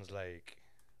hands, like.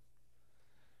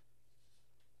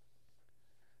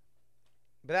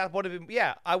 But that would have been,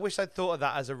 yeah. I wish I'd thought of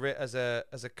that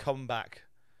as a comeback.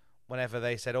 Whenever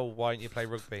they said, "Oh, why don't you play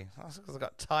rugby?" That's because I've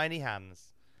got tiny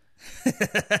hands.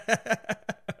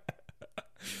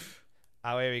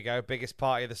 Oh, here we go. Biggest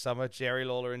party of the summer. Jerry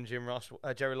Lawler and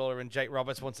Jake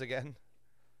Roberts once again.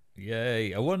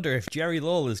 Yay! I wonder if Jerry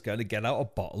Lawler's going to get out a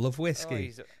bottle of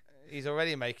whiskey. Oh, he's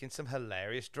already making some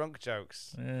hilarious drunk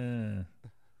jokes. I mean,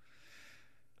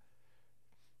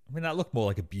 that looked more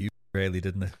like a beauty, really,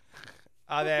 didn't it?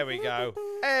 Oh, there we go.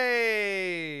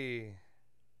 Hey!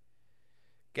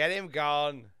 Get him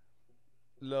gone.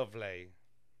 Lovely.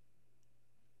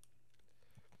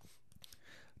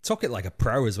 Took it like a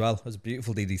pro as well. It was a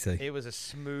beautiful DDT. It was a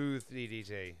smooth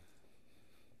DDT.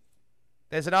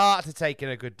 There's an art to taking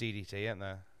a good DDT, isn't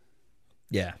there?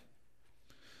 Yeah.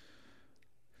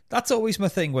 That's always my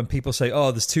thing when people say,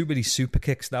 oh, there's too many super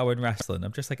kicks now in wrestling.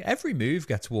 I'm just like, every move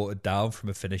gets watered down from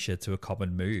a finisher to a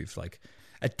common move. Like,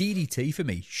 a DDT for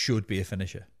me should be a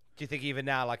finisher. Do you think even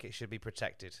now, like, it should be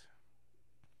protected?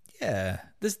 Yeah.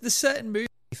 There's certain moves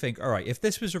you think, all right, if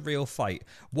this was a real fight,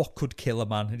 what could kill a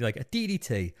man? And you're like, a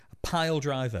DDT, a pile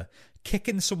driver,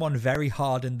 kicking someone very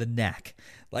hard in the neck.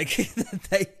 Like,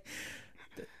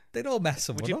 they'd all mess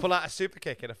someone up. Would you pull out a super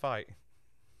kick in a fight?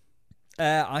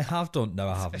 I have done. No,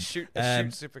 I haven't. A shoot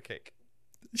super kick.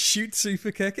 Shoot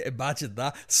super kick. Imagine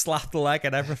that. Slap the leg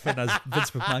and everything as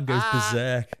Vince McMahon goes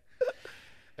berserk.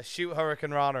 A shoot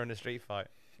Hurricane Rana in a street fight.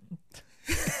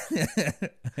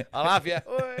 I'll have you.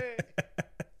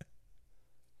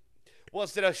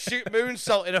 Once did a shoot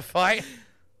moonsault in a fight.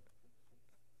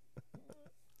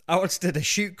 I once did a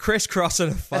shoot crisscross in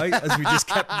a fight as we just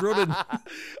kept running.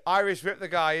 Irish whipped the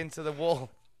guy into the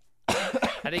wall.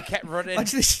 And he kept running.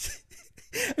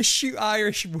 A shoot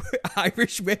Irish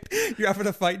whip. You're having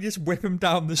a fight, you just whip him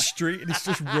down the street and he's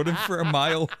just running for a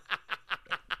mile.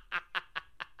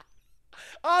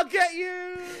 I'll get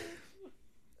you!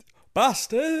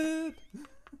 Bastard!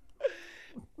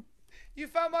 You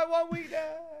found my 1 weakness.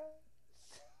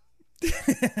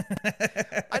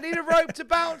 I need a rope to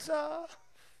bounce off.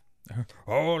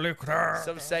 Holy crap!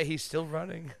 Some say he's still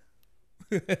running.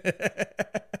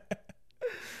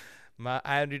 My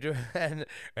Andy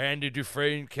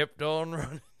Dufresne kept on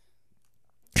running.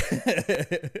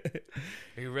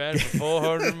 He ran for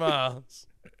 400 miles.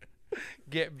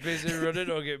 Get busy running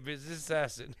or get busy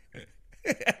assassin.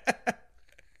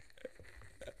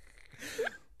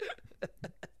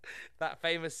 That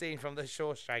famous scene from the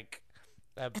Shawshank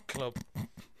Club.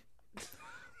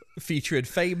 Featuring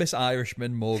famous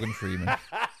Irishman Morgan Freeman.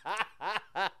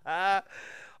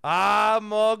 I'm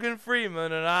Morgan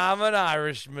Freeman and I'm an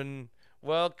Irishman.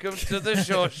 Welcome to the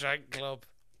Shawshank Club.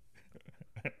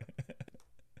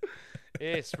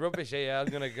 It's rubbish here. I'm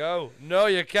going to go. No,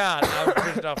 you can't. I'm a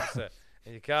prison officer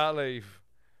and you can't leave.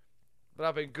 But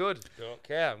I've been good. Don't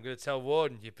care. I'm going to tell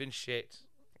Warden you've been shit.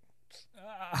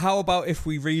 How about if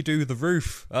we redo the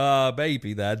roof?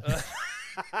 Maybe then.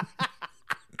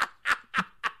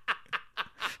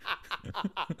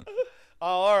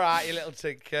 Oh, all right, you little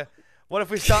tinker. What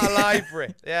if we start a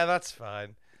library? Yeah, that's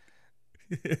fine.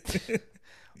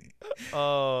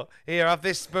 Oh, here, have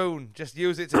this spoon. Just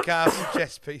use it to carve some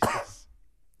chess pieces.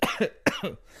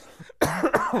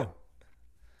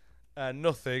 And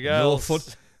nothing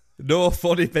else. No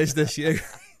funny business, you.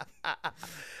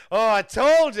 Oh, I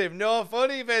told him, no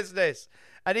funny business.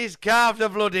 And he's carved a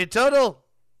bloody tunnel.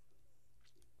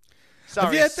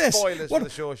 Sorry, spoilers for the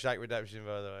Shawshank Redemption,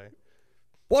 by the way.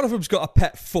 One of them's got a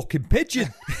pet fucking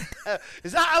pigeon.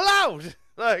 Is that allowed?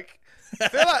 Like, I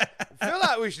feel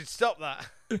like we should stop that.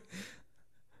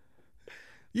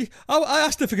 I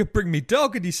asked if he could bring me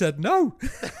dog, and he said no.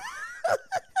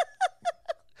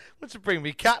 Want to bring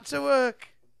me cat to work?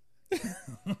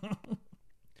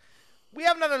 We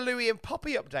haven't had a Louis and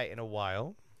Poppy update in a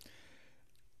while.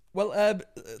 Well,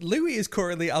 Louis is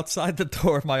currently outside the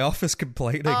door of my office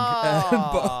complaining.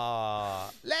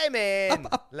 Let him in.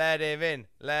 Let him in.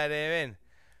 Let him in.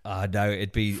 No,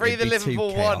 it'd be Free the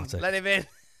Liverpool one. Let him in.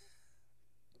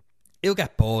 He'll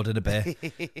get bored in a bit.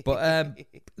 But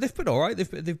they've been all right.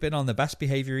 They've been on their best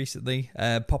behaviour recently.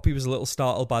 Poppy was a little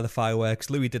startled by the fireworks.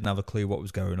 Louis didn't have a clue what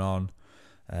was going on.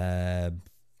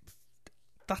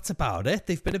 That's about it.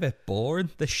 They've been a bit boring.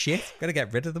 They're shit. Got to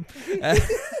get rid of them.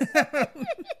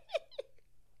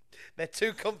 They're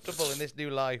too comfortable in this new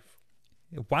life.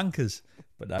 Wankers.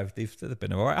 But no, they've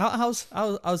been all right.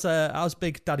 How's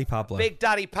Big Daddy Pablo? Big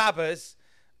Daddy Pabbers.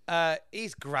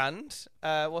 He's grand.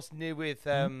 What's new with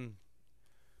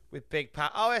Big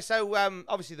Pat? Oh, so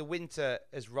obviously the winter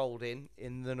has rolled in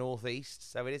the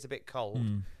northeast, so it is a bit cold.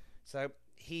 So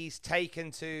he's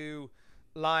taken to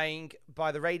lying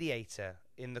by the radiator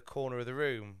in the corner of the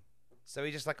room. So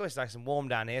he's just like, oh, it's nice and warm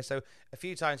down here. So a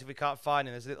few times if we can't find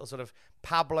him, there's a little sort of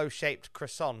Pablo-shaped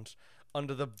croissant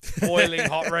under the boiling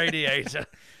hot radiator.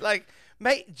 Like,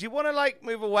 mate, do you want to, like,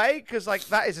 move away? Because, like,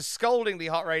 that is a scaldingly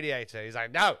hot radiator. He's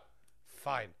like, no,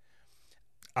 fine.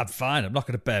 I'm fine. I'm not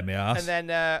going to bare my ass. And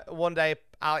then one day,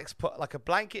 Alex put, like, a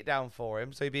blanket down for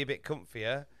him so he'd be a bit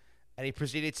comfier. And he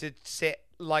proceeded to sit,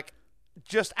 like,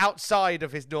 just outside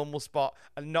of his normal spot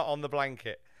and not on the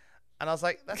blanket. And I was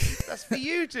like, that's for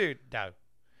you, dude. No.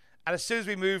 And as soon as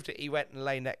we moved it, he went and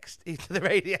lay next to the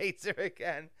radiator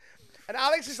again. And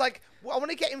Alex is like, well, I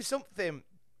want to get him something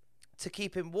to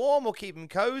keep him warm or keep him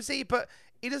cozy, but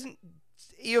he doesn't.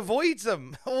 He avoids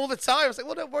them all the time. I was like,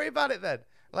 well, don't worry about it then.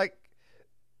 Like,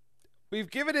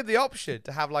 we've given him the option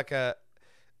to have like a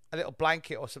little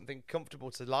blanket or something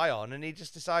comfortable to lie on, and he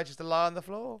just decides just to lie on the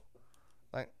floor.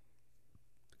 Like,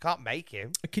 can't make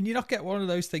him. Can you not get one of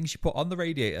those things you put on the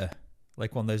radiator?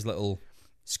 Like one of those little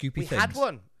scoopy things? We had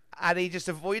one, and he just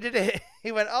avoided it.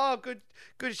 He went, oh,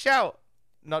 good shout.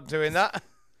 Not doing that.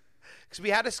 Because we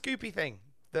had a scoopy thing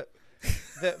that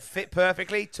fit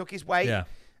perfectly, took his weight,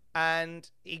 and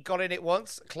he got in it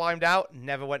once, climbed out,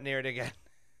 never went near it again.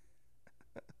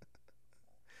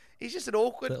 He's just an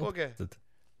awkward bugger.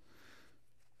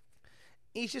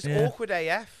 He's just awkward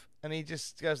AF, and he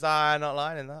just goes, I'm not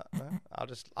lying in that. No,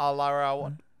 I'll lie where I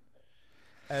want.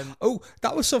 Oh,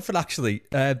 that was something actually.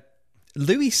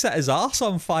 Louis set his arse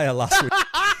on fire last week.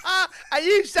 And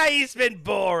you say he's been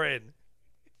boring.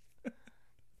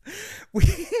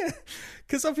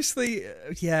 Because obviously,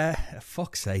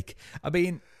 fuck's sake. I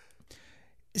mean,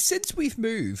 since we've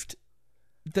moved,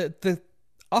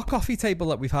 our coffee table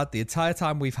that we've had the entire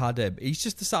time we've had him, he's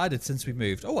just decided since we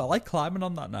moved, I like climbing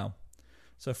on that now.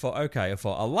 So I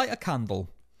thought, I'll light a candle.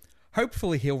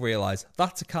 Hopefully he'll realise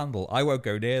that's a candle. I won't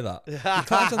go near that. He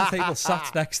climbs on the table,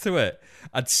 sat next to it,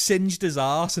 and singed his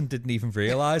arse and didn't even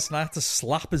realise. And I had to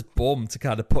slap his bum to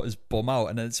kind of put his bum out,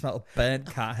 and then it smelled of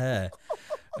burnt cat hair.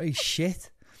 Holy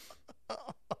shit.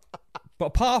 But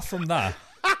apart from that,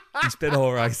 he's been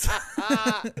all right.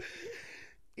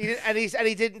 He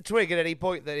didn't twig at any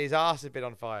point that his arse had been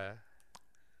on fire.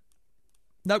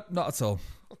 Nope, not at all.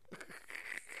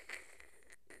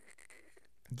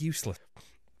 Useless.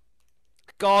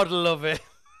 God love it.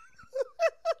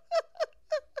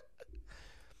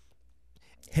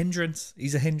 Hindrance.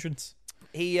 He's a hindrance.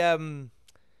 He what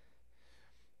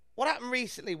happened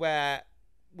recently where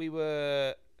we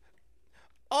were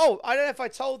I don't know if I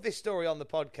told this story on the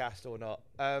podcast or not.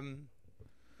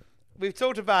 We've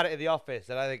talked about it in the office,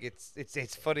 and I think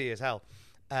it's funny as hell.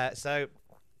 So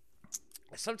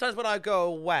sometimes when I go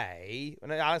away,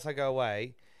 when Alex and I go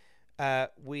away,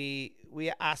 we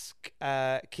ask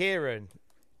Kieran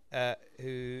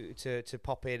who to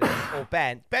pop in, or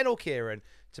Ben or Kieran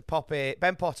to pop in,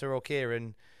 Ben Potter or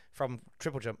Kieran from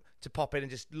Triple Jump to pop in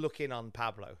and just look in on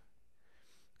Pablo.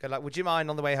 Go like, would you mind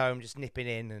on the way home just nipping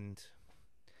in and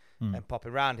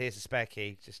popping round? Here's a spare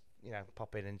key. Just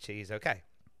pop in and she's okay.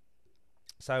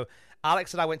 So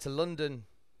Alex and I went to London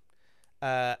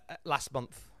last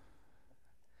month,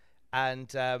 and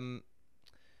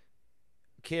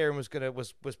Kieran was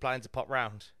planning to pop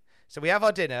round. So we have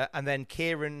our dinner, and then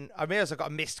I got a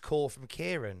missed call from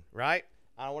Kieran, right?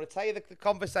 And I want to tell you the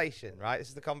conversation, right? This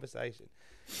is the conversation.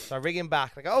 So I ring him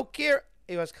back. I go, oh, Kieran.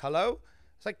 He goes, hello?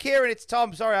 It's like, Kieran, it's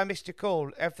Tom. Sorry, I missed your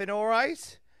call. Everything all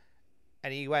right?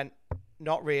 And he went,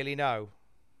 not really, no.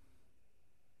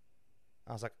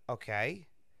 I was like, okay.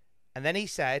 And then he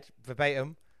said,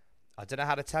 verbatim, I don't know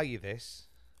how to tell you this.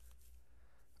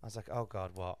 I was like, oh,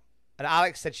 God, what? And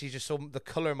Alex said she just saw the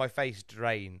colour in my face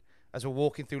drain. As we're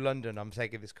walking through London, I'm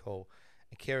taking this call.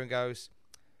 And Kieran goes,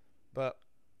 but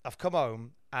I've come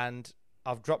home and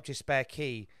I've dropped your spare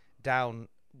key down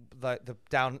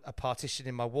down a partition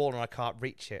in my wall, and I can't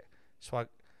reach it. So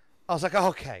I was like,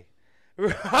 okay.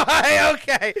 Right,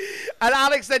 okay. And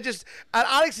Alex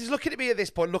is looking at me at this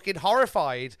point, looking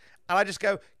horrified. And I just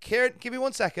go, Kieran, give me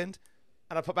 1 second.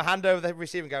 And I put my hand over the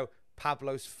receiver and go,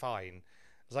 Pablo's fine. I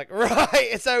was like, right.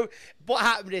 And so what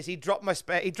happened is he dropped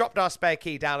our spare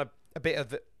key down a bit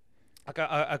of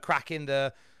a crack in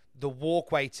the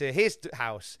walkway to his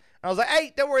house. And I was like,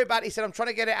 hey, don't worry about it. He said, I'm trying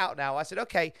to get it out now. I said,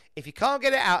 okay, if you can't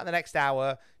get it out in the next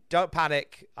hour, don't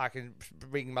panic. I can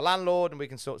ring my landlord and we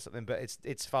can sort something, but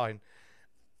it's fine.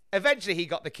 Eventually he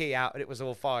got the key out and it was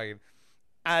all fine.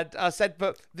 And I said,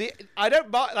 but I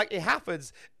don't mind, like, it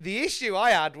happens. The issue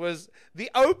I had was the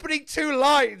opening 2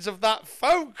 lines of that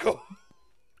phone call.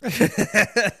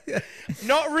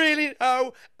 Not really,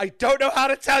 no. I don't know how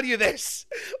to tell you this.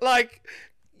 Like,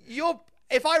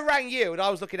 if I rang you and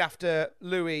I was looking after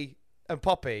Louis and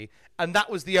Poppy, and that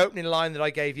was the opening line that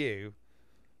I gave you,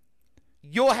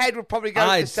 your head would probably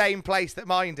go to the same place that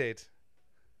mine did.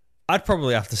 I'd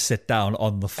probably have to sit down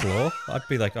on the floor. I'd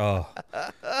be like, oh.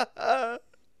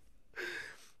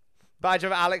 But I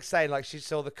remember Alex saying, like, she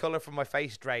saw the colour from my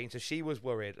face drain, so she was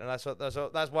worried. And that's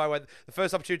why I went, the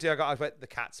first opportunity I got, I went, the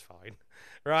cat's fine.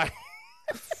 Right?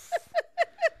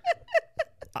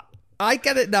 I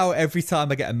get it now every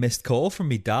time I get a missed call from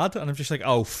me dad, and I'm just like,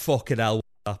 oh, fucking hell,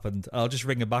 what happened? And I'll just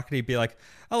ring him back, and he'd be like,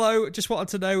 hello, just wanted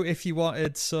to know if you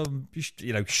wanted some,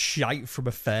 shite from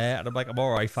a fair. And I'm like, I'm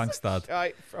all right, thanks, Dad.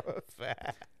 Shite from a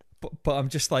fair. But I'm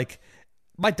just like,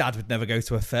 my dad would never go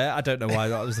to a fair. I don't know why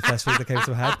that was the first thing that came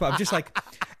to my head, but I'm just like,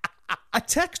 a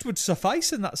text would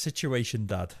suffice in that situation,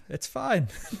 Dad. It's fine.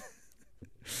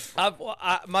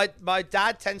 My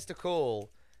dad tends to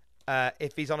call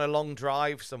if he's on a long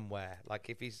drive somewhere, like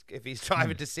if he's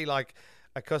driving to see like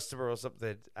a customer or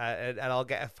something, and I'll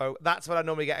get a phone. That's when I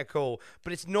normally get a call.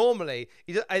 But it's normally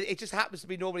it just happens to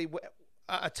be normally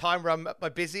at a time where I'm at my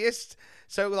busiest.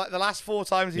 So like the last 4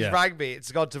 times he's rang me,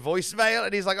 it's gone to voicemail,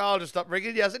 and he's like, "Oh, I'll just stop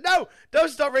ringing you." I said, "No, don't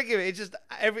stop ringing me. It's just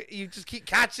you just keep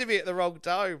catching me at the wrong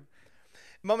time."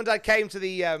 Mum and Dad came to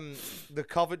the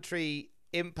Coventry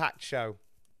Impact show.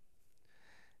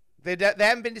 They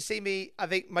haven't been to see me. I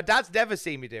think my dad's never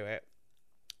seen me do it.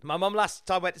 My mum last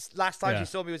time she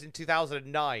saw me was in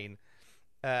 2009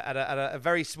 at a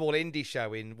very small indie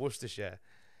show in Worcestershire,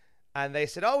 and they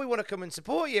said, "Oh, we want to come and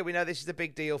support you. We know this is a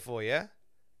big deal for you."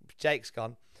 Jake's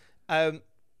gone.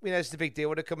 We know this is a big deal.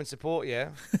 We want to come and support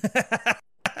you.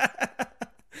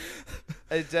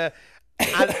 And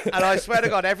I swear to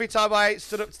God, every time I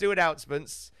stood up to do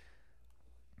announcements,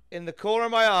 in the corner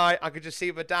of my eye, I could just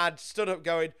see my dad stood up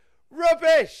going,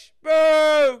 "Rubbish!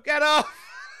 Boo! Get off!"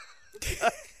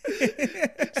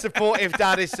 Supportive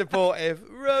dad is supportive.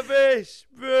 Rubbish!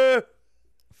 Boo!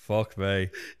 Fuck me.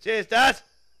 Cheers, Dad.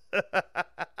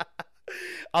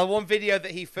 On one video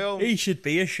that he filmed, he should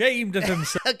be ashamed of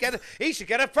himself. He should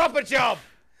get a proper job.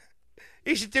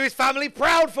 He should do his family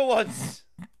proud for once.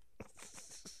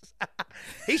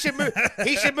 He should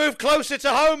move closer to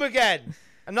home again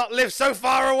and not live so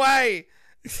far away.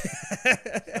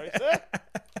 Sorry, sir.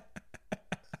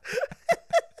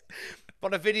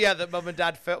 On a video that Mum and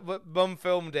Dad Mum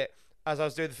filmed it as I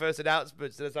was doing the first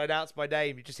announcements, and as I announced my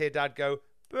name, you just hear Dad go,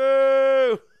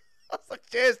 "Boo!" I was like,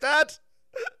 "Cheers, Dad."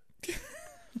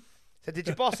 Said, "Did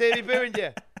your boss hear me booing you?"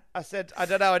 I said, "I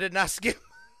don't know. I didn't ask him."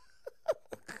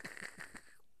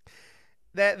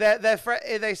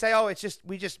 They say, "Oh, it's just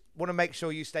we just want to make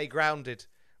sure you stay grounded.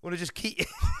 We want to just keep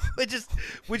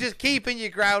we're just keeping you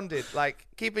grounded, like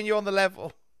keeping you on the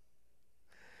level.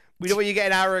 We don't want you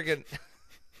getting arrogant."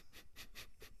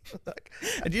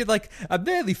 And you're like, "I'm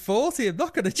nearly 40. I'm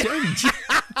not going to change."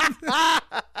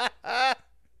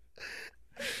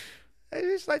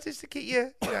 It's like just to keep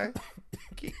you,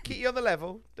 keep you on the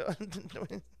level.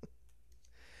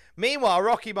 Meanwhile,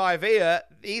 Rocky Maivia,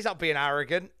 he's not being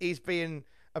arrogant. He's being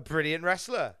a brilliant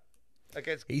wrestler.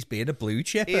 He's being a blue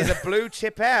chipper. He is a blue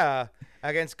chipper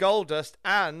against Goldust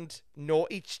and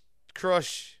Naughty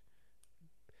Crush.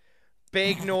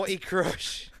 Big Naughty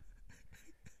Crush.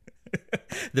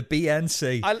 The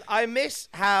BNC. I miss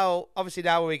how obviously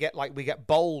now we get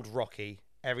bold Rocky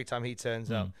every time he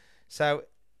turns up. So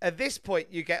at this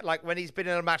point you get like when he's been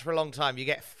in a match for a long time, you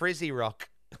get Frizzy Rock.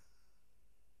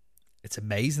 It's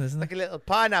amazing, isn't it? Like a little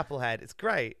pineapple head. It's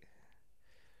great.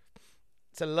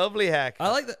 It's a lovely haircut.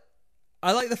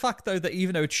 I like the fact though that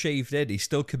even though it's shaved in, he's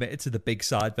still committed to the big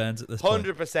sideburns at this point.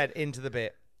 100% into the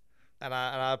bit, and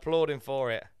I applaud him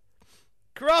for it.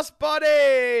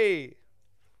 Crossbody.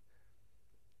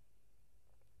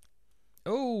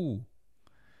 Oh,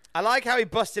 I like how he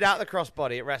busted out the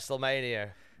crossbody at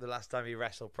WrestleMania the last time he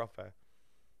wrestled proper.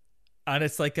 And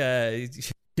it's like you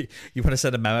want to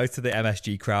send a memo to the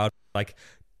MSG crowd, like,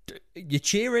 you're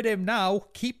cheering him now.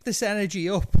 Keep this energy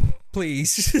up,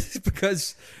 please,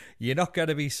 because you're not going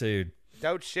to be soon.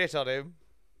 Don't shit on him.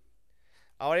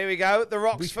 Oh, here we go. The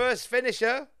Rock's first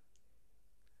finisher.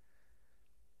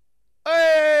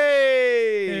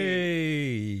 Hey!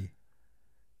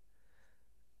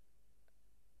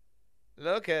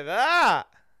 Look at that.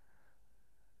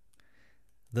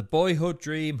 The boyhood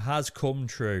dream has come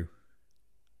true.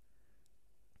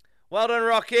 Well done,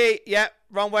 Rocky. Yep,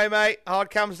 wrong way, mate. Hard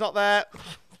cam's not there.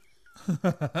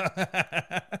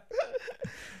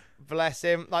 Bless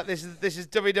him. Like this is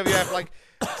WWF like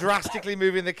drastically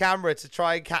moving the camera to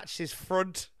try and catch his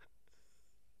front.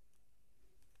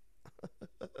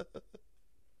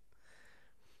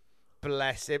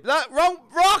 Bless him. Look, wrong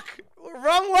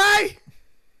way.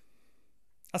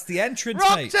 That's the entrance,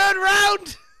 Rock, mate. turn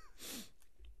round.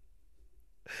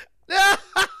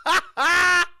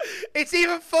 It's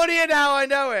even funnier now. I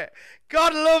know it.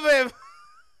 God love him.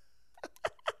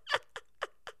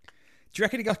 Do you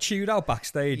reckon he got chewed out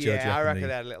backstage? Yeah, I reckon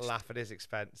they had a little laugh at his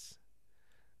expense.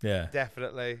 Yeah,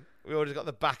 definitely. We already got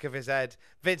the back of his head.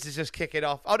 Vince is just kicking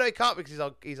off. Oh no, he can't because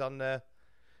he's on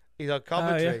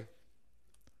commentary. Oh, yeah.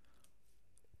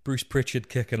 Bruce Pritchard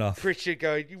kicking off. Pritchard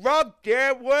going, "You wrong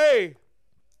damn way."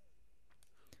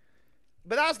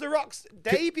 But that's The Rock's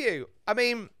debut. I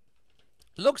mean,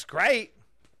 looks great.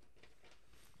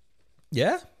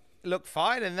 Yeah, Looked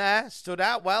fine in there. Stood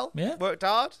out well. Yeah, worked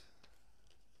hard.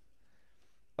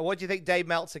 And what do you think Dave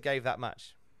Meltzer gave that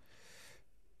match?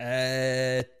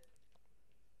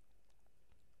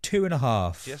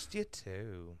 2.5. Just your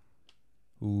 2.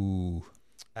 Ooh.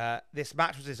 This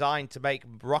match was designed to make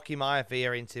Rocky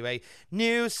Maivia into a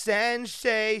new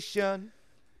sensation.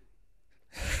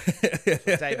 That's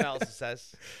what Dave Meltzer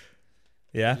says.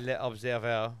 Yeah. Le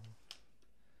Observer.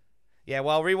 Yeah,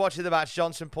 while rewatching the match,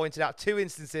 Johnson pointed out 2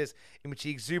 instances in which he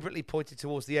exuberantly pointed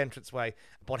towards the entranceway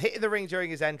upon hitting the ring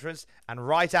during his entrance and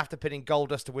right after pinning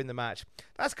Goldust to win the match.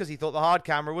 That's because he thought the hard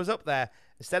camera was up there.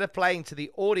 Instead of playing to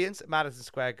the audience at Madison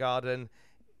Square Garden,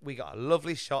 we got a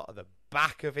lovely shot of the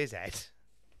back of his head.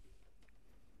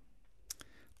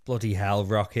 Bloody hell,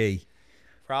 Rocky.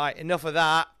 Right, enough of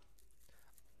that.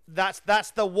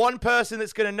 That's the one person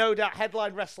that's going to no doubt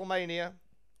headline WrestleMania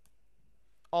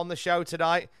on the show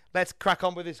tonight. Let's crack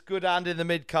on with this good hand in the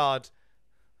mid card.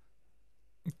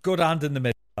 Good hand in the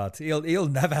mid card. He'll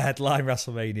never headline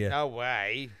WrestleMania. No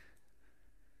way.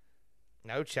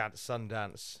 No chance,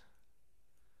 Sundance.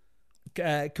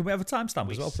 Can we have a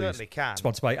timestamp as well, please? We certainly can.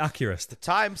 Sponsored by Accurist. The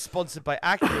time sponsored by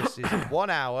Accurist is 1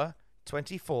 hour,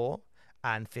 24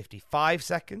 and 55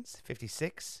 seconds,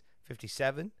 56,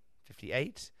 57,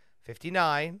 58,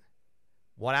 59,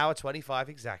 1 hour, 25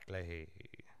 exactly.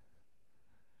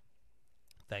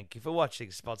 Thank you for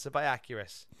watching. Sponsored by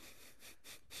Accurist.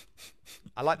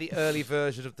 I like the early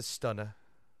version of the stunner.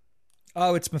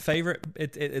 Oh, it's my favourite.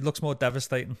 It looks more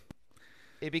devastating.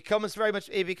 It becomes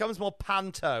more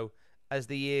panto as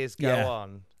the years go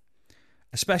on.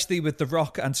 Especially with The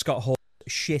Rock and Scott Hall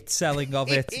shit selling of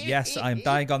it. Yes, I'm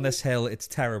dying on this hill. It's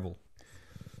terrible.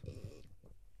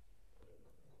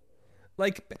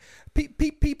 Like,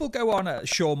 people go on at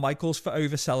Shawn Michaels for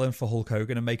overselling for Hulk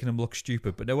Hogan and making him look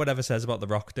stupid, but no one ever says about The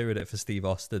Rock doing it for Steve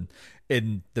Austin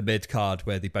in the mid-card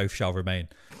where they both shall remain.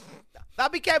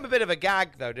 That became a bit of a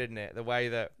gag, though, didn't it? The way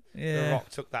that The Rock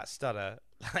took that stunner,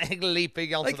 like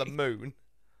leaping onto the moon.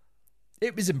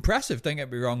 It was impressive, don't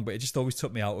get me wrong, but it just always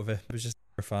took me out of it. It was just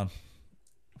a fan.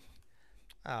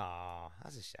 Oh,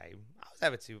 that's a shame. I was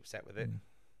never too upset with it.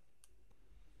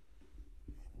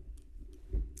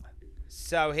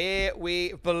 So here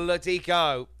we bloody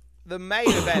go. The main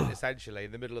event, essentially,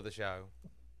 in the middle of the show.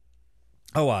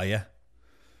 Oh, are you?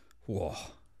 Whoa.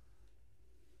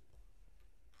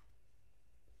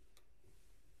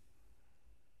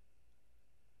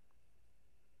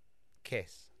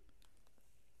 Kiss.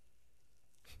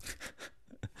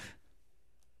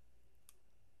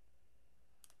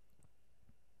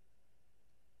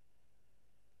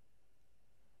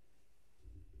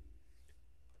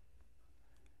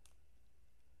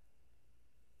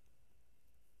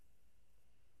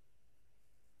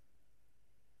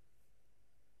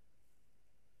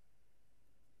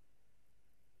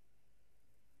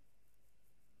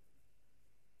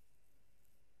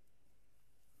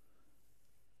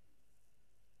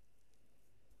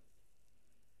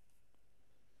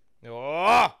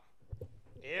 Oh,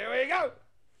 here we go.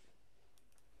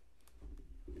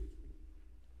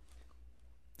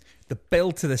 The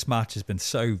build to this match has been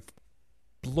so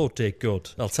bloody good.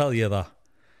 I'll tell you that.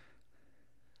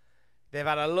 They've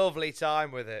had a lovely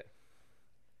time with it.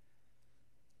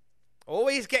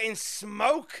 Always getting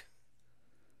smoke.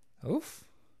 Oof.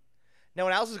 No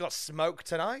one else has got smoke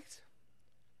tonight.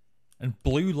 And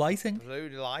blue lighting. Blue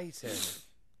lighting.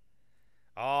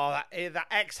 Oh, that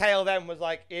exhale then was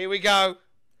like, here we go.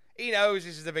 He knows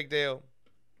this is a big deal.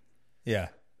 Yeah.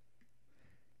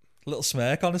 A little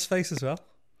smirk on his face as well.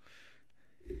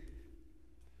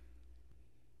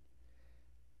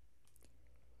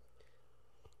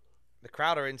 The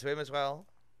crowd are into him as well.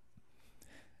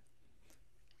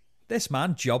 This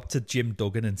man jobbed to Jim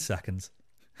Duggan in seconds.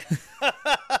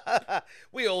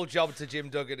 We all jobbed to Jim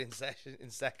Duggan in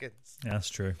seconds. Yeah, that's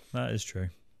true. That is true.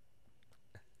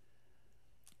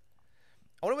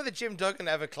 I wonder whether Jim Duggan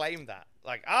ever claimed that.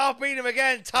 Like, I'll beat him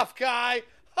again, tough guy.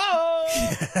 Oh!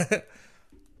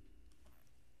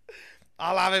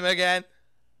 I'll have him again.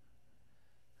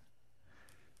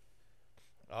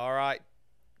 All right.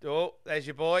 Oh, there's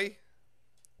your boy.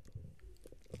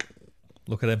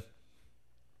 Look at him.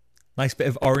 Nice bit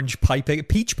of orange piping,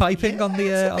 peach piping on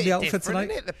the outfit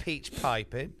tonight. Isn't it, the peach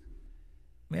piping?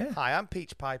 Yeah. Hi, I'm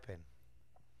Peach Piping.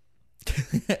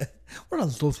 What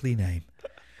a lovely name.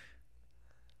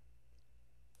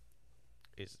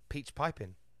 It's Peach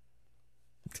Piping.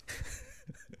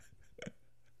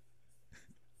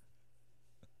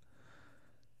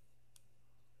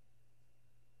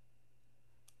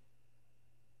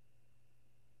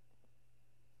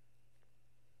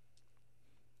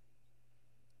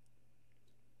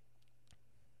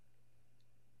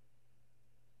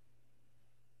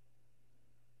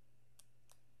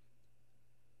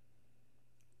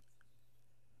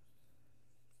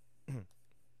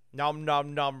 Nom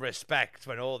nom nom respect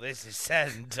when all this is said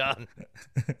and done.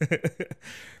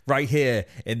 Right here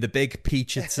in the big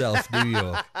peach itself, New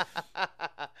York.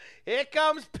 Here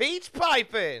comes Peach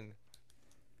Piping.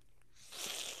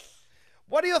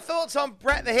 What are your thoughts on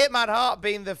Bret the Hitman Hart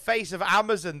being the face of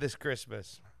Amazon this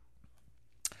Christmas?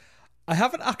 I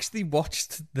haven't actually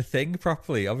watched the thing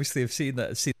properly. Obviously, I've seen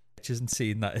pictures and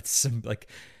seen that it's some like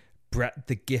Bret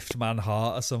the Gift Man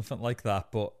Hart or something like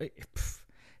that. But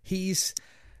he's,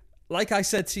 like I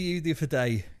said to you the other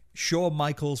day, Shawn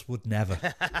Michaels would never.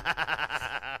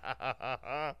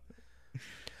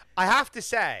 I have to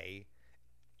say,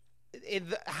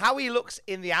 how he looks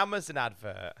in the Amazon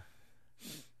advert,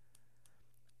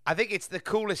 I think it's the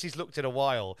coolest he's looked in a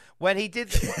while. When he did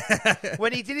his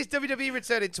WWE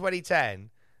return in 2010,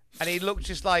 and he looked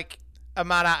just like a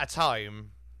man out of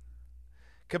time,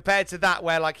 compared to that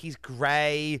where like he's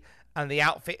grey and the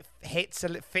outfit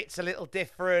fits a little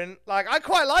different. Like I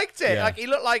quite liked it. Yeah. Like he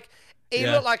looked like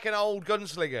an old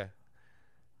gunslinger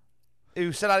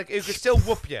who could still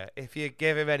whoop you if you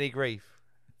give him any grief.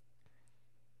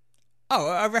 Oh,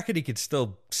 I reckon he could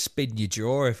still spin your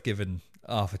jaw if given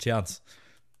half a chance.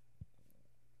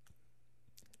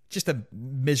 Just a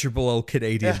miserable old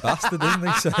Canadian bastard, isn't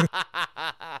he? So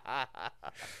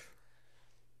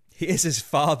he is his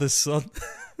father's son.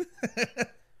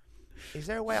 Is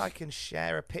there a way I can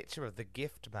share a picture of the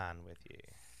gift man with you?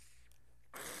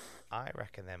 I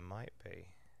reckon there might be.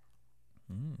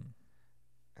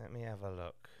 Let me have a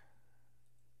look.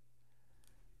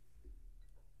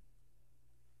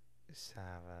 Let's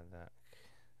have a look.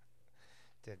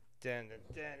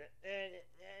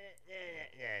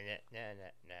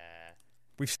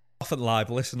 We've often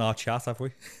libelous in our chat, have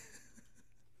we?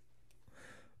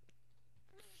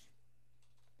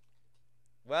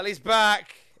 Well, he's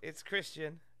back. It's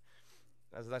Christian.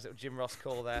 That was a nice little Jim Ross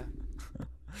call there.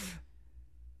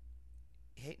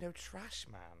 He ain't no trash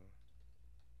man.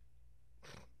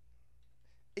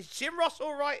 Is Jim Ross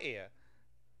all right here?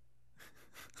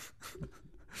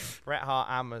 Bret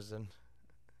Hart Amazon.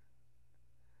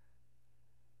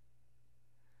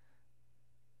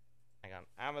 Hang on.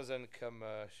 Amazon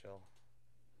commercial.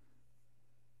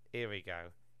 Here we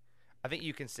go. I think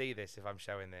you can see this if I'm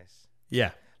showing this.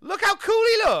 Yeah. Look how cool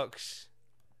he looks.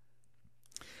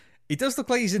 He does look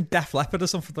like he's in Def Leppard or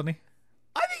something, doesn't he?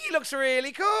 I think he looks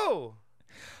really cool.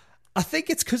 I think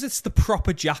it's because it's the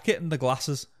proper jacket and the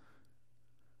glasses.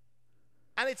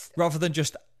 And it's rather than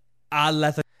just a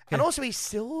leather. And also he's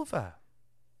silver.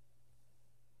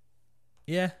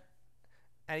 Yeah.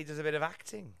 And he does a bit of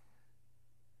acting.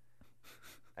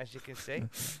 As you can see.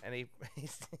 And he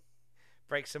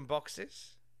breaks some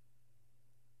boxes.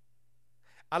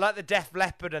 I like the Def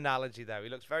Leppard analogy, though. He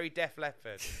looks very Def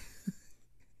Leppard.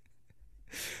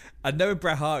 And knowing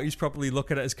Bret Hart, he's probably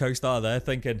looking at his co-star there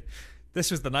thinking,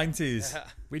 this was the 90s.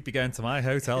 We'd be going to my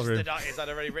hotel room. The 90s, I'd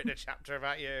already written a chapter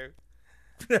about you.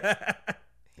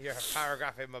 You're a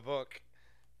paragraph in my book.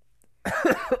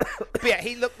 But yeah,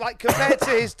 he looked like, compared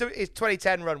to his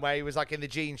 2010 run where he was like in the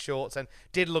jean shorts and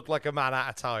did look like a man out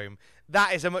of time,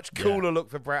 that is a much cooler look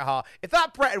for Bret Hart. If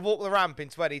that Bret had walked the ramp in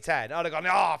 2010, I'd have gone,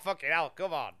 oh, fucking hell,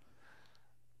 come on.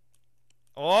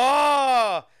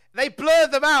 Oh, they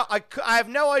blurred them out. I have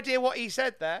no idea what he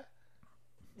said there.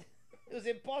 It was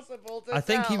impossible to I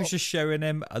think he tell. was just showing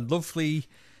him a lovely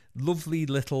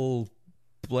little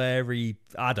blurry...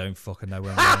 I don't fucking know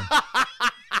where I'm going.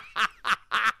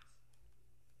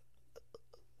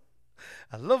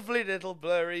 A lovely little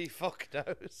blurry fuck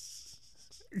nose.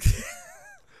 Because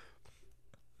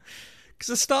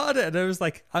I started it and I was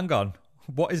like, hang on,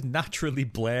 what is naturally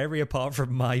blurry apart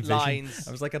from my vision? Lines.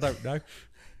 I was like, I don't know.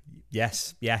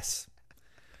 Yes.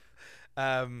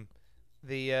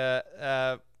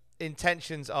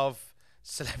 intentions of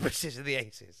celebrities of the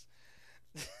 80s.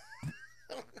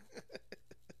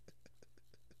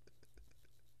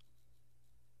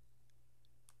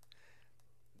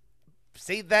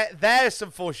 See, there's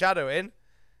some foreshadowing.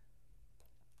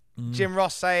 Jim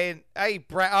Ross saying, hey,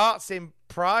 Bret Hart's in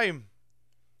Prime.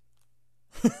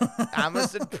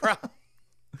 Amazon Prime.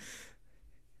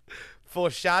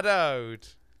 Foreshadowed.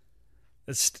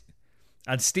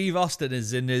 And Steve Austin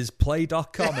is in his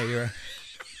Play.com era.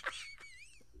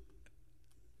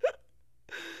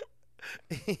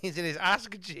 He's in his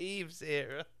Ask Jeeves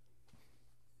era.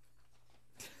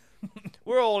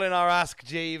 We're all in our Ask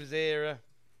Jeeves era.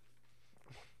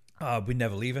 Oh, we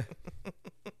never leave it.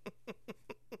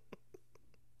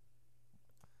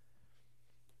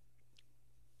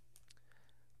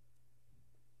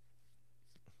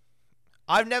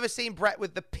 I've never seen Bret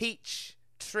with the peach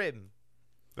trim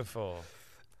before.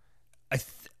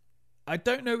 I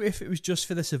don't know if it was just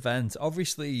for this event.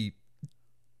 Obviously,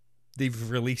 they've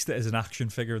released it as an action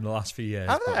figure in the last few years.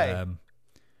 Have they?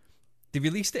 They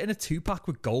released it in a 2-pack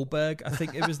with Goldberg. I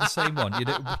think it was the same one.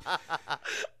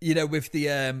 You know, with the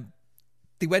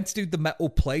they went to do the metal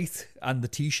plate and the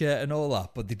T-shirt and all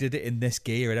that, but they did it in this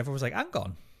gear, and everyone was like, "Hang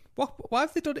on, why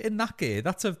have they done it in that gear?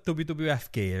 That's a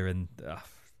WWF gear." And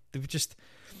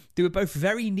they were both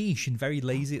very niche and very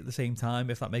lazy at the same time.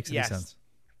 If that makes any sense.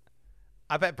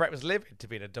 I bet Bret was livid to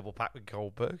be in a double pack with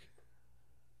Goldberg.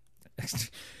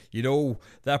 You know,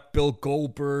 that Bill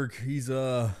Goldberg, he's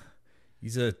a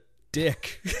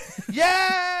dick.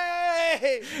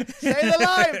 Yay! Say the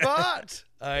line, Bart.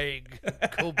 Hey,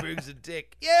 Goldberg's a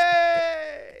dick.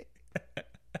 Yay!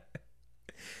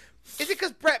 Is it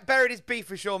because Bret buried his beef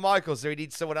with Shawn Michaels, so he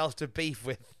needs someone else to beef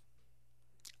with?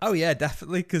 Oh yeah,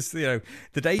 definitely. Because the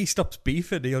day he stops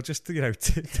beefing, he'll just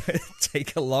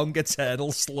take a long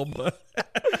eternal slumber.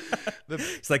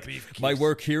 It's like, my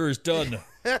work here is done.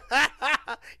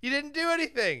 You didn't do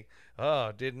anything.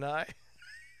 Oh, didn't I?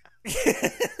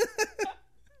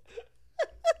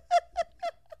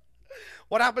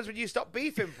 What happens when you stop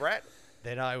beefing, Bret?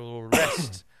 Then I will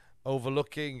rest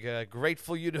overlooking a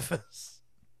grateful universe.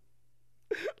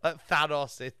 Like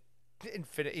Thanos in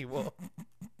Infinity War.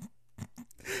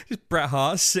 Just Bret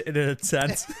Hart sitting in a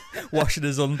tent, washing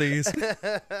his undies.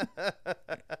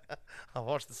 I'll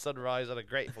watch the sunrise on a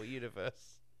grateful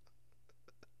universe.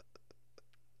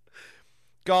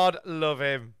 God love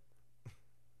him.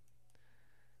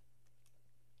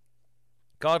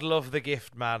 God love the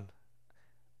gift, man.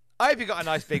 I hope you got a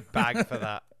nice big bag for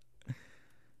that.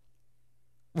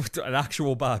 An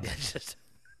actual bag. It's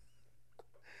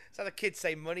how the kids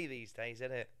say money these days,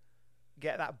 isn't it?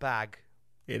 Get that bag.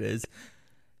 It is.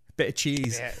 Bit of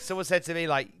cheese. Yeah. Someone said to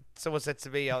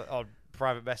me on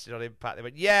private message on Impact, they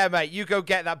went, "Yeah, mate, you go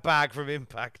get that bag from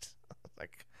Impact."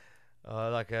 Like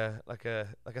a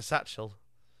satchel.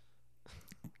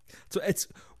 So it's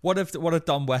one of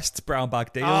Don West's brown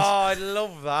bag deals. Oh, I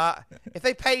love that. If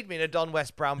they paid me in a Don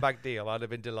West brown bag deal, I'd have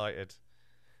been delighted.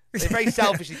 They very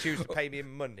selfishly choose to pay me in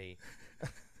money.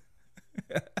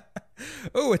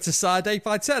 Oh, it's a side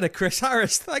 8x10 of Chris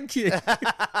Harris. Thank you.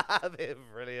 They're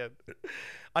brilliant.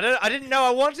 I didn't know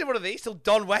I wanted one of these till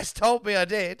Don West told me I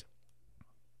did.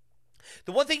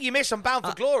 The one thing you missed on Bound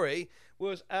for Glory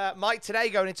was Mike Today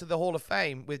going into the Hall of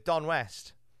Fame with Don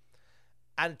West.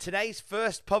 And today's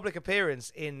first public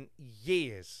appearance in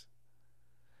years.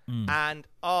 And,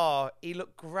 he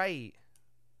looked great.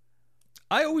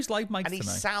 I always liked Mike And he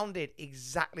Tenay. sounded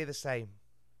exactly the same.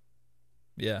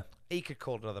 Yeah. He could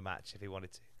call another match if he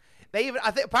wanted to.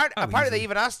 Apparently they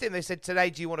even asked him, they said, "Today,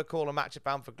 do you want to call a match at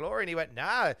Bound for Glory?" And he went,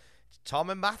 "Nah, it's Tom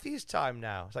and Matthew's time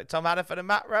now. It's like Tom Hannaford and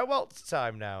Matt Rowalt's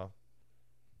time now."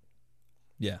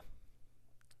 Yeah.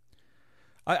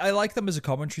 I like them as a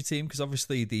commentary team because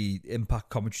obviously the Impact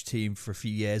commentary team for a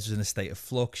few years was in a state of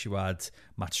flux. You had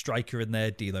Matt Stryker in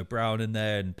there, D'Lo Brown in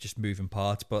there, and just moving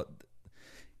parts. But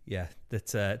yeah,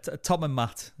 Tom and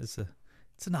Matt, it's a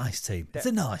nice team. It's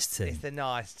a nice team. It's a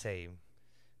nice team.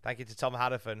 Thank you to Tom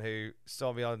Hannaford, who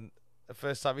saw me on the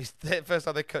first time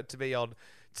they cut to me on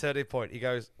Turning Point. He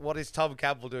goes, "What is Tom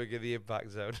Campbell doing in the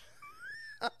Impact Zone?"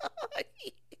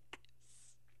 Yes.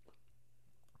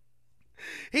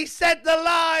 He said the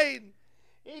line.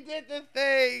 He did the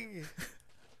thing.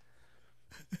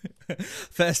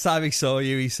 First time he saw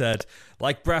you, he said,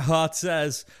 like Bret Hart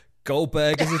says,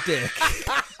 Goldberg is a dick.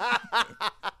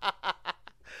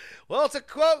 Well, to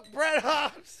quote Bret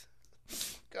Hart,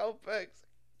 Goldberg's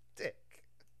a dick.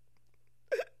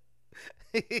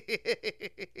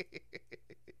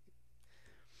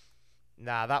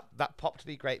 Nah, that popped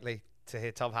me greatly to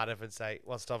hear Tom Hannaford say,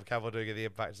 "What's Tom Campbell doing in the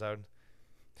Impact Zone?"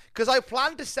 Because I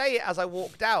planned to say it as I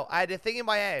walked out. I had a thing in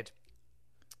my head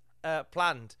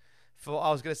planned for what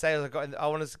I was going to say as I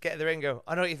wanted to get in the ring and go,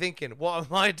 I know what you're thinking. What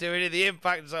am I doing in the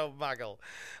Impact Zone, Maggle?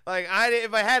 Like, I had it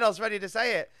in my head. I was ready to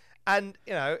say it. And,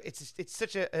 you know, it's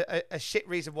such a shit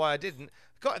reason why I didn't.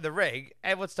 Got in the ring.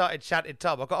 Everyone started chanting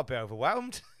Tom. I got a bit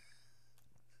overwhelmed.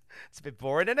 It's a bit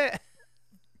boring, isn't it?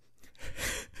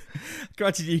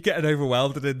 Granted, you getting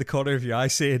overwhelmed and in the corner of your eye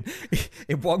seeing,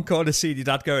 in one corner seeing your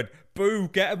dad going, boo,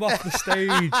 get him off the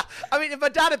stage. I mean, if my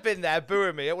dad had been there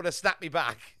booing me, it would have snapped me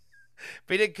back.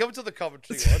 But he didn't come to the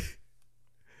commentary one.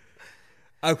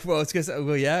 Oh, well, I was going to say,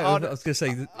 well, yeah, I was going to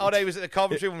say. Oh, no, he was at the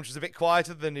commentary one, which was a bit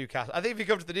quieter than the Newcastle. I think if you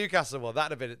come to the Newcastle one,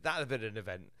 that'd have been an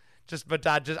event. Just my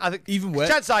dad, I think, even worse.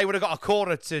 Chances are he would have got a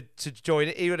corner to join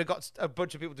it. He would have got a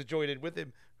bunch of people to join in with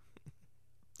him.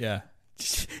 Yeah.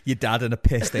 Your dad and a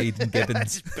pissed Aidan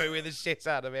Gibbons. Just booing the shit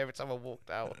out of me every time I walked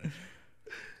out.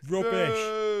 Rubbish.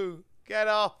 Boo, get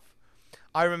off.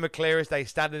 I remember clear as day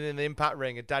standing in the Impact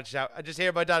ring and dad shout. I just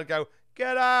hear my dad go,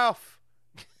 get off.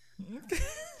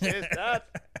 Cheers, Dad.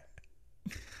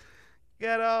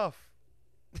 Get off.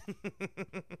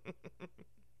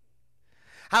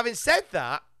 Having said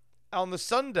that, on the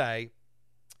Sunday,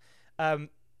 I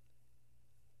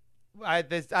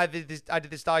did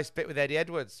this nice bit with Eddie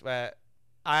Edwards where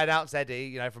I announced Eddie,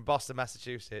 you know, from Boston,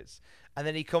 Massachusetts, and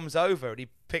then he comes over and he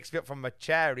picks me up from my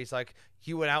chair and he's like,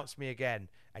 you announced me again,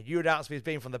 and you announced me as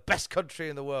being from the best country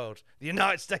in the world, the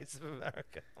United States of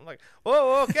America. I'm like,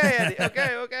 whoa, okay, Eddie,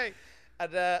 okay.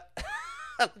 And I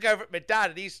look over at my dad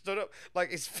and he stood up,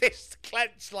 like his fist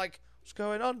clenched, like, what's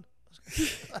going on?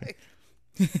 Like,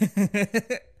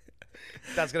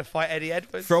 Dad's going to fight Eddie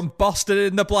Edwards. From Boston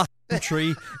in the Black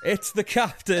Country, it's the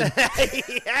captain.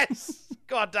 Yes.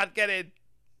 Go on, Dad, get in.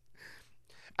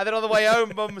 And then on the way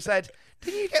home, Mum said,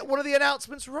 did you get one of the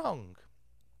announcements wrong?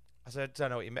 I said, I don't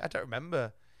know what you mean. I don't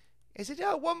remember. He said,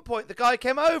 yeah, at one point, the guy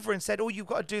came over and said, oh, you've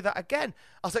got to do that again.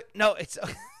 I was like, no, it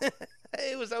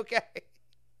was okay.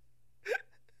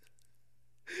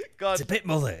 God. It's a bit,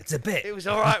 Mother. It's a bit. It was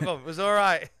all right, Mum. It was all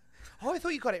right. Oh, I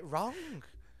thought you got it wrong.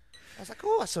 I was like,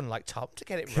 oh, I sound like Tom to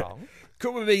get it wrong.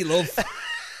 Come with me, love.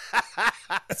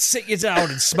 Let's sit you down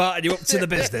and smarten you up to the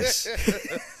business.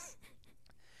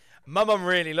 My mum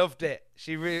really loved it.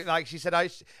 She really, like she said,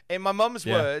 in my mum's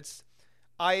words,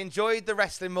 I enjoyed the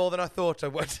wrestling more than I thought I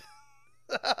would.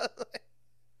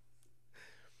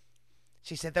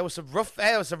 She said there were some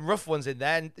rough ones in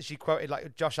there, and she quoted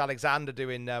like Josh Alexander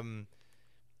doing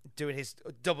his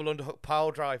double underhook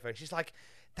pile driver. She's like,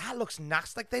 that looks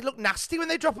nasty. Like they look nasty when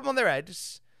they drop them on their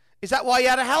heads. Is that why you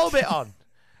had a helmet on?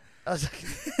 I was like,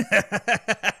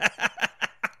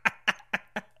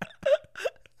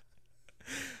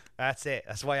 that's it.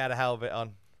 That's why I had a helmet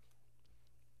on.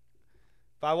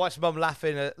 But I watched Mum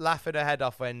laughing her head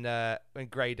off when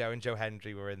Grado and Joe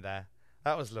Hendry were in there.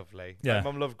 That was lovely. Yeah. Like,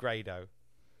 Mum loved Grado.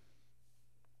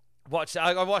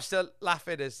 I watched her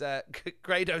laughing as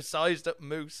Grado sized up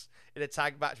Moose in a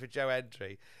tag match with Joe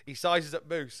Hendry. He sizes up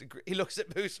Moose. He looks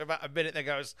at Moose for about a minute, then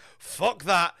goes, "Fuck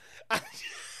that,"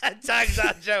 and tags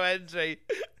out Joe Hendry.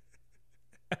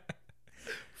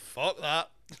 Fuck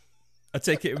that. I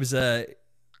take it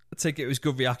it was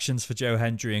good reactions for Joe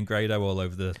Hendry and Grado all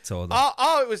over the tour.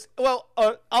 It was, well,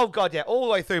 oh God, yeah, all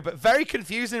the way through, but very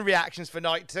confusing reactions for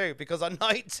night two, because on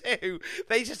night two,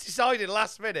 they just decided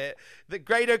last minute that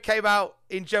Grado came out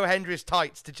in Joe Hendry's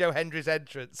tights to Joe Hendry's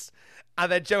entrance,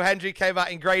 and then Joe Hendry came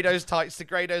out in Grado's tights to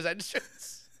Grado's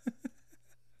entrance.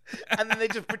 And then they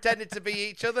just pretended to be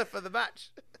each other for the match.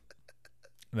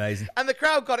 Amazing. And the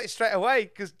crowd got it straight away,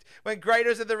 because when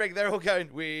Grado's in the ring, they're all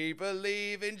going, "We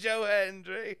believe in Joe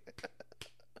Hendry."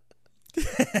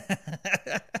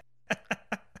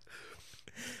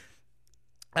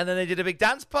 And then they did a big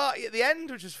dance party at the end,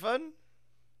 which was fun.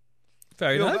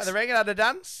 Very We all nice. got in the ring and had a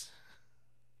dance.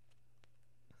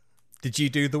 Did you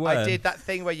do the worm? I did that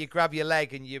thing where you grab your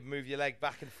leg and you move your leg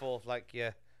back and forth like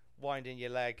you're winding your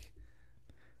leg.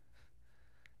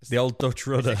 The old Dutch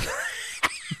rudder.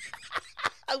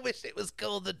 I wish it was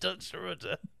called the Dutch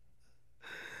rudder.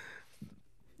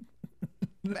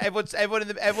 Everyone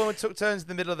took turns in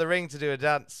the middle of the ring to do a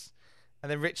dance,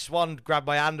 and then Rich Swann grabbed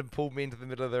my hand and pulled me into the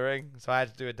middle of the ring, so I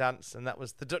had to do a dance, and that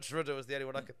was the Dutch rudder. Was the only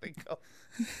one I could think of.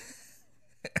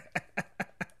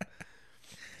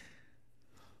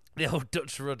 The old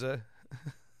Dutch rudder.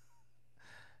 I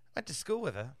went to school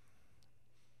with her.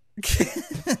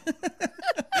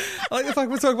 I like the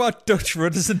fact we're talking about Dutch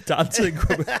rudders and dancing.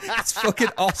 It's fucking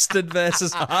Austin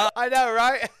versus Hart. I know,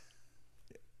 right?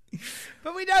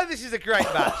 But we know this is a great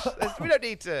match. We don't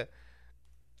need to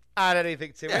add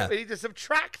anything to it. We need to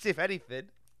subtract, if anything.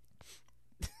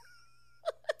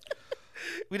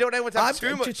 We don't want to have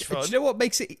too much fun. Do you know what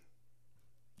makes it? Do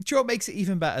you know what makes it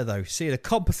even better though? Seeing a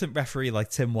competent referee like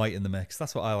Tim White in the mix.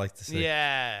 That's what I like to see.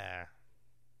 Yeah.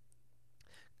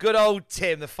 Good old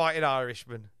Tim, the fighting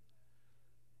Irishman.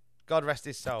 God rest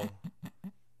his soul.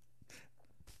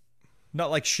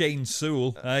 Not like Shane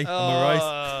Sewell, eh? Am I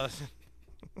right?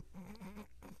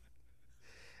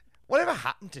 Whatever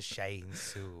happened to Shane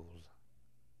Sewell?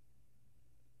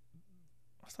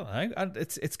 I don't know. And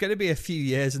it's going to be a few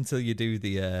years until you do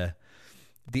the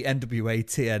NWA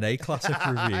TNA Classic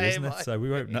review, isn't it? So we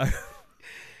won't know.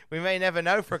 We may never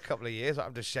know for a couple of years what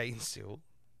happened to Shane Sewell.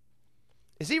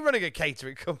 Is he running a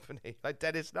catering company like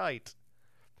Dennis Knight?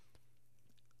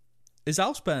 His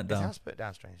house burnt down. His house burnt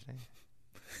down, strangely.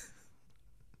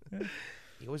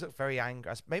 He always looked very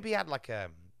angry. Maybe he had like a...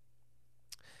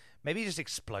 Maybe he just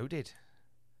exploded.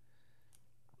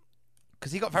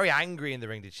 Because he got very angry in the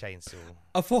ring, did Shane Sewell.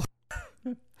 Of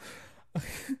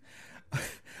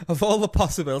all the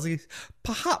possibilities,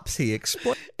 perhaps he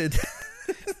exploded.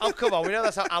 Oh, come on. We know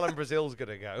that's how Alan Brazil's going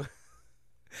to go.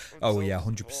 Oh, yeah,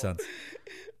 100%.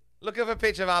 Look up a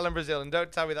picture of Alan Brazil and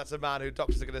don't tell me that's a man who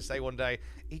doctors are going to say one day,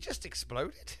 he just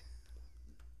exploded.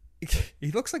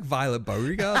 He looks like Violet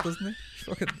Beauregard, doesn't he?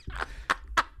 Fucking...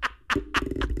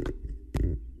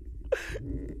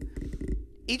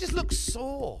 He just looks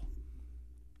sore.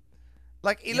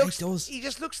 Like, he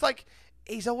just looks like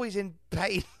he's always in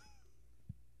pain.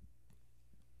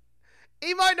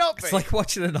 He might not be. It's like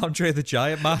watching an Andre the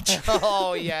Giant match.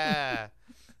 Oh, yeah.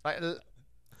 Like,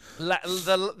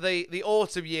 the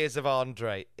autumn years of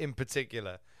Andre in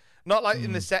particular. Not like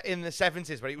in the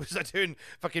 70s when he was like, doing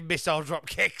fucking missile drop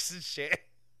kicks and shit.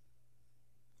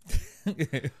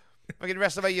 Fucking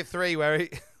WrestleMania 3 where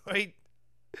he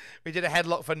did a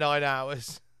headlock for 9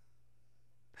 hours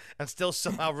and still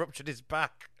somehow ruptured his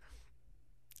back.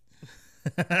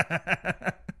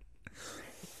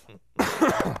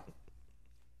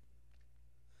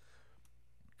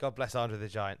 God bless Andre the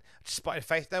Giant. I just spotted a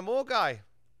Faith No More guy.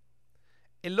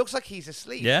 It looks like he's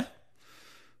asleep. Yeah?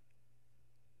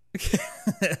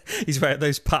 He's wearing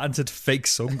those patented fake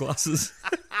sunglasses.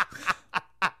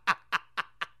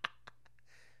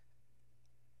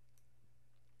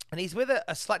 And he's with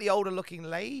a slightly older looking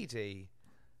lady.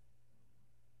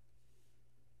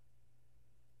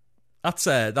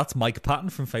 That's Mike Patton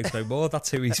from Faith No More.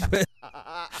 That's who he's with.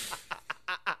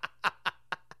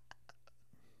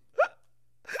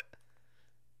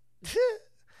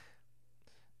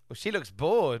 Well, she looks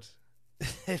bored.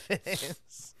 If it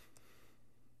is.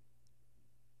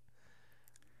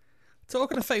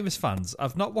 Talking of famous fans,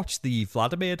 I've not watched the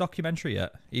Vladimir documentary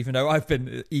yet, even though I've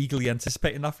been eagerly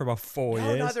anticipating that for about 4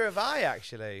 years. No, neither have I,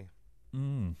 actually.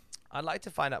 I'd like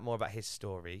to find out more about his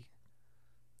story.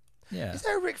 Yeah. Is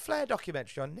there a Ric Flair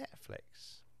documentary on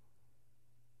Netflix?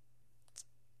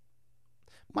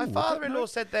 My father-in-law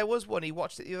said there was one. He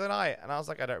watched it the other night, and I was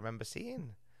like, I don't remember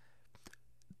seeing.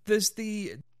 There's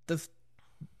the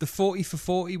 40 for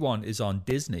 40 one is on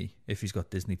Disney, if he's got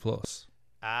Disney Plus.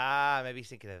 Ah, maybe he's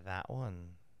thinking of that one.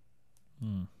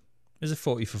 There's a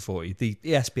 40 for 40. The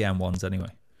ESPN ones, anyway.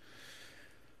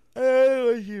 Oh,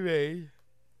 what do you mean?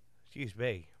 Excuse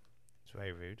me. It's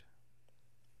very rude.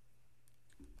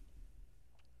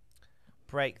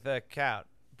 Break the count.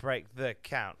 Break the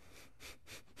count.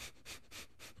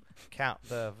 Count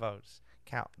the votes.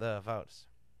 Count the votes.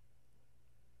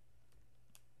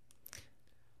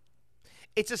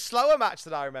 It's a slower match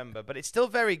than I remember, but it's still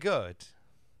very good.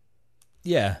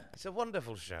 Yeah. It's a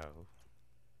wonderful show.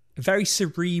 Very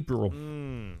cerebral.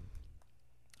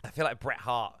 I feel like Bret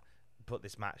Hart put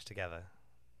this match together.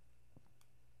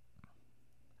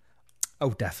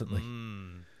 Oh, definitely.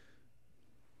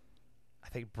 I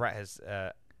think Bret has...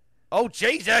 Oh,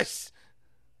 Jesus!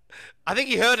 I think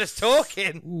he heard us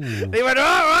talking. Ooh. He went,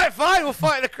 all right, fine, we'll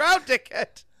fight in the crowd,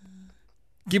 dickhead.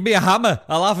 Give me a hammer.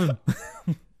 I'll have him.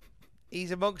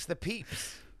 He's amongst the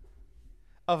peeps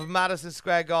of Madison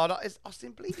Square Garden. Is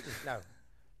Austin bleeding? No.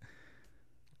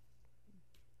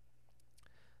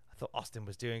 I thought Austin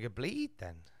was doing a bleed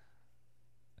then.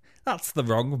 That's the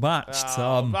wrong match,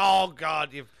 Tom. Oh,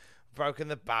 God, you've broken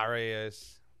the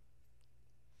barriers.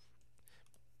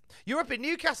 You're up in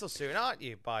Newcastle soon, aren't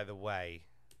you, by the way?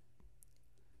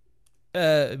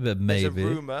 Maybe. There's a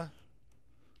rumour.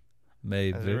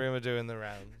 Maybe. There's a rumour doing the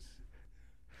rounds.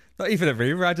 Not even a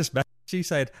rumour, I just messaged you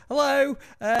saying, hello.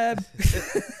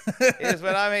 Here's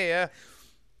when I'm here.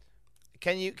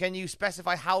 Can you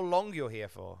specify how long you're here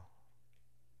for?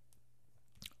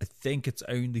 I think it's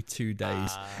only 2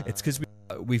 days. It's because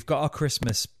we've got our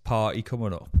Christmas party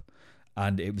coming up,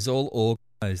 and it was all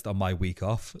organised on my week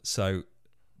off. So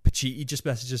Pacitti just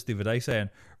messaged us the other day saying,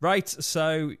 right,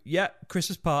 so, yeah,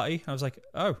 Christmas party. I was like,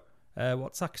 oh,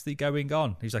 what's actually going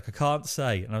on? He's like, I can't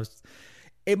say. And I was,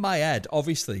 in my head,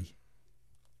 obviously,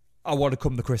 I want to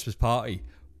come to the Christmas party.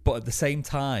 But at the same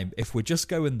time, if we're just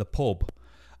going to the pub,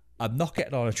 I'm not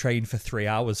getting on a train for 3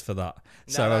 hours for that.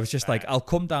 No, So I was just fair. like, I'll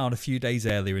come down a few days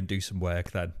earlier and do some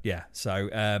work then. Yeah. So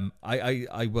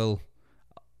I will.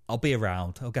 I'll be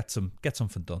around. I'll get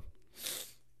something done.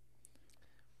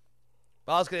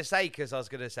 But I was going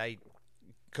to say,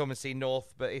 come and see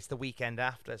North, but it's the weekend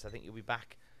after, so I think you'll be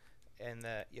back in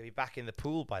the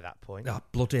pool by that point. Oh,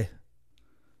 bloody.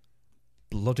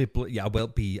 Yeah, I'll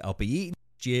be eating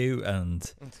stew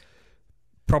and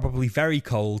probably very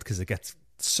cold because it gets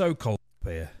so cold up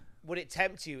here. Would it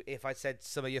tempt you if I said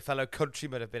some of your fellow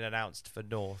countrymen have been announced for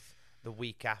North the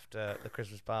week after the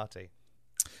Christmas party?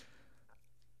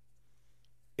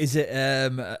 Is it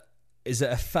a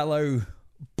fellow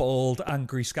bald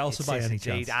angry Scouser by any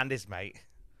chance? And his mate.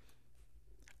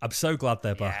 I'm so glad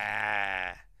they're back.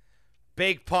 Yeah.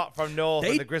 Big pot from North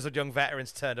and the grizzled young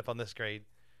veterans turned up on the screen.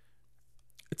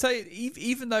 I tell you,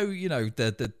 even though, you know,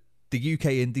 the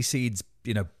UK indie scene's,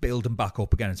 you know, building back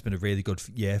up again, it's been a really good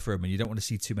year for them, and you don't want to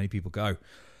see too many people go.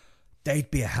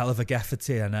 They'd be a hell of a get for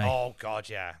TNA. Oh, God,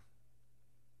 yeah.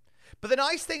 But the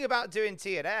nice thing about doing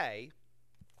TNA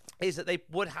is that they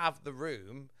would have the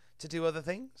room to do other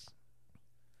things.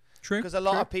 True. Because a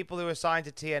lot of people who are signed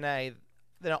to TNA,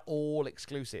 they're not all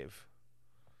exclusive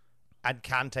and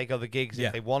can take other gigs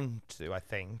if they want to, I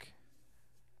think.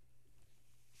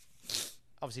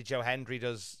 Obviously, Joe Hendry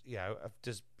does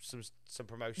some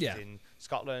promotions in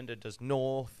Scotland and does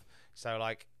North. So,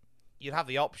 like, you'd have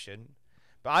the option.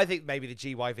 But I think maybe the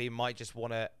GYV might just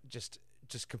want to just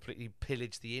completely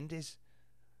pillage the indies.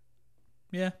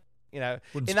 Yeah. You know,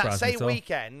 Wouldn't in that surprise me same at all.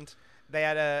 weekend, they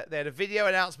had a video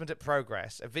announcement at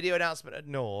Progress, a video announcement at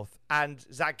North, and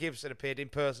Zach Gibson appeared in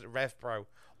person at Rev Pro,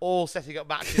 all setting up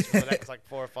matches for the next like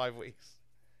 4 or 5 weeks.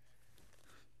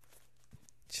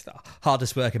 It's the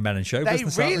hardest working men in show They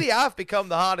business. really have become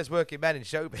the hardest working men in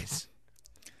showbiz,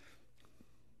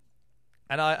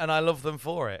 and I love them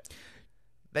for it.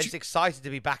 They're just excited to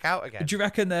be back out again. Do you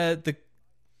reckon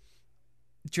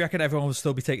Do you reckon everyone will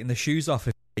still be taking their shoes off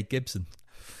if they Gibson?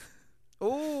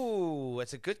 Ooh,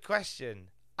 it's a good question.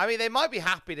 I mean, they might be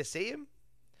happy to see him.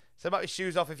 So they might be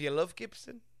shoes off if you love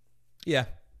Gibson. Yeah.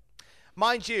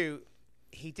 Mind you,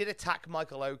 he did attack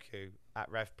Michael Oku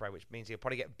at Rev Pro, which means he'll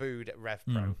probably get booed at Rev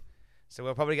Pro. So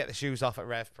we'll probably get the shoes off at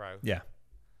Rev Pro. Yeah.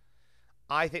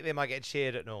 I think they might get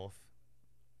cheered at North.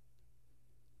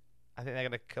 I think they're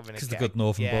going to come in and Because get the good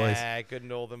Northern boys. Yeah, good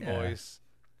Northern boys.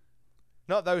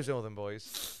 Not those Northern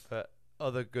boys, but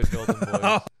other good Northern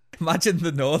boys. Imagine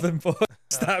the Northern boys.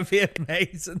 That'd be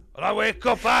amazing. When I wake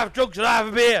up, I have drugs and I have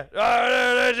a beer.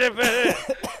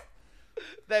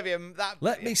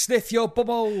 Let me sniff your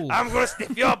bumhole. I'm going to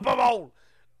sniff your bumhole.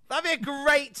 That'd be a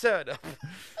great turn-up.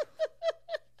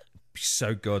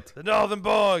 So good. The Northern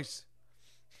boys.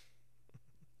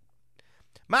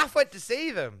 Math went to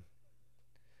see them.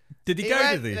 Did he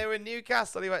go to the... They were in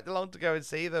Newcastle. He went along to go and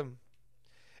see them.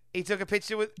 He took a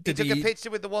picture with. Did he took he- a picture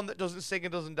with the one that doesn't sing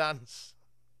and doesn't dance.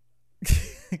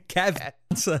 Kev.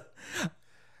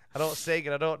 I don't sing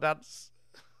and I don't dance.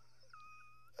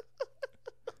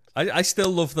 I still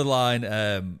love the line,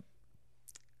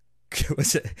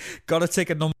 was it, gotta take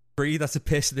a number 3, that's a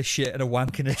piss in the shit and a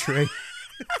wank in a tree.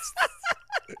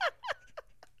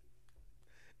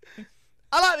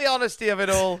 I like the honesty of it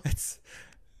all.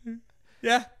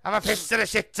 Yeah. I'm a piss in a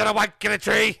shit and a wank in a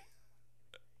tree.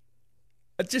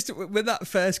 When that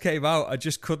first came out, I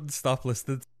just couldn't stop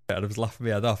listening to it, and I was laughing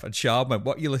my head off. And Sean went,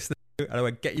 "What are you listening to?" And I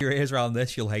went, "Get your ears around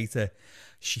this, you'll hate it."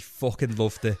 She fucking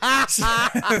loved it.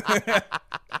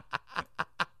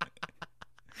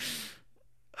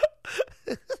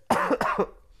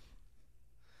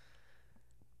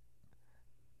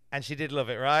 And she did love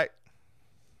it, right?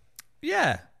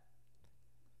 Yeah.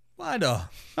 Why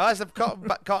not? Oh, that's the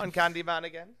cotton candy man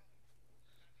again.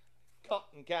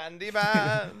 Cotton candy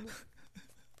man.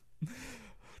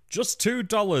 Just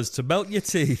 $2 to melt your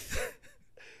teeth.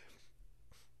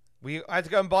 I had to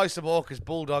go and buy some more because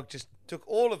Bulldog just took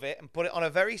all of it and put it on a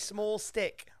very small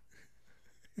stick.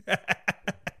 So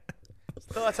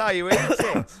that's how you eat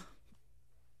it.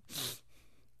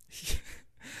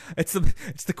 It's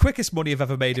the quickest money I've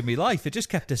ever made in my life. It just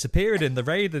kept disappearing in the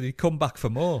rain, and he'd come back for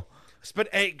more. Spent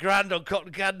 $8,000 on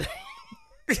cotton candy.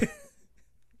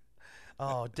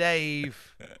 Oh,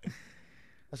 Dave.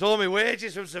 That's all my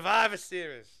wages from Survivor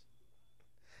Series.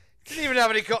 Didn't even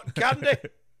have any cotton candy.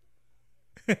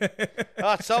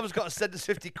 Tom's got to send us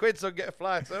 50 quid so I can get a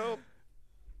flight home.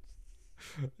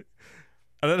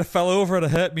 And then I fell over and I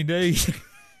hurt my knee.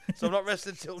 So I'm not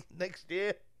wrestling till next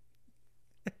year.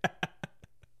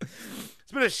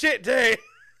 It's been a shit day.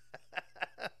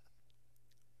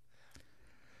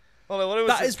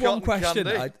 That is one question.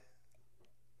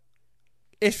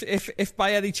 If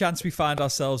by any chance we find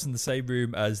ourselves in the same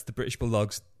room as the British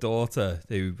Bulldog's daughter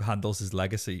who handles his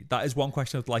legacy, that is one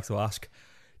question I'd like to ask.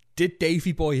 Did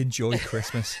Davey Boy enjoy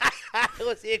Christmas?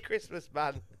 Was he a Christmas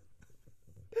man?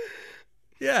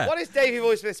 Yeah. What is Davey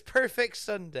Boy Smith's perfect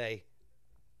Sunday?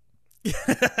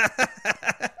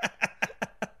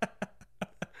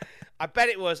 I bet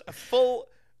it was a full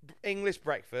English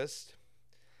breakfast,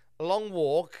 a long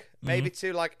walk, maybe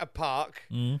to like a park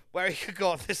where he could go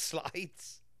on the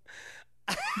slides.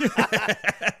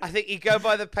 I think he'd go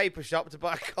by the paper shop to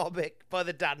buy a comic, buy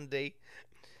the Dandy,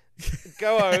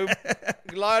 go home,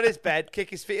 lie on his bed, kick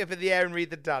his feet up in the air and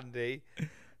read the Dandy,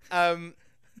 have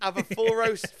a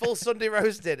full Sunday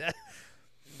roast dinner,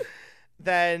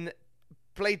 then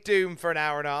play Doom for an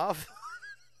hour and a half,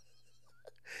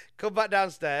 come back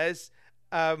downstairs,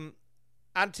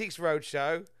 Antiques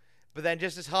Roadshow, but then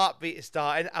just as Heartbeat is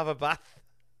starting, have a bath.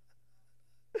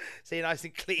 So you're nice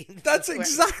and clean. That's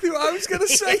exactly what I was going to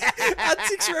say.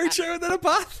 Antiques Roadshow and then a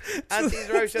bath. Antiques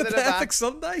Roadshow and then a bath. Perfect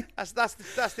Sunday.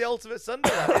 That's the ultimate Sunday,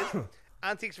 that is.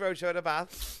 Antiques Roadshow and a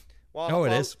bath.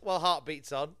 While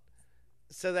Heartbeat's on.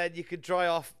 So then you could dry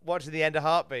off watching the end of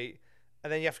Heartbeat,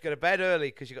 and then you have to go to bed early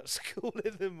because you've got school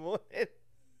in the morning.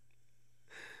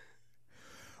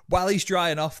 While he's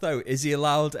drying off, though, is he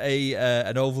allowed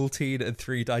an Ovaltine and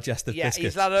 3 digestive biscuits? Yeah,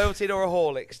 he's allowed an Ovaltine or a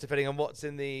Horlicks, depending on what's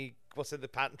in the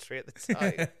pantry at the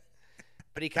time.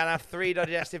 But he can have 3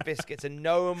 digestive biscuits and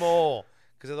no more,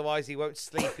 because otherwise he won't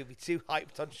sleep. He'll be too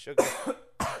hyped on sugar.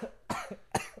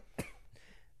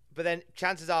 But then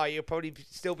chances are you'll probably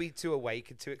still be too awake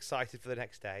and too excited for the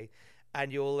next day,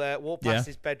 and you'll walk past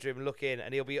his bedroom and look in,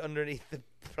 and he'll be underneath the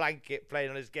blanket playing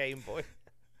on his Game Boy.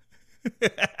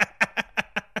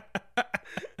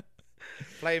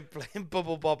 Playing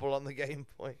Bubble Bobble on the Game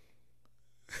Boy.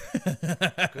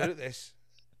 Good at this.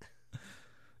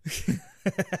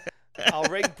 I'll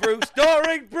ring Bruce. Don't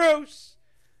ring Bruce.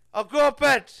 I'll go to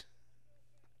bed.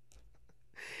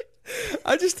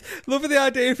 I just love the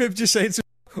idea of him just saying,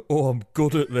 "Oh, I'm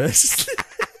good at this."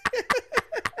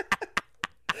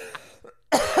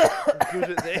 I'm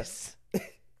good at this.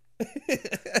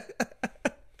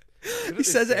 He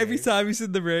says it every time he's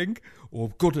in the ring. "Oh,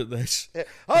 I'm good at this. Yeah.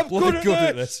 I'm good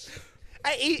at this.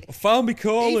 I found me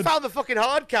calling." He found the fucking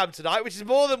hard cam tonight, which is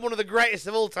more than one of the greatest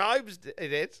of all times.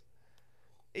 It is.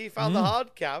 He found the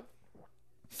hard cam.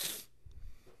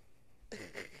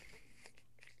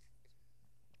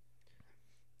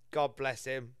 God bless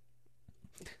him.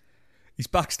 He's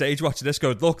backstage watching this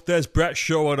going, "Look, there's Bret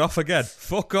showing off again.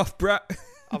 Fuck off, Bret."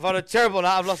 I've had a terrible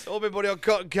night. I've lost all my money on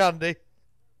cotton candy.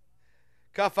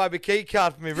 Can't find my key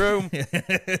card for my room.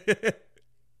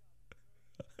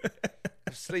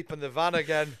 I'm sleeping in the van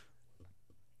again.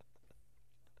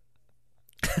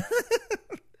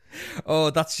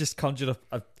 Oh, that's just conjured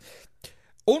up.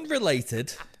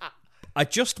 Unrelated. I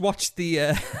just watched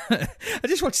the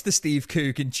Steve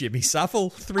Coogan Jimmy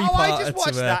Savile 3-parter I just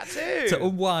watched that too. to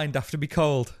unwind after me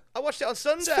cold. I watched it on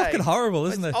Sunday. It's fucking horrible,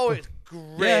 isn't it? Oh, it's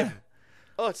grim. Yeah.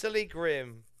 Utterly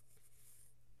grim.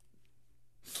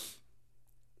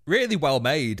 Really well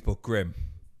made, but grim.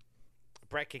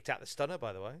 Bret kicked out the stunner,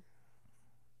 by the way.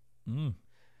 Mm.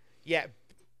 Yeah.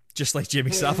 Just like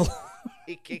Jimmy Savile.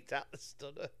 He kicked out the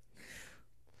stunner.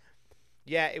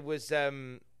 Yeah, it was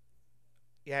it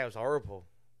was horrible.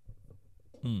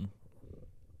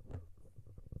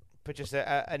 But just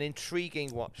an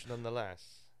intriguing watch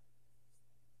nonetheless.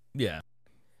 Yeah.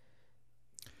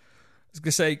 I was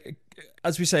going to say,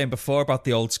 as we were saying before about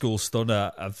the old school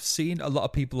stunner, I've seen a lot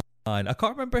of people online. I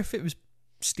can't remember if it was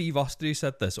Steve Austin who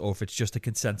said this or if it's just a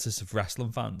consensus of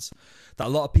wrestling fans, that a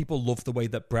lot of people love the way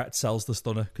that Bret sells the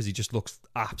stunner because he just looks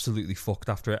absolutely fucked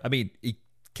after it. I mean, he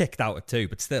kicked out at 2,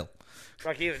 but still.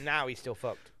 Like even now, he's still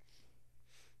fucked.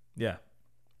 Yeah.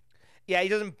 Yeah, he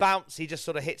doesn't bounce. He just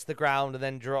sort of hits the ground and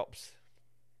then drops.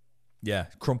 Yeah,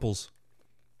 crumples.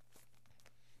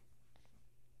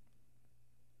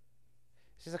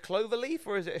 Is this a clover leaf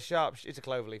or is it a sharp? It's a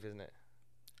clover leaf, isn't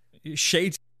it?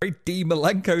 Shades very D.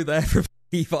 Malenko there from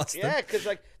Steve Austin. Yeah, because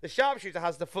like the sharpshooter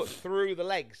has the foot through the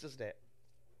legs, doesn't it?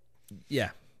 Yeah.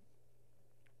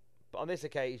 But on this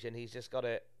occasion, he's just got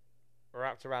it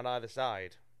wrapped around either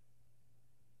side.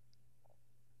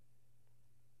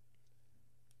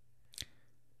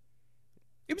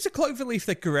 It was a clover leaf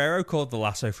that Guerrero called the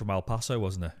lasso from El Paso,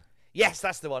 wasn't it? Yes,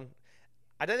 that's the one.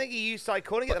 I don't think he started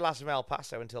calling it the lasso from El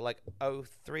Paso until like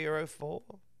 03 or 04.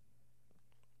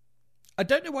 I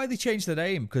don't know why they changed the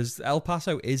name, because El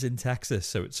Paso is in Texas,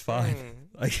 so it's fine.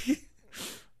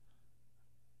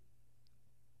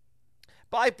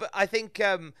 But I think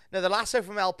no, the lasso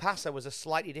from El Paso was a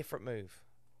slightly different move.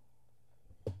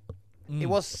 It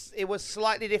was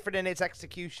slightly different in its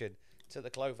execution to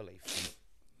the cloverleaf.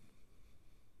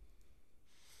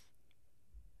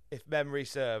 If memory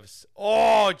serves.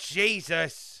 Oh,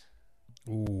 Jesus.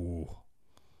 Ooh.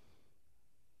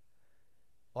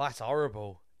 Oh, that's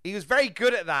horrible. He was very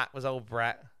good at that, was old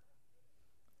Bret.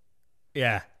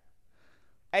 Yeah.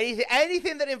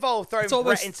 Anything that involved throwing It's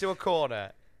almost... Bret into a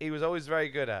corner, he was always very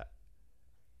good at.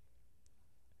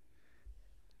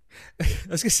 I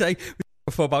was going to say,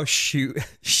 before about shoot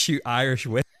Irish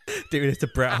whip, doing it to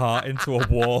Bret Hart into a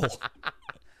wall.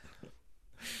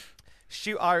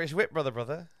 Shoot Irish whip,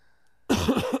 brother.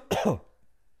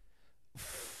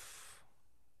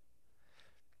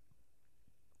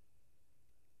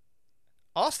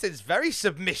 Austin's very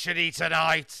submission-y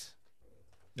tonight.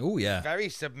 Oh, yeah. Very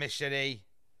submission-y.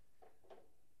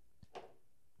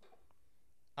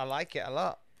 I like it a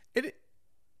lot. It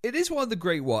is one of the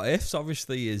great what-ifs.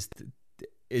 Obviously,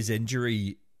 his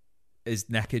injury, his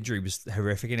neck injury was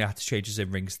horrific and he had to change his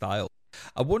in-ring style.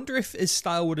 I wonder if his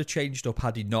style would have changed up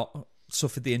had he not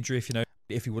suffered the injury,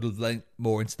 if he would have lent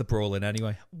more into the brawling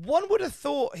anyway. One would have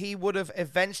thought he would have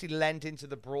eventually lent into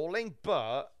the brawling,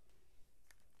 but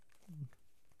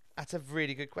that's a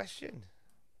really good question.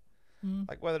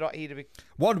 Like whether or not he'd have...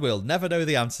 One will never know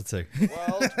the answer to.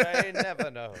 World may never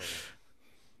know.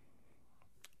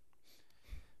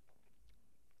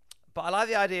 But I like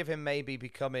the idea of him maybe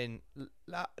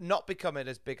not becoming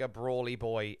as big a brawly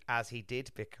boy as he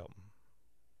did become.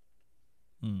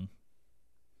 And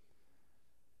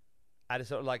it's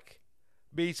sort of like,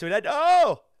 me to an end.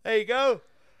 Oh, there you go.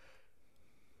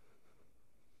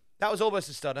 That was almost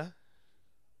a stunner.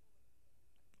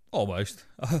 Almost.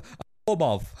 A form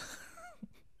of.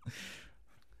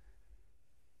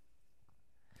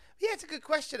 Yeah, it's a good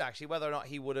question, actually, whether or not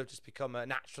he would have just become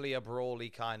naturally a brawly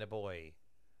kind of boy.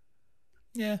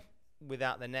 Yeah.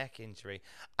 Without the neck injury.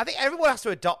 I think everyone has to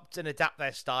adopt and adapt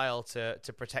their style to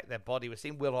protect their body. We're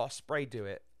seeing Will Ospreay do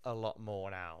it a lot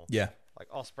more now. Yeah. Like,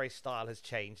 Ospreay's style has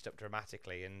changed up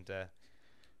dramatically, and,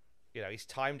 he's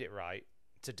timed it right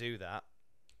to do that.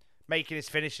 Making his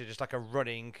finisher just like a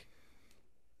running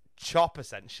chop,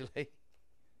 essentially.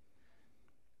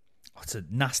 Oh, it's a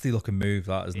nasty-looking move,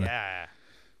 that, isn't it? Yeah.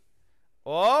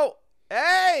 Oh!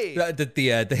 Hey!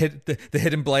 The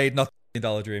hidden blade, not the $1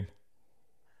 million dream.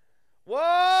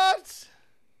 What?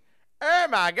 Oh,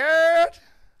 my God.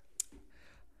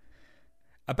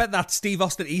 I bet that Steve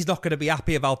Austin, he's not going to be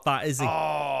happy about that, is he?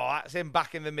 Oh, that's him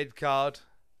back in the mid-card.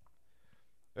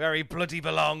 Where he bloody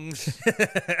belongs.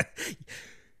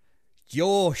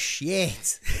 You're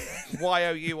shit.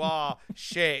 Y-O-U-R.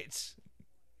 Shit.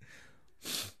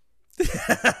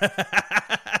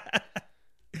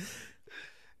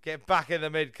 Get back in the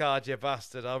mid-card, you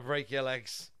bastard. I'll break your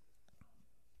legs.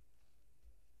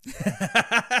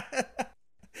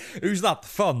 Who's that? The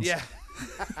Fonz? Yeah.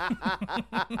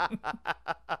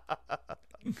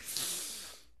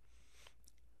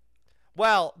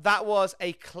 Well, that was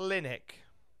a clinic.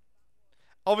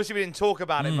 Obviously, we didn't talk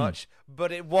about it much,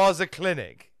 but it was a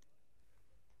clinic.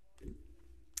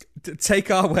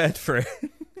 Take our word for it.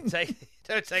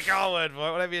 Don't take our word for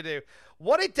it, whatever you do.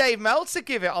 What did Dave Meltzer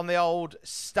give it on the old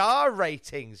star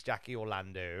ratings, Jackie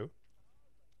Orlando?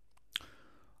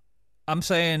 I'm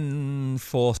saying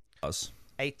 4 stars.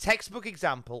 A textbook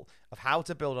example of how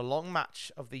to build a long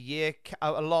match of the year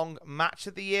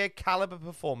caliber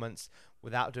performance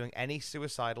without doing any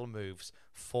suicidal moves.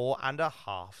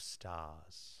 4.5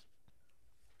 stars.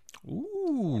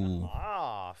 Ooh.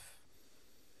 4.5.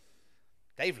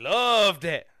 Dave loved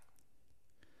it.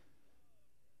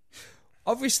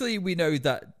 Obviously, we know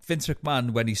that Vince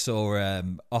McMahon, when he saw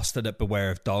Austin at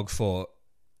Beware of Dog, thought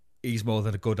he's more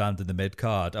than a good hand in the mid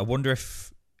card. I'd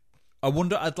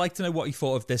like to know what he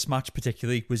thought of this match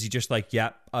particularly. Was he just like,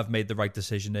 yeah, I've made the right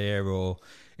decision here, or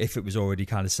if it was already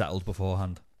kind of settled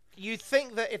beforehand? You'd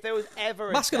think that if there was ever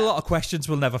I'm asking a lot of questions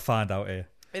we'll never find out here.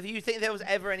 If you think there was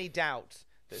ever any doubt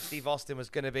that Steve Austin was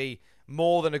going to be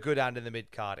more than a good hand in the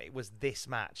mid-card, it was this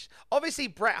match. Obviously,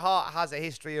 Bret Hart has a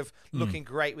history of looking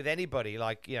great with anybody,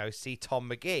 like, see Tom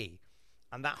McGee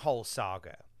and that whole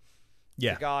saga.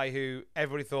 Yeah. The guy who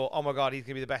everybody thought, oh my God, he's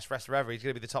going to be the best wrestler ever. He's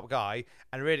going to be the top guy.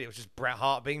 And really, it was just Bret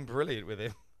Hart being brilliant with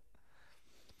him.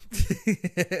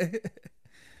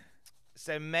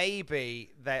 So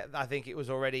maybe I think it was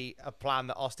already a plan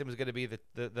that Austin was going to be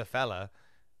the fella.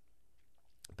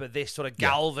 But this sort of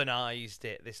galvanized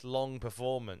it, this long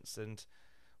performance. And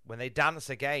when they dance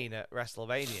again at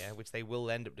WrestleMania, which they will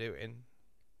end up doing.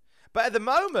 But at the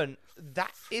moment,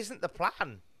 that isn't the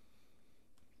plan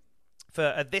for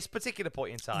at this particular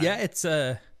point in time. Yeah, it's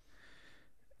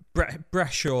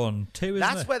Bret Shawn 2, isn't it?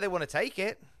 That's where they want to take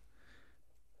it.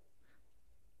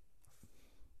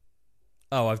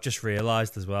 Oh, I've just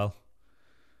realised as well.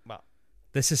 Well,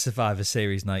 this is Survivor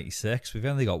Series 96. We've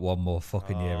only got one more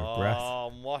fucking year of Bret.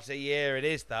 Oh, what a year it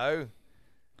is, though.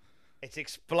 It's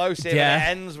explosive. Yeah. And it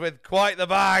ends with quite the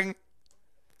bang.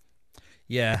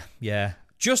 Yeah.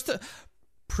 Just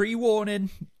pre-warning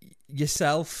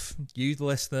yourself, you the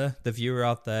listener, the viewer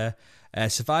out there,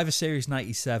 Survivor Series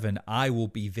 97, I will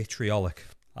be vitriolic.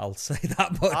 I'll say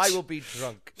that much. I will be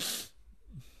drunk.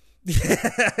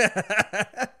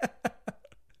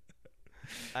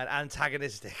 And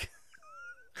antagonistic.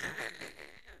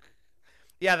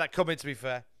 Yeah, that coming, to be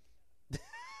fair.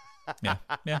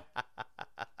 Yeah.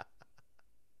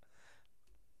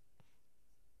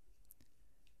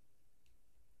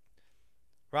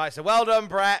 Right, so well done,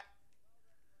 Bret.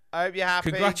 I hope you're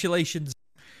happy. Congratulations,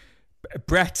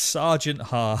 Bret Sergeant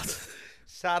Hart.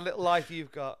 Sad little life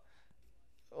you've got.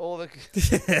 All the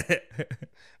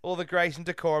grace and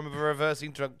decorum of a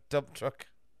reversing dump truck.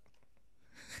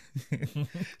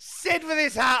 Sid with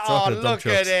his hat Talking on. of dump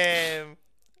Look at trucks. him.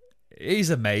 He's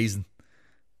amazing.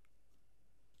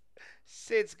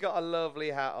 Sid's got a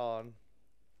lovely hat on.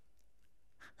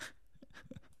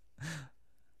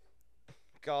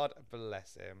 God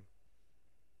bless him.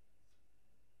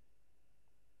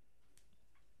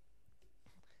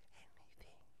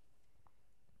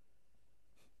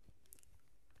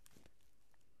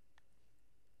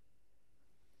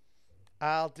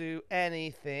 I'll do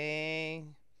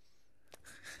anything.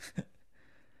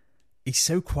 He's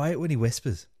so quiet when he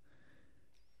whispers.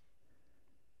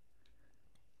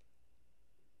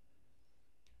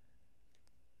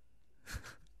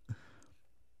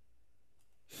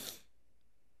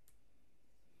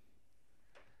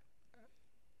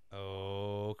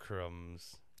 Oh,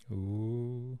 crumbs.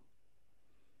 Ooh.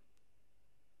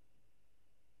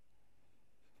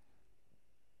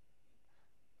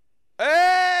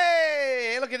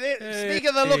 Hey! Look at it. Speak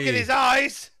of the look in his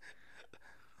eyes.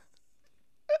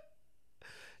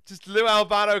 Just Lou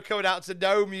Albano coming out to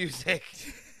no music.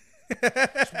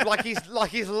 like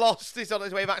he's lost. He's on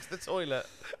his way back to the toilet.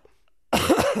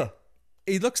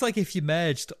 He looks like if you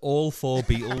merged all four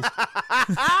Beatles.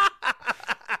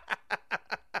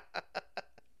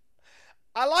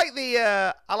 I like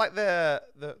the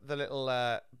little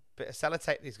bit of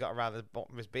sellotape he's got around the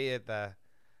bottom of his beard there.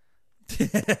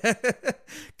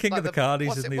 King of the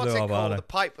Cardies, isn't he, Lou What's it called? Albano? The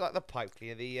pipe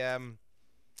cleaner.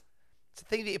 It's a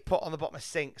thing that you put on the bottom of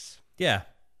sinks. Yeah.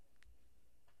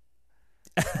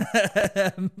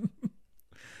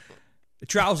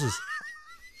 Trousers.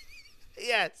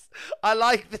 Yes, I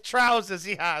like the trousers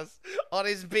he has on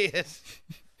his beard.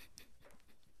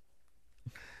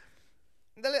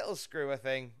 The little screwer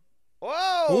thing.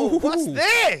 Whoa! Ooh. What's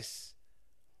this?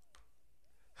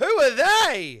 Who are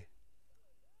they?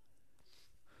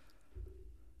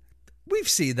 We've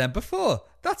seen them before.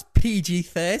 That's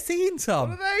PG-13, What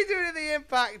Tom. are they doing in the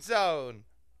impact zone?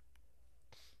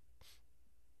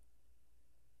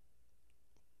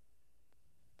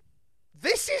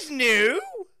 This is new.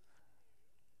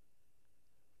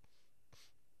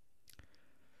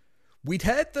 We'd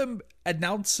heard them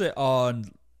announce it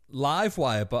on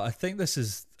Livewire, but I think this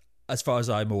is, as far as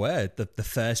I'm aware, the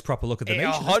first proper look at the It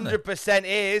nation. 100%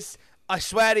 is. I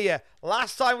swear to you,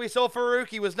 last time we saw Farouk,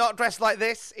 he was not dressed like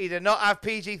this. He did not have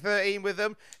PG-13 with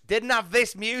him. Didn't have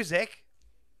this music.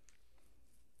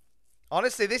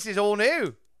 Honestly, this is all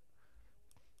new.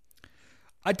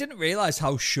 I didn't realise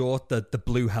how short the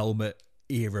blue helmet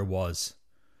era was.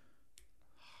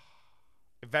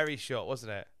 Very short,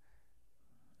 wasn't it?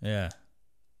 Yeah.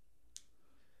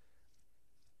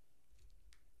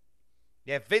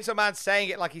 Yeah, Vince McMahon's saying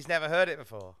it like he's never heard it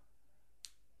before.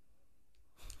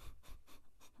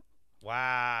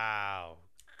 Wow.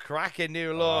 Cracking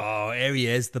new look. Oh, here he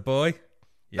is, the boy.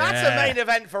 Yeah. That's a main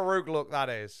event for Farouk look, that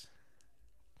is.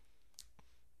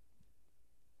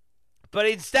 But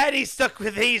instead, he's stuck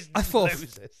with these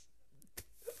losers.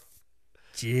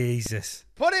 Jesus.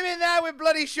 Put him in there with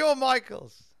bloody Shawn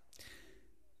Michaels.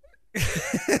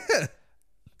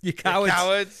 You cowards.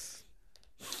 Cowards.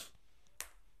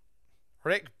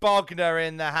 Rick Bogner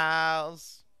in the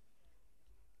house.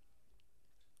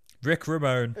 Rick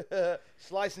Ramone.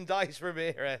 Slice and Dice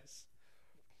Ramirez.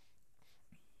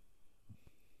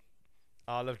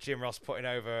 I love Jim Ross putting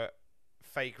over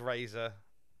fake Razor.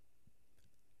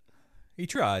 He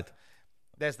tried.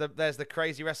 There's the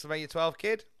crazy WrestleMania 12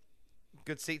 kid.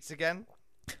 Good seats again.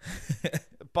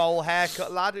 bowl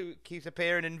haircut lad who keeps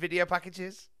appearing in video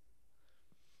packages.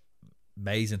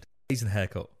 Amazing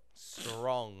haircut.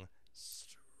 Strong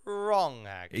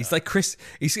haircut. He's like Chris.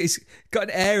 He's got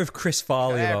an air of Chris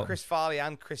Farley about him. Chris Farley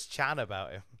and Chris Chan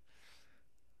about him.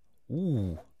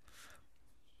 Ooh.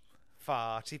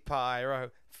 Farty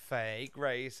pyro, fake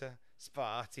razor.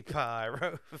 Sparty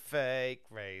pyro, fake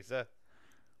razor.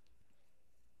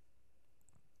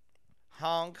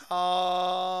 Honk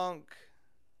honk.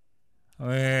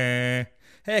 Here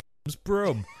comes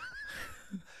Brum.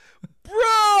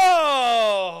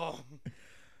 Brum!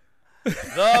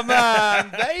 The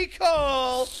man they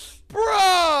call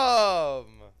Brum!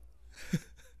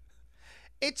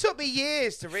 It took me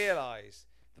years to realise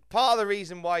that part of the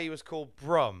reason why he was called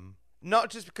Brum, not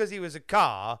just because he was a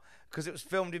car, because it was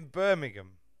filmed in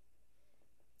Birmingham.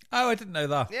 Oh, I didn't know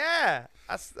that. Yeah,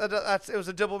 it was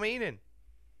a double meaning.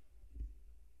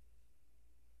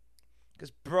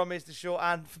 Because Brum is the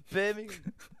shorthand for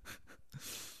Birmingham.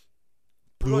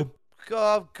 Brum.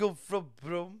 God, I've come from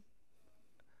Brum.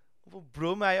 I'm from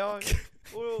Brum, aye. All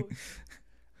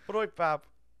right, Bab.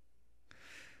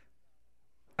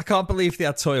 I can't believe they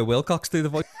had Toya Wilcox do the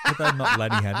voice, but then not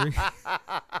Lenny Henry.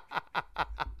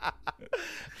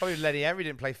 Probably Lenny Henry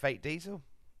didn't play Fake Diesel.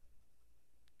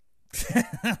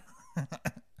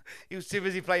 He was too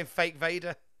busy playing Fake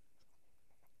Vader.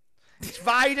 It's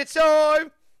Vader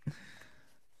time!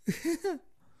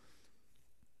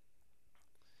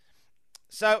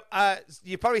 So,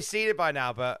 you've probably seen it by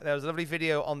now, but there was a lovely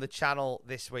video on the channel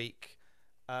this week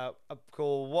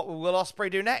called What Will Will Ospreay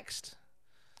Do Next?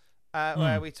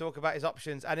 Where we talk about his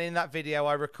options. And in that video,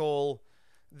 I recall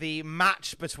the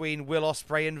match between Will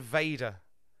Ospreay and Vader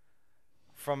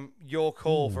from Your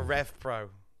Call for Rev Pro.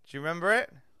 Do you remember it?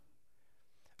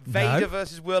 No. Vader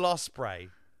versus Will Ospreay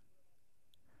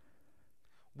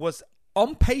was...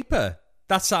 On paper,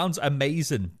 that sounds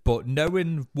amazing, but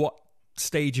knowing what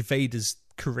stage of Vader's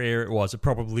career it was, it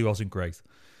probably wasn't great.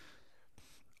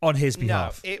 On his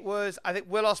behalf. No, it was, I think,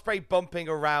 Will Ospreay bumping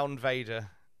around Vader.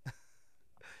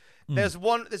 There's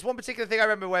one particular thing I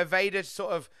remember where Vader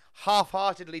sort of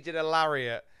half-heartedly did a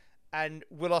lariat and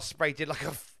Will Ospreay did like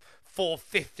a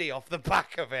 450 off the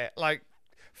back of it, like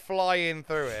flying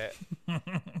through it.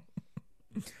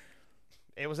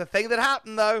 It was a thing that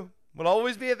happened, though. Will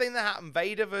always be a thing that happened.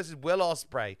 Vader versus Will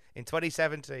Ospreay in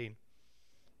 2017.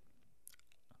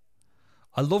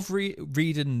 I love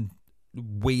reading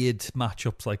weird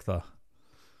matchups like that.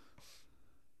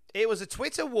 It was a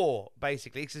Twitter war,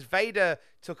 basically, because Vader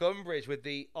took umbrage with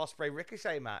the Ospreay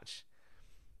Ricochet match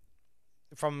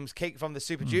from the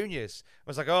Super Juniors. It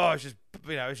was like, oh, it's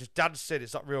just dancing.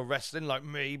 It's not real wrestling like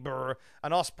me, brr.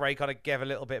 And Ospreay kind of gave a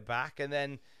little bit back, and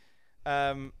then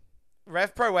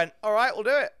Rev Pro went, all right, we'll do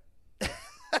it.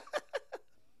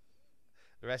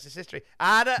 The rest is history.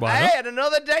 And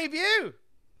another debut.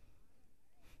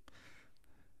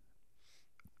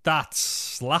 That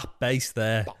slap bass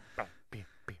there.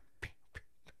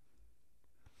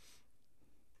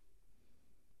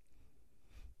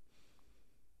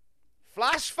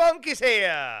 Flash Funk is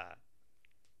here.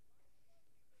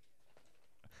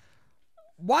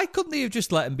 Why couldn't they have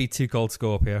just let him be Too Cold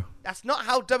Scorpio? That's not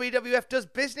how WWF does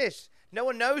business. No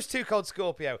one knows Too Cold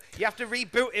Scorpio. You have to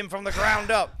reboot him from the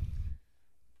ground up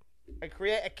and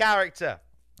create a character.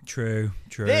 True.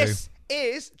 This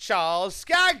is Charles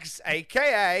Skaggs,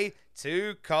 a.k.a.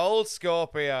 Too Cold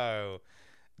Scorpio.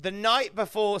 The night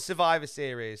before Survivor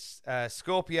Series,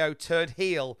 Scorpio turned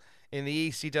heel in the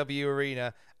ECW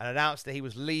arena and announced that he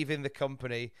was leaving the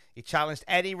company. He challenged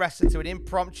any wrestler to an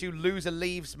impromptu loser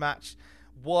leaves match,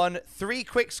 won 3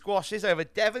 quick squashes over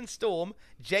Devon Storm,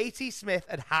 JT Smith,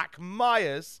 and Hack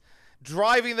Myers,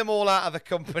 driving them all out of the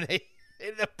company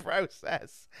in the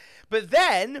process. But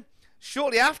then,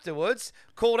 shortly afterwards,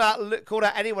 called out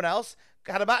anyone else,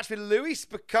 had a match with Louis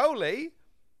Spicolli,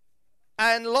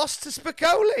 and lost to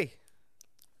Spicolli.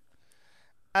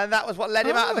 And that was what led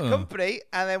him out of the company.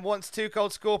 And then once Too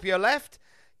Cold Scorpio left,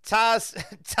 Taz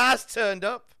turned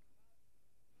up.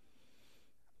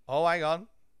 Oh, hang on.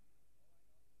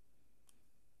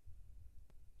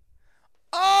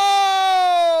 Oh,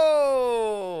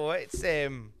 it's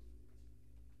him.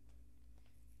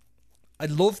 I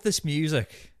love this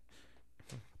music.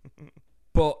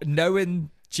 But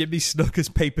knowing Jimmy Snuka's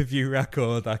pay-per-view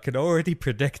record, I can already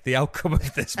predict the outcome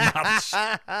of this match.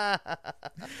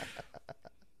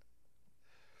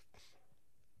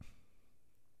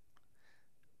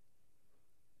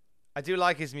 I do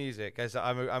like his music.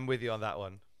 I'm with you on that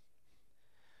one.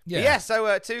 Yeah.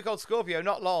 So Too Cold Scorpio,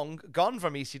 not long gone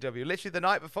from ECW. Literally the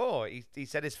night before, he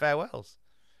said his farewells.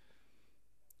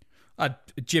 And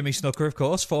Jimmy Snooker, of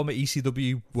course, former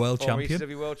ECW World Former Champion.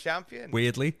 ECW World Champion.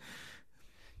 Weirdly.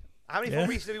 How many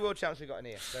former ECW World Champs we got in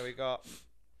here? So we got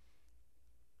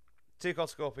Too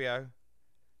Cold Scorpio,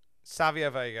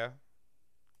 Savio Vega,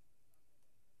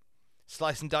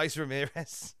 Slice and Dice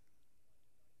Ramirez.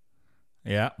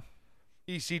 Yeah.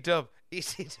 EC Dub.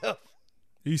 EC Dub.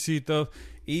 EC Dub.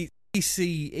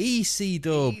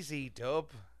 Easy Dub.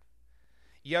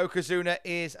 Yokozuna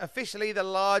is officially the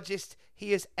largest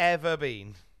he has ever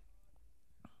been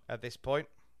at this point.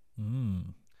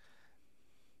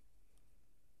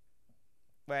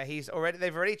 Where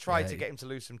they've already tried to get him to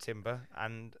lose some timber,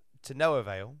 and to no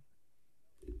avail.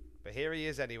 But here he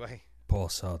is anyway. Poor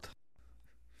sod.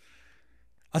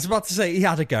 I was about to say he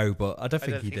had a go, but I don't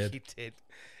think he did. He did.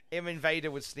 Him and Vader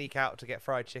would sneak out to get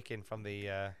fried chicken from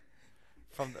the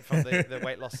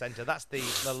weight loss center. That's the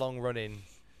long running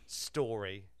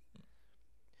story.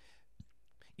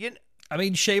 I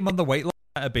mean, shame on the weight loss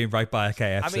center being right by a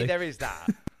KFC. I mean, there is that.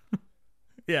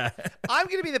 Yeah. I'm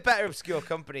going to be the better obscure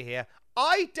company here.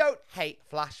 I don't hate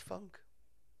Flash Funk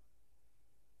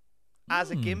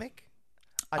as a gimmick.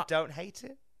 I don't hate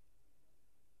it.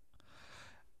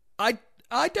 I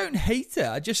don't hate it.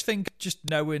 I just think just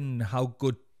knowing how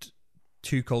good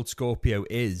Too Cold Scorpio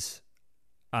is,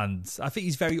 and I think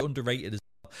he's very underrated as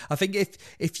well. I think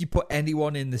if you put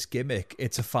anyone in this gimmick,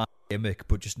 it's a fine gimmick,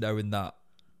 but just knowing that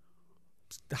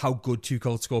how good Too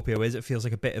Cold Scorpio is, it feels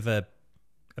like a bit of a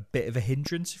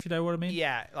hindrance, if you know what I mean.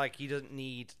 Yeah, like he doesn't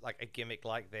need like a gimmick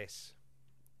like this.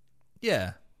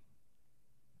 Yeah.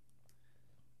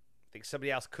 I think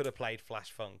somebody else could have played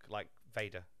Flash Funk, like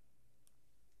Vader.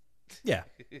 Yeah.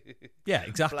 Yeah,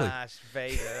 exactly. Flash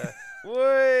Vader.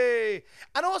 Whey!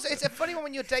 And also, it's a funny one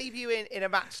when you're debuting in a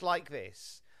match like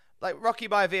this. Like Rocky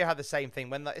Maivia had the same thing.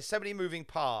 When there's so many moving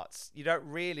parts, you don't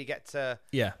really get to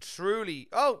truly...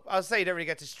 Oh, I was saying you don't really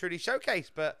get to truly showcase,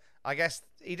 but I guess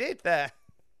he did there.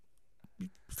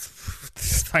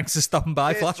 Thanks for stopping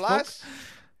by, Cheers, Flash.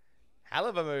 Hell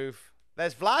of a move.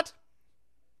 There's Vlad.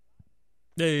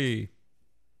 Hey.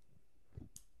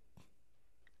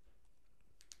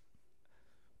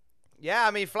 Yeah,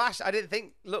 I mean, Flash, I didn't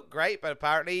think looked great, but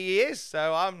apparently he is,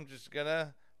 so I'm just going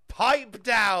to pipe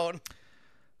down.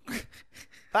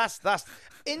 That's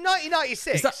in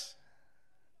 1996.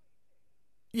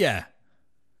 Yeah.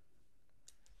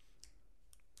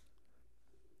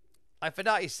 Like for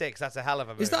 96, that's a hell of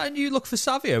a move. Is that a new look for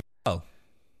Savio? Oh.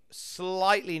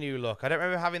 Slightly new look. I don't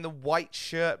remember having the white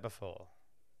shirt before.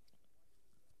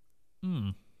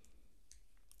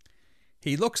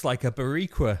 He looks like a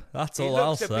Bariqua. That's all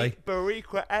I'll say. He looks a bit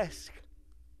Bariqua-esque.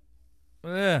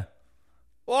 Yeah.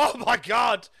 Oh my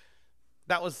God.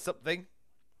 That was something.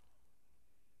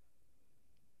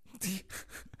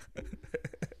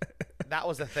 That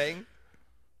was a thing.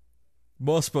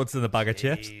 More spuds than a bag of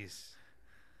chips.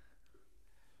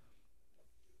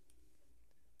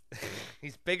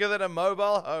 He's bigger than a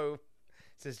mobile home,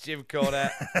 says Jim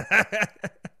Cornette.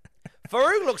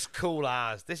 Farouk looks cool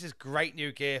as. This is great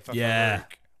new gear for Farouk.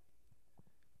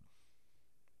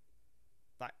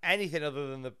 Like anything other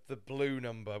than the blue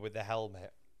number with the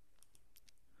helmet.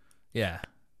 Yeah.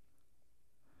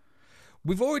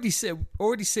 We've already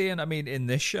seen, I mean, in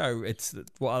this show, it's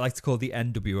what I like to call the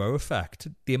NWO effect.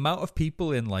 The amount of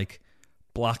people in like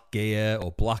black gear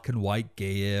or black and white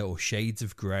gear or shades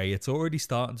of grey, it's already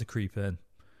starting to creep in.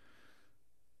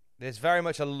 There's very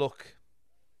much a look.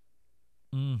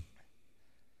 An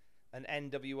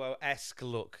NWO-esque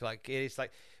look. Like it's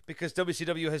like, because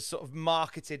WCW has sort of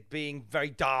marketed being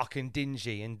very dark and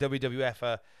dingy, and WWF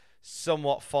are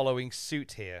somewhat following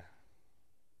suit here.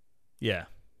 Yeah.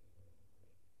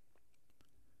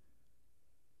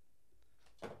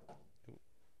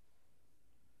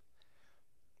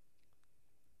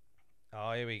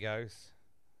 Oh, here he goes.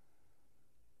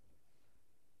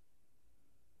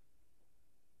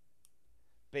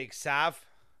 Big Sav.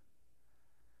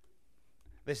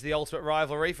 This is the ultimate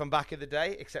rivalry from back in the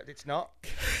day, except it's not.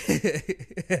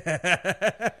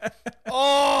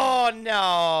 Oh,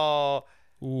 no.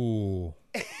 Ooh.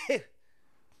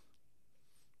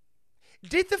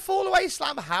 Did the Fall Away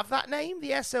Slam have that name,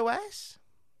 the SOS?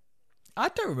 I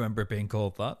don't remember it being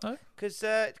called that, though. Because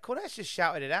Cornette just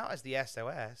shouted it out as the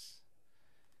SOS.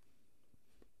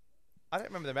 I don't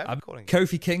remember them ever calling it.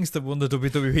 Kofi Kingston won the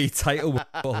WWE title with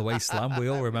All the Way Slam. We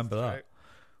all remember that.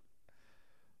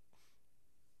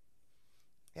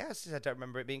 Yeah, I don't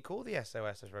remember it being called the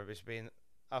SOS. I remember it being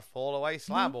a Fall Away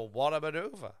Slam or What a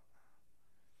Maneuver.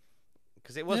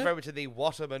 Because it was very much in the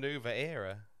What a Maneuver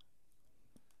era.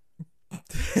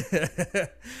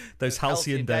 Those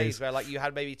halcyon days where like you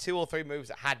had maybe 2 or 3 moves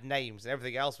that had names and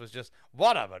everything else was just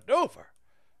What a Maneuver.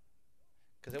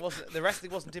 Because the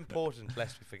wrestling wasn't important,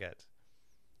 lest we forget.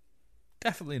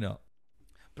 Definitely not.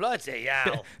 Bloody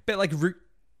hell. Bit like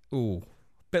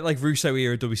Russo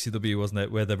era WCW, wasn't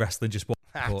it? Where the wrestling just wasn't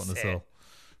important at all.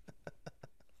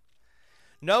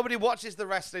 Nobody watches the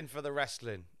wrestling for the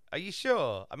wrestling. Are you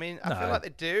sure? I mean, I feel like they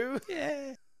do.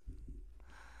 Yeah.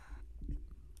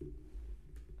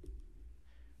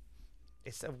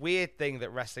 It's a weird thing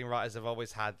that wrestling writers have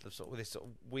always had, this sort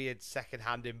of weird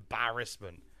second-hand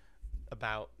embarrassment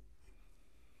about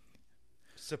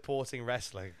supporting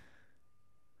wrestling.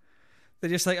 They're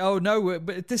just like, oh no,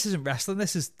 but this isn't wrestling.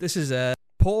 This is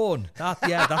porn. That's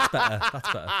better. That's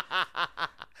better.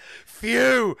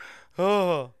 Phew.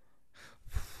 Oh.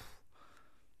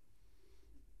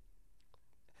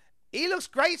 He looks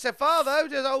great so far, though,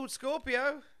 does old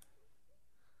Scorpio.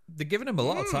 They're giving him a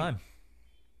lot of time.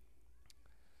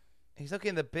 He's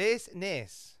looking the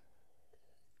business.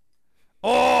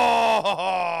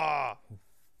 Oh!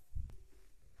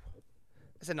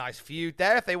 There's a nice feud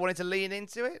there if they wanted to lean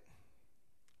into it.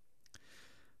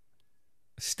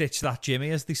 Stitch that Jimmy,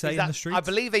 as they say in the streets. I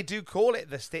believe they do call it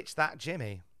the Stitch That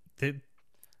Jimmy. They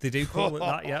do call it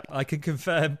that, yep. I can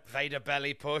confirm. Vader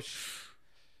belly push.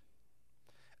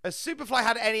 Has Superfly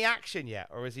had any action yet?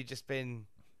 Or has he just been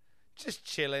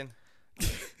chilling?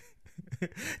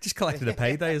 Just collecting a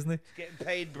payday, isn't he? Getting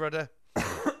paid, brother.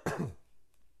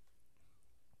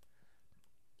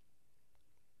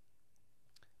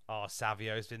 Oh,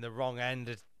 Savio's been the wrong end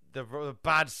of the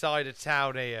bad side of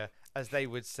town here, as they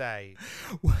would say.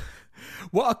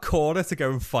 What a corner to go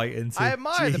and fight into. I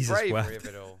admire Jesus the bravery wept. of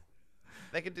it all.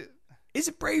 They could do. Is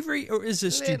it bravery or is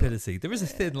it stupidity? There is a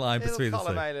thin line between the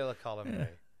two. Little column A.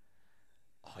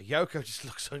 Oh, Yoko just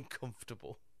looks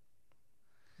uncomfortable.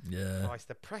 Yeah. Christ,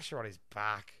 the pressure on his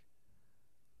back.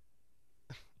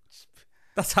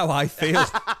 That's how I feel.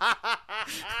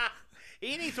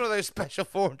 He needs one of those special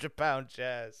 400-pound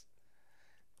chairs.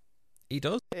 He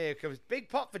does. Here comes big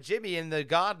pot for Jimmy in the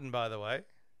garden, by the way.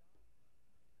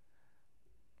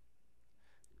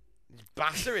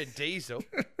 Battering Diesel.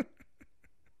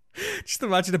 Just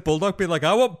imagine a bulldog being like,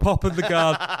 I want pop in the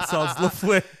garden. Sounds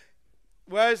lovely.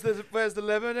 Where's the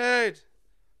lemonade?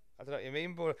 I don't know what you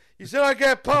mean, but you said I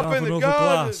get pop in the garden.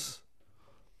 Glass.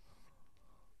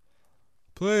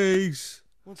 Please.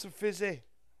 Want some fizzy?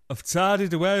 I've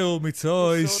tidied away all my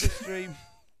toys. Soda stream.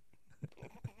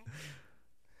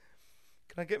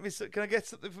 Can I get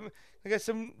something from? Can I get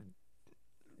some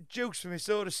juice from my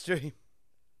soda stream?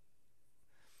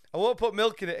 I won't put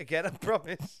milk in it again, I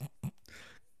promise.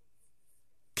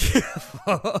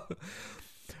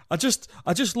 I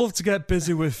just love to get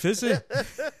busy with Fizzy.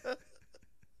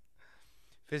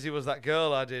 Fizzy was that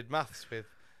girl I did maths with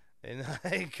in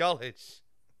college.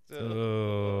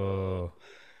 Oh,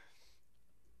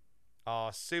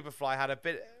 Superfly had a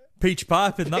bit. Peach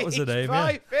piping, that was the name.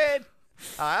 Piping. Yeah.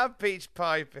 I am peach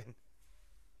piping.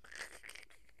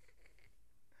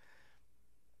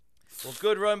 Well,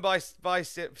 good run by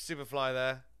Superfly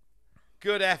there.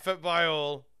 Good effort by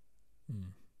all.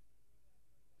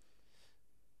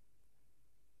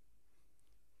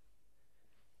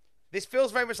 This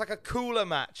feels very much like a cooler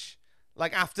match.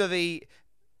 Like after the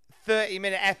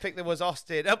 30-minute epic that was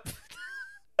Austin.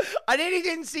 I nearly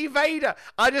didn't see Vader.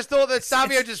 I just thought that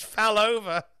Savio just fell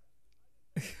over.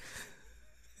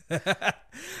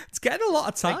 It's getting a lot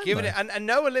of time. Giving it, and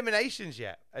no eliminations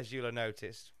yet, as you'll have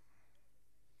noticed.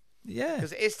 Yeah.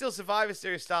 Because it is still Survivor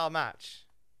Series style match.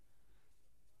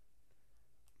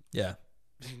 Yeah.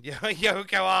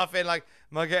 Yoko half in like,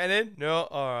 am I getting in? No.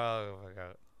 Oh my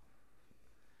God.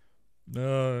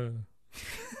 No.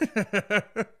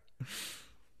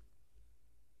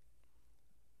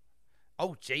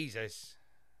 Oh, Jesus.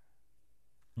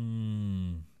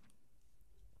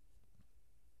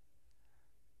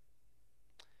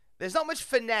 There's not much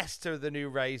finesse to the new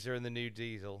Razor and the new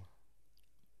Diesel.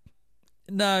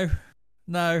 No.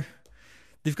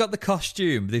 They've got the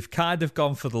costume. They've kind of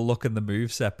gone for the look and the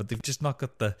moveset, but they've just not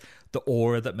got the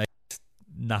aura that makes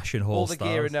Nash and Hall all the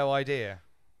stars. gear and no idea.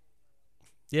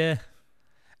 Yeah.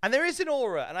 And there is an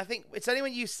aura, and I think it's only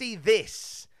when you see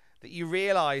this that you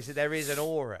realise that there is an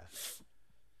aura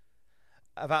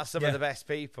about some of the best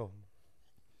people.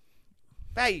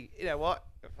 Hey, you know what?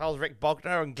 If I was Rick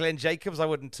Bogner and Glenn Jacobs, I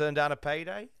wouldn't turn down a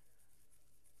payday.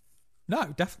 No,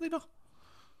 definitely not.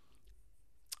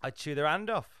 I'd chew their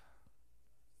hand off.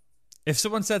 If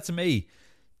someone said to me,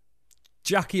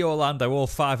 Jackie Orlando, all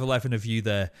 5'11" of you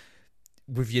there,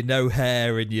 with your no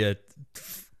hair and your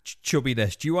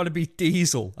chubbiness, do you want to be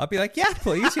Diesel? I'd be like, yeah,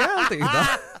 please, yeah, I'll do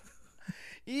that.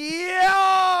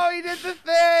 Yo, he did the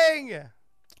thing.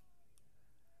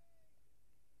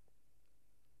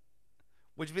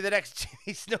 Would you be the next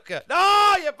Jimmy Snooker?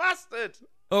 No, you bastard!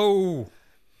 Oh.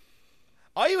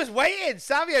 Oh, he was waiting.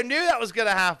 Savio knew that was going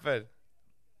to happen.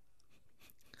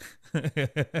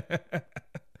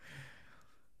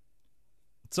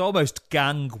 It's almost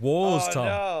gang wars, Tom.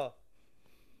 No.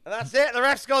 And that's it. The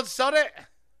ref's gone, sod it.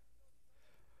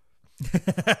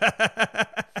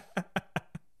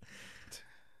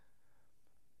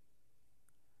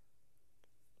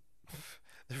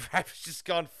 The ref's just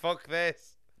gone, fuck this.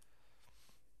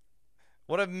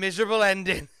 What a miserable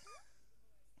ending.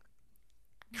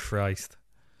 Christ.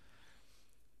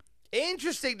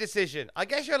 Interesting decision. I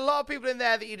guess you had a lot of people in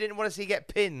there that you didn't want to see get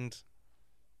pinned.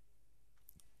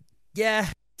 Yeah,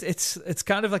 it's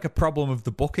kind of like a problem of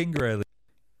the booking, really.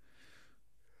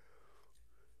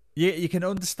 You can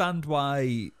understand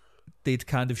why they'd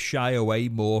kind of shy away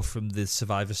more from the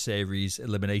Survivor Series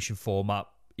elimination format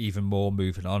even more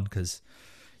moving on, because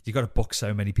you've got to book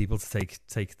so many people to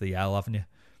take the L, haven't you?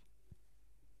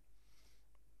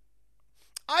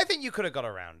 I think you could have got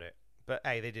around it, but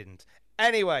hey, they didn't.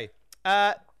 Anyway,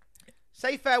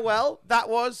 say farewell. That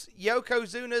was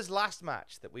Yokozuna's last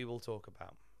match that we will talk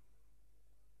about.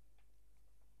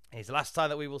 It's the last time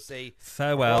that we will see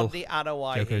farewell Rodney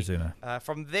Anoa'i. Yokozuna.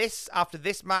 After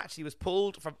this match, he was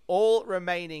pulled from all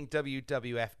remaining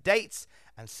WWF dates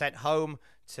and sent home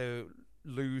to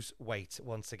lose weight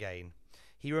once again.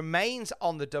 He remains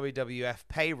on the WWF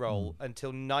payroll until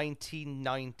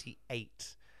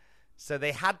 1998. So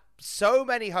they had so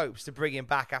many hopes to bring him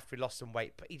back after he lost some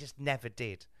weight, but he just never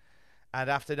did. And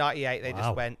after 98, they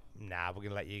just went, nah, we're going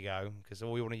to let you go because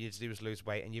all we wanted you to do was lose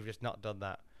weight, and you've just not done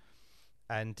that.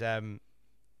 And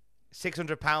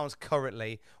 600 pounds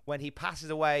currently. When he passes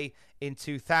away in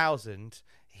 2000,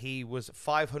 he was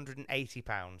 580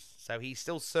 pounds. So he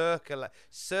still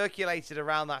circulated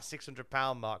around that 600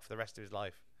 pound mark for the rest of his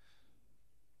life.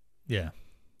 Yeah.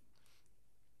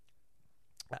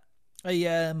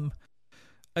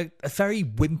 A very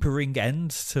whimpering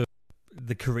end to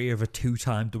the career of a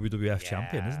two-time WWF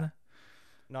champion, isn't it?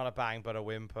 Not a bang, but a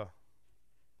whimper.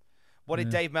 What did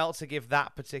Dave Meltzer give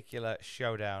that particular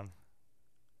showdown?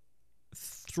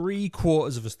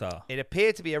 3/4 of a star. It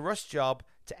appeared to be a rush job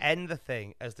to end the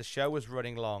thing as the show was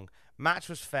running long. Match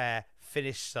was fair.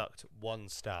 Finish sucked. 1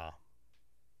 star.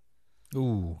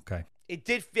 Ooh, okay. It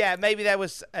did, yeah, maybe there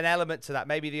was an element to that.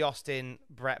 Maybe the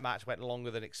Austin-Brett match went longer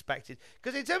than expected.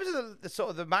 Because in terms of the sort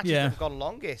of the matches that have gone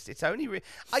longest, it's only...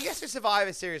 I guess the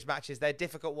Survivor Series matches, they're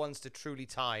difficult ones to truly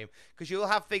time. Because you'll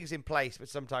have things in place, but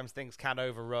sometimes things can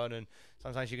overrun, and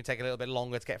sometimes you can take a little bit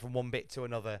longer to get from one bit to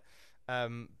another.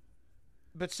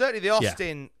 But certainly the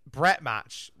Austin-Brett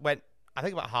match went, I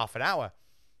think, about half an hour.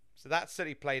 So that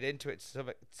certainly played into it to some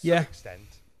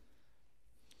extent.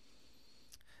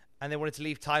 And they wanted to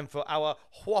leave time for our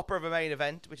whopper of a main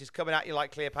event, which is coming at you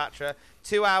like Cleopatra.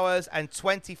 2 hours and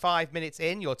 25 minutes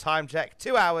in. Your time check.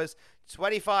 2 hours,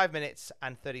 25 minutes,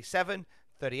 and 37,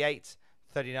 38,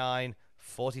 39,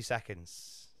 40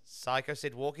 seconds. Psycho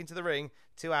Sid walking to the ring.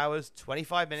 2 hours,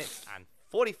 25 minutes, and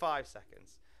 45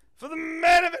 seconds. For the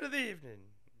main event of the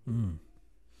evening.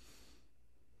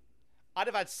 I'd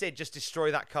have had Sid just destroy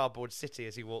that cardboard city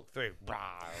as he walked through.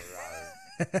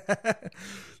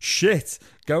 Shit,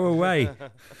 go away.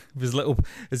 His little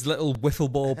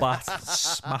wiffle ball bat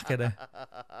smacking her.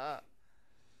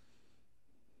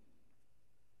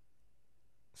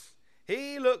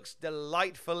 He looks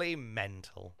delightfully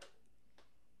mental.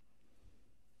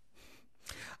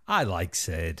 I like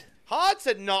Sid. Hard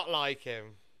to not like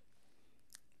him.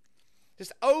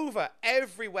 Just over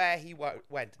everywhere he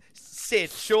went. Sid,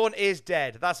 Sean is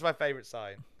dead. That's my favourite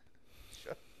sign.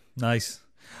 Nice.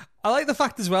 I like the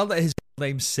fact as well that his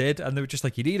name's Sid, and they were just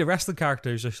like, you need a wrestling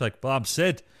character. He's just like, well, I'm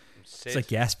Sid. It's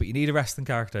like, yes, but you need a wrestling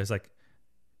character. It's like,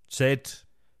 Sid.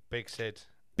 Big Sid.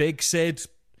 Big Sid.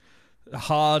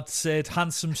 Hard Sid.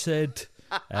 Handsome Sid.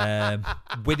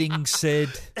 Winning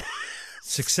Sid.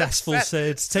 Successful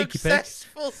Sid. Take your pick.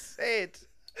 Successful Sid.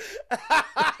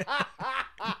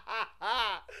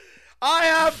 I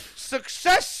am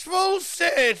Successful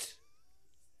Sid.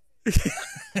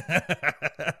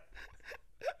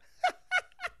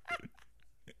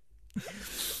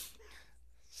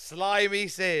 Slimy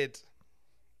Sid.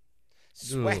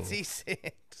 Sweaty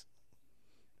Sid.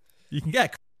 You can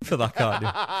get for that, can't you?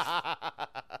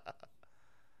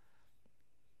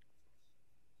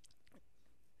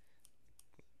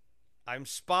 I'm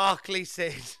Sparkly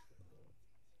Sid.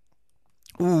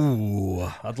 Ooh,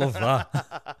 I'd love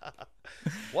that.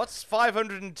 What's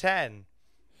 510?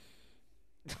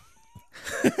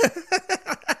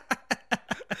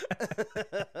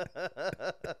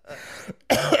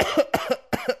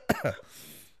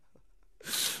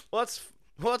 What's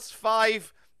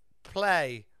 5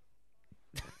 play?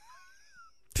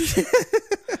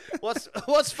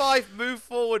 What's 5 move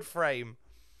forward frame?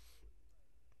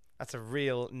 That's a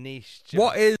real niche joke.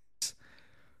 What is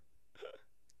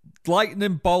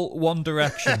lightning bolt One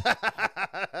Direction?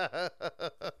 That's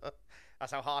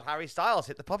how hard Harry Styles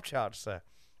hit the pop charts, sir.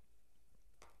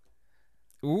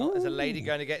 Ooh. Oh, there's a lady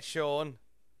going to get Sean.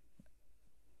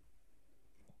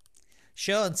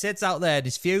 Sean sits out there and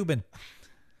he's fuming.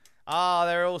 Ah,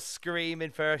 they're all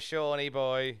screaming for a Shawnee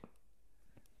boy.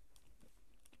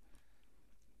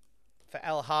 For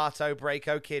El Harto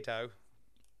Breako Kiddo.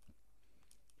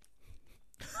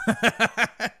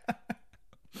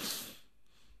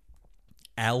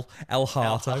 El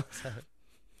Harto.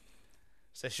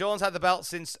 So Sean's had the belt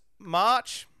since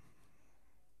March.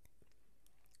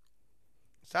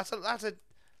 So it's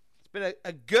been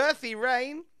a girthy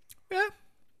reign. Yeah.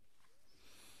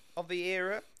 Of the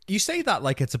era. You say that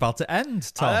like it's about to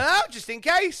end, Tom. I don't know, just in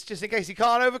case he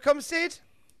can't overcome Sid.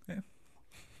 Yeah.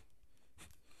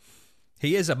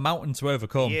 He is a mountain to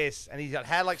overcome. He is, and he's got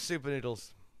hair like super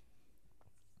noodles.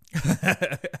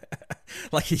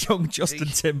 Like a young Justin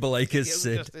Timberlake is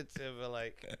Sid. Justin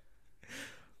Timberlake.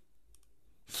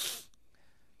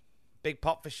 Big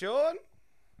pop for Sean.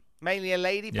 Mainly a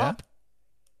lady pop.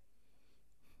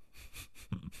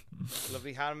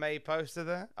 Lovely handmade poster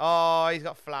there. Oh, he's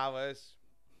got flowers.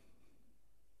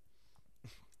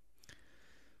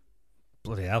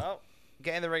 Bloody hell. Oh,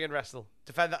 get in the ring and wrestle.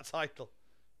 Defend that title.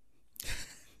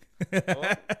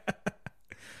 Oh.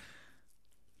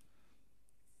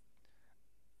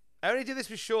 I only do this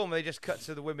with Sean when they just cut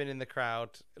to the women in the crowd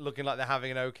looking like they're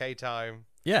having an okay time.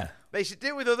 Yeah. They should do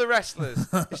it with other wrestlers.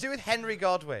 They should do it with Henry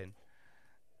Godwin.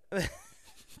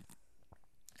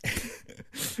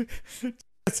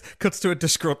 Cuts to a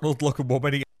disgruntled looking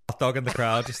woman eating a hot dog in the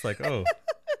crowd, just like, oh.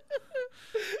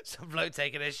 Some bloke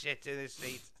taking a shit in his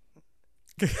seat.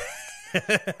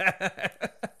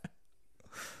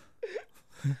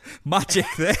 Magic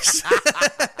this.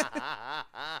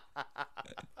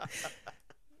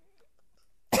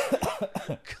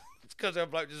 It's because a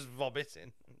bloke just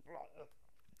vomiting.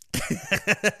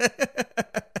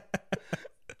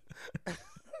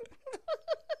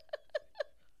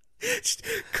 Just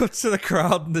cuts to the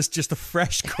crowd and there's just a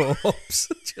fresh corpse.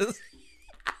 Just...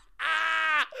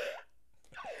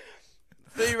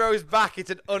 3 rows back, it's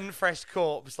an unfresh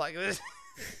corpse like this.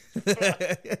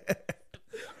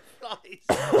 Flies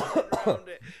around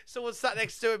it. Someone sat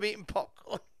next to him eating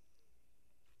popcorn.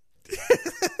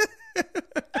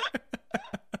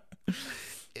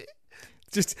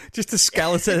 Just a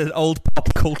skeleton in an old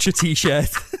pop culture t-shirt.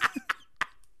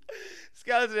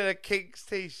 Skeleton in a Kinks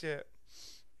t-shirt.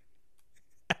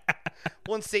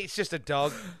 One seat's just a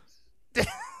dog.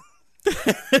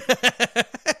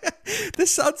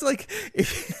 This sounds like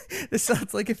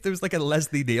if there was like a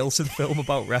Leslie Nielsen film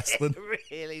about wrestling.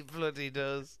 It really bloody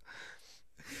does.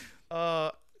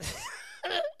 I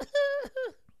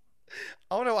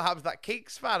wonder what happened to that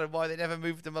Kinks fan and why they never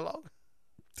moved him along.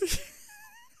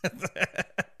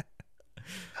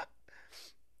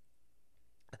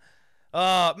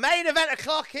 Main event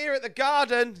o'clock here at the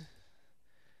Garden.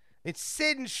 It's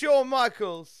Sid and Shawn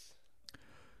Michaels.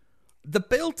 The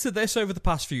build to this over the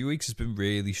past few weeks has been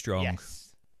really strong.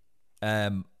 Yes.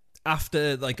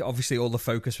 After, like, obviously all the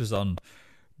focus was on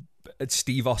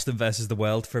Steve Austin versus the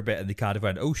world for a bit, and they kind of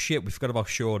went, oh shit, we forgot about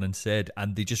Shawn and Sid,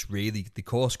 and they just really, the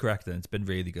course corrected, and it's been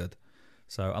really good.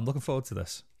 So I'm looking forward to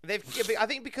this. I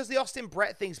think because the Austin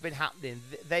Bret thing's been happening,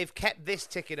 they've kept this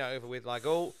ticking over with like,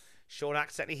 oh, Shawn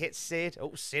accidentally hit Sid.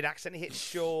 Oh, Sid accidentally hit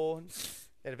Shawn.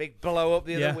 They had a big blow up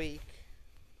the other week.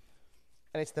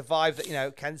 And it's the vibe that, you know,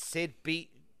 can Sid beat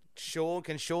Shawn?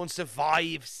 Can Shawn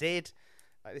survive Sid?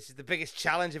 Like, this is the biggest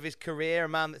challenge of his career. A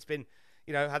man that's been,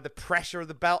 you know, had the pressure of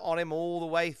the belt on him all the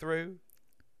way through.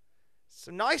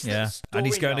 So nice. Yeah, and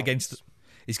he's going against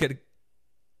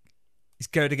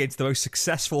the most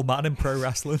successful man in pro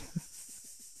wrestling.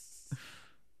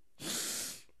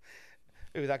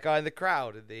 Who, that guy in the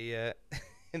crowd in the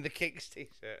in the Kinks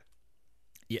t-shirt?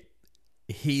 Yeah,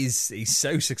 he's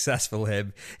so successful.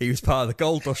 He was part of the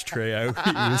Goldust trio.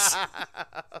 He was.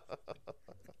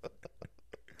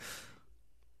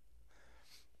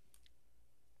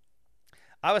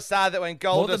 I was sad that when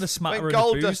Goldust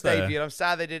debuted, I'm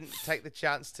sad they didn't take the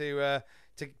chance to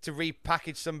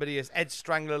repackage somebody as Ed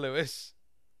Strangler Lewis.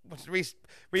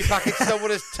 Repackage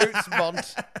someone as Toots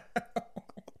Mont.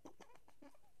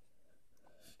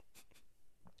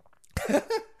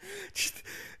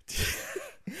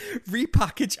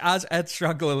 repackaged as Ed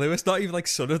Strangler Lewis, not even like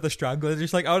son of the Strangler.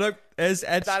 Just like, oh no, there's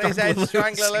Ed That Strangler is Ed Lewis.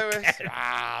 Strangler Lewis.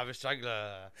 I'm a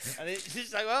strangler. And it's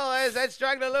just like, well, there's Ed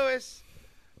Strangler Lewis.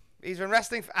 He's been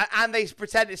wrestling, and they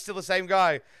pretend it's still the same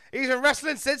guy. He's been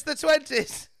wrestling since the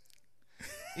 20s.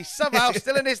 He's somehow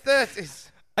still in his 30s.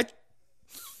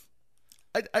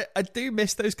 I do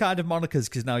miss those kind of monikers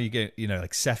because now you get, you know,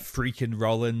 like Seth freaking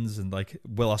Rollins and like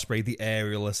Will Ospreay, the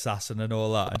aerial assassin and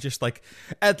all that. And just like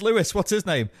Ed Lewis, what's his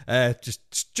name?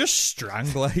 Just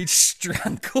Strangler. He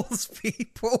strangles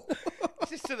people.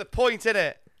 Just to the point,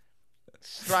 innit?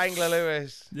 Strangler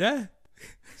Lewis. Yeah.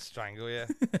 Strangle you.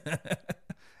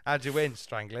 How'd you win,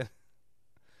 strangling?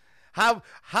 How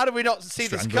do we not see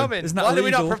this coming? Why do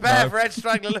we not prepare for Ed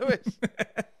Strangler Lewis?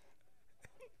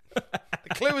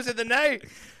 The clue was in the name.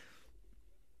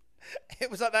 It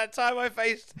was at that time I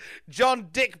faced John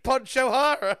Dick Punch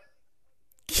O'Hara.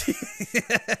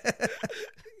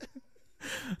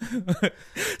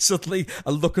 Suddenly,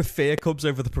 a look of fear comes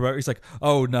over the promoter. He's like,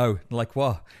 "Oh no!" Like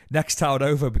what? Next town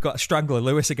over, we've got Strangler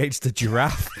Lewis against a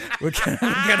giraffe. We're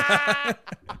gonna...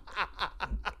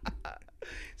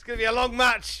 It's gonna be a long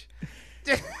match.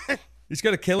 He's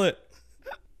gonna kill it.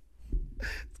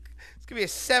 It's gonna be a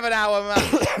 7-hour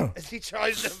match as he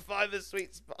tries to find the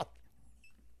sweet spot.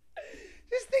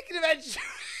 Just thinking of Ed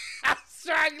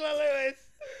Strangler Lewis.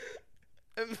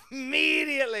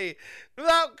 Immediately,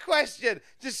 without question,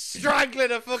 just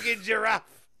strangling a fucking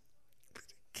giraffe.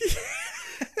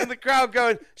 And the crowd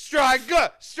going,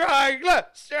 Strangler, Strangler,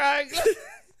 Strangler.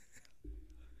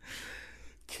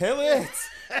 Kill it.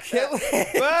 Kill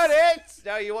it. Burn it.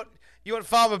 No, you want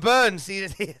Farmer Burns here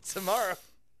tomorrow.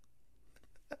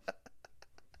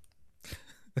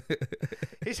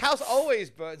 His house always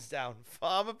burns down.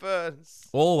 Farmer Burns.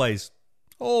 Always.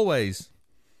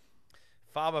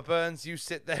 Farmer Burns, you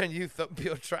sit there and you thump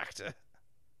your tractor.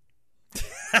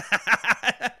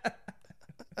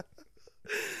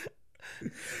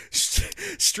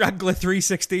 Strangler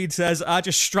 316 says, I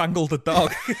just strangled a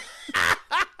dog.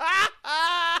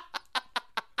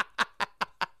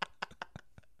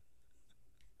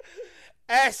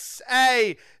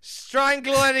 S.A.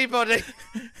 Strangle anybody.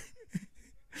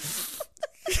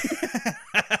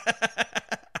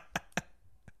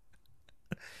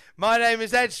 My name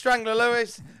is Ed Strangler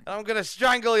Lewis, and I'm going to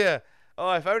strangle you.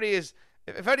 Oh, if only his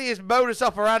modus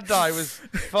operandi was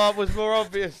more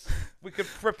obvious, we could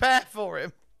prepare for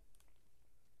him.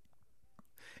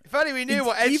 If only we knew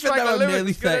what Ed Strangler Lewis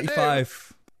was going to do.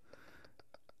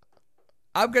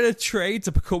 I'm going to trade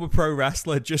to become a pro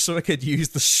wrestler just so I could use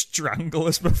the strangle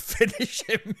as my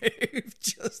finishing move.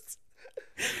 Just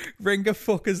wring a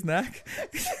fucker's neck.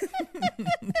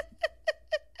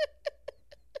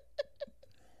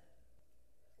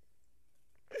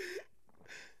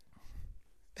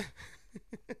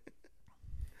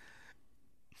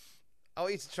 I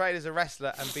want you to train as a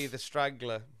wrestler and be the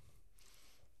strangler.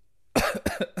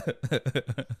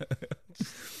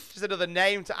 Just another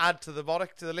name to add to the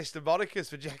list of monikers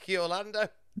for Jackie Orlando.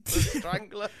 The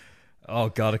Strangler. Oh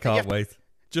God, I can't wait.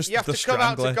 Just you have the to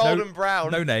Strangler. come out to Golden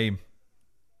Brown. No name.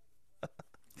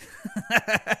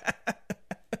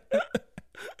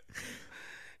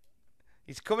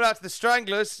 He's coming out to the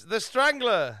Stranglers. The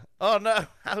Strangler. Oh no!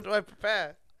 How do I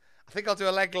prepare? I think I'll do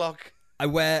a leg lock. I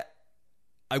wear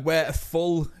a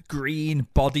full green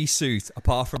bodysuit,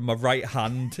 apart from my right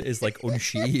hand is like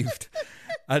unsheathed.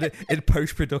 And in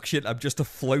post-production, I'm just a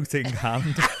floating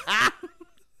hand.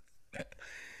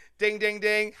 Ding, ding,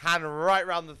 ding. Hand right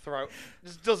round the throat.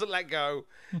 Just doesn't let go.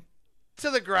 To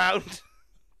the ground.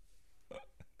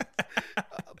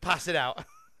 Pass it out.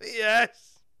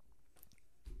 Yes.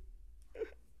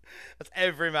 That's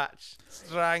every match.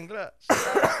 Strangler.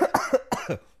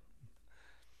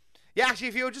 Yeah, actually,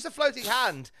 if you were just a floating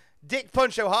hand, Dick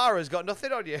Punch O'Hara's got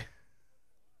nothing on you.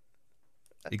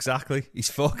 Exactly. He's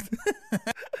fucked.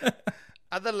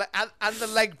 And the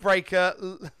leg breaker.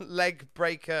 The leg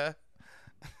breaker.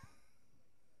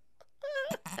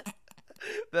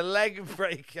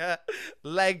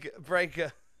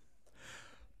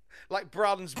 Like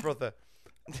Braun's brother.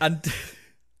 And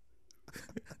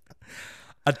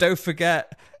don't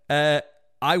forget, I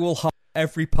will have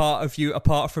every part of you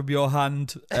apart from your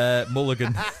hand,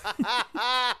 Mulligan.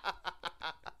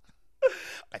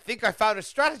 I think I found a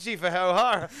strategy for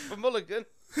O'Hara, for Mulligan.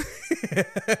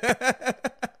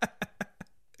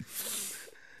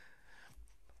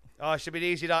 Oh, it should be an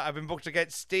easy night. I've been booked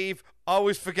against Steve. I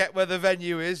always forget where the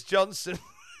venue is. Johnson.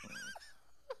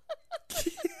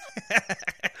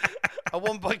 I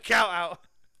won by count out.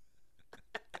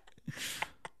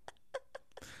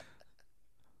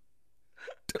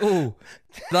 Oh,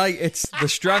 like it's the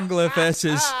Strangler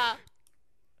versus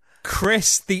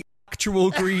Chris, the actual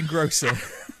greengrocer.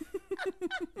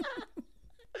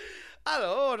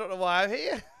 Hello, I don't know why I'm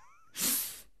here.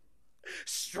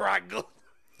 Strangle.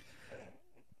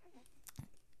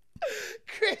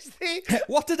 Chris,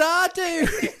 What did I do?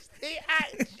 Chris, the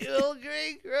actual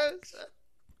greengrocer.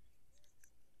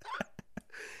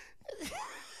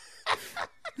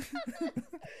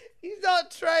 He's not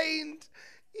trained.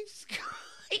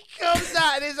 He comes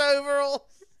out in his overalls.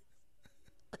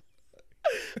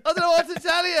 I don't know what to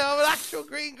tell you. I'm an actual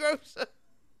greengrocer.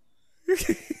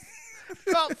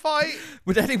 Can't fight.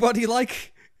 Would anybody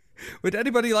like a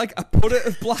punnet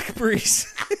of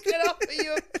blackberries? I can offer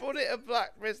you a punnet of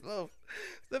blackberries, love.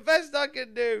 It's the best I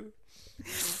can do.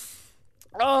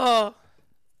 Oh.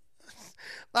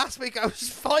 Last week I was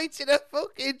fighting a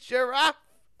fucking giraffe.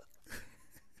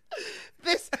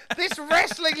 This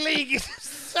wrestling league is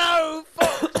so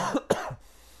fucked.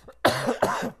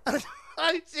 I'm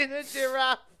fighting a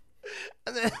giraffe,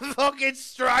 and then a fucking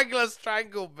strangler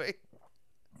strangled me.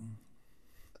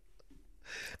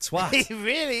 Twat. He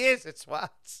really is a twat.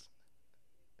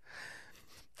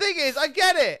 Thing is, I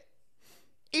get it.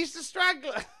 He's the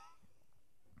strangler.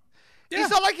 Yeah. It's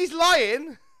not like he's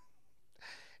lying.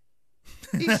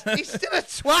 He's still a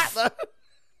twat, though.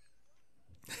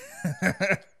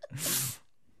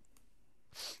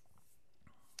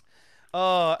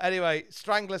 Oh, anyway,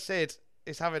 Strangler Sid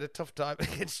is having a tough time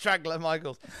against Strangler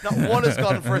Michaels. Not one has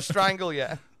gone for a strangle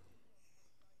yet.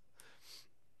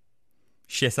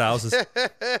 Shit houses.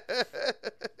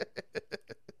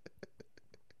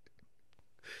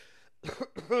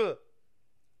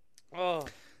 Oh.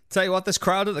 Tell you what, this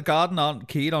crowd at the Garden aren't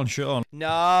keen on Sean.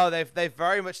 No, they've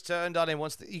very much turned on him.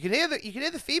 You can hear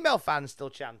the female fans still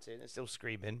chanting and still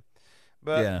screaming,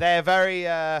 but Yeah. they're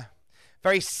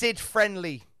very Sid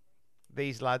friendly.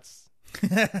 These lads.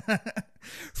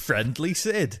 Friendly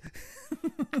Sid.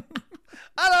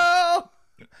 Hello.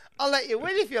 I'll let you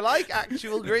win if you like,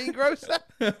 actual greengrocer.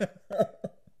 Well,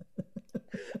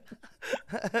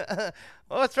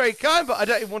 that's very kind, but I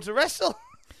don't even want to wrestle.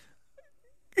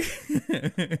 Do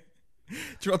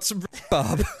you want some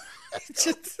rhubarb?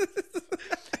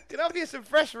 Can I have you some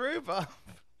fresh rhubarb?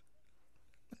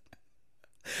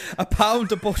 A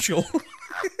pound a bushel.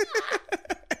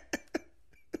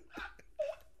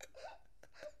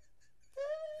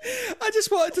 I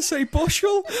just wanted to say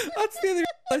bushel. That's the only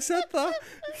I said that.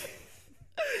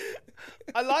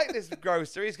 I like this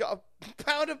grocer. He's got a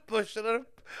pound of bushel and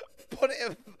a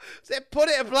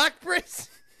punnet of blackberries.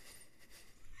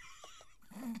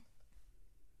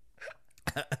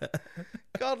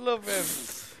 God love him.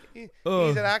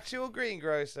 He's an actual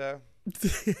greengrocer.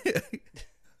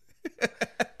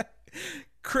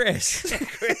 Chris,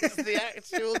 the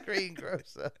actual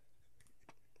greengrocer.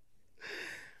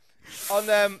 On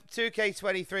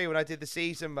 2K23, when I did the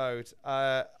season mode,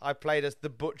 I played as the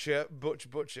Butcher.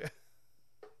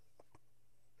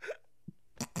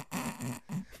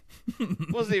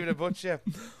 Wasn't even a butcher.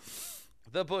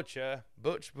 The Butcher,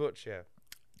 Butcher.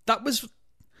 that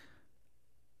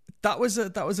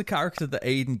was a character that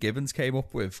Aidan Gibbons came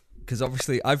up with, because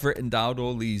obviously I've written down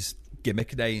all these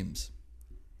gimmick names.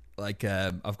 Like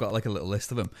I've got like a little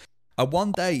list of them. And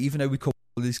one day, even though we call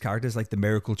all these characters like the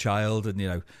Miracle Child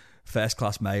and First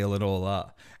Class Male and all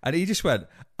that, and he just went,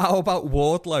 "How about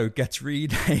Wardlow gets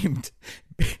renamed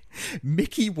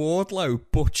Mickey Wardlow,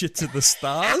 Butcher to the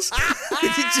Stars?"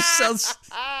 he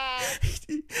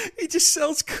just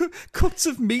sells cuts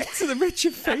of meat to the rich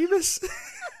and famous.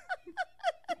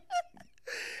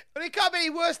 But it can't be any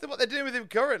worse than what they're doing with him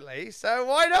currently, so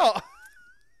why not?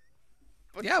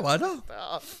 Yeah, why not?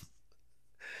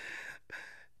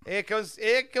 Here comes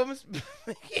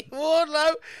Mickey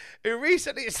Wardlow, who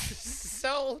recently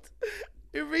sold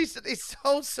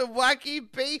some wacky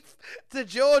beef to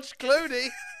George Clooney.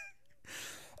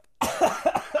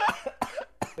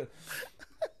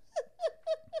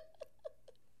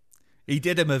 He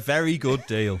did him a very good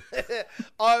deal.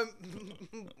 I'm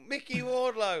Mickey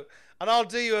Wardlow, and I'll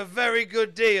do you a very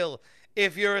good deal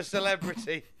if you're a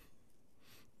celebrity.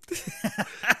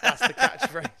 That's the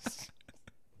catchphrase.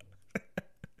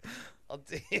 I'll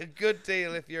do you a good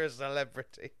deal if you're a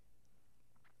celebrity.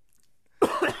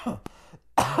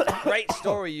 Great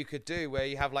story you could do where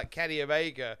you have like Kenny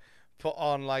Omega put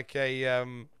on like a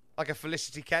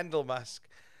Felicity Kendall mask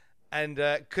and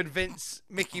convince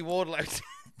Mickey Wardlow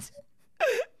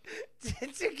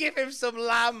to give him some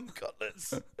lamb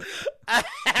cutlets,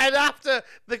 and after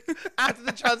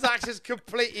the transaction's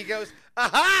complete, he goes,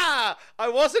 "Aha! I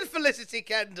wasn't Felicity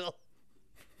Kendall."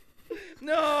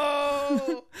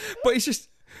 No, But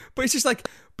But it's just like,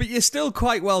 but you're still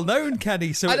quite well known,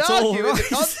 Kenny. So I'd it's all argue right. in the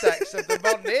context of the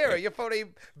modern era, you're probably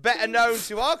better known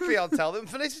to our clientele than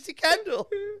Felicity Kendall.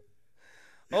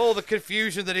 Oh, the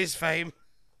confusion that is fame.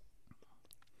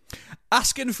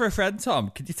 Asking for a friend, Tom.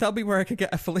 Could you tell me where I could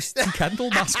get a Felicity Kendall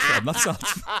mask from? That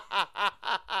sounds.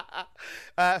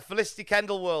 Felicity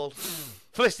Kendall World.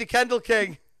 Felicity Kendall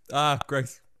King. Ah,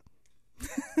 great.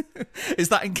 Is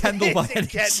that in Kendall by It's in any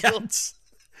Kendall. chance?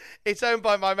 It's owned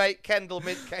by my mate Kendall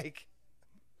Mintcake.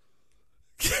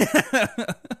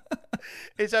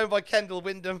 It's owned by Kendall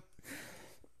Wyndham.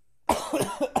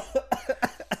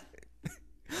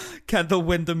 Kendall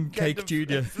Wyndham Cake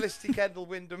Jr. Felicity Kendall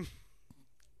Wyndham.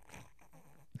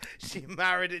 She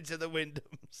married into the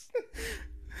Wyndhams.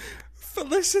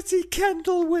 Felicity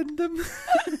Kendall Wyndham.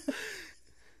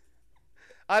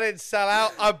 I didn't sell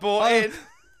out. I bought in.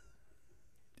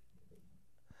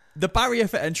 The barrier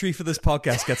for entry for this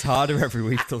podcast gets harder every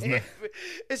week, doesn't it?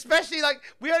 Especially like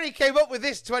we only came up with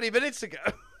this 20 minutes ago.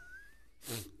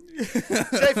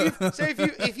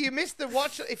 if you miss the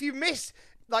watch, if you miss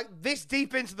like this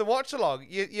deep into the watch along,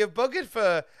 you're buggered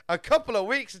for a couple of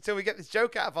weeks until we get this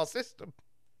joke out of our system.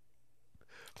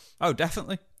 Oh,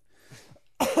 definitely.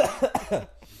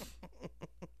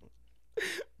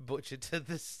 Butcher to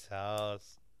the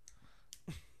stars.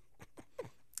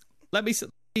 Let me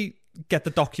get the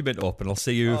document up, and I'll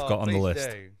see who we've got on the list.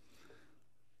 Do.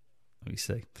 Let me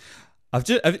see.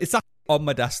 It's actually on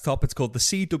my desktop. It's called the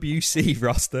CWC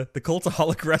roster, the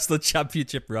Cultaholic Wrestling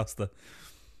Championship roster.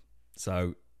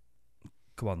 So,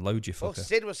 come on, load your Well, fucker.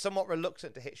 Sid was somewhat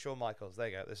reluctant to hit Shawn Michaels. There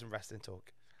you go. There's some wrestling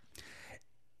talk.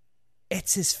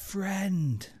 It's his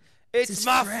friend. It's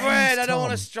my friend. I don't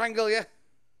want to strangle you.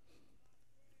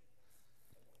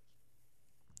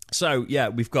 So, yeah,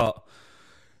 we've got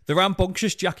the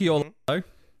rambunctious Jackie Orlando.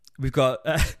 We've got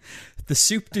the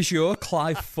soup du jour,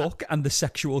 Clive Fuck, and the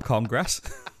Sexual Congress.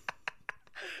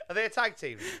 Are they a tag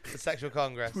team? The Sexual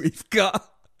Congress. We've got...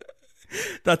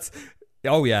 That's...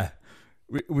 Oh, yeah.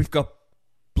 We've got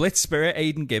Blitz Spirit,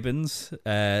 Aidan Gibbons,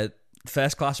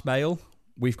 First Class Male.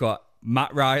 We've got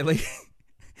Matt Riley,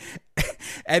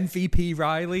 MVP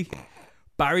Riley,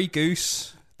 Barry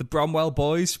Goose, the Bromwell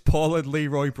Boys, Paul and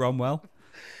Leroy Bromwell.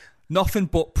 Nothing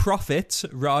but prophets,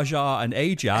 Raja and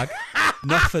Ajag.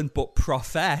 Nothing but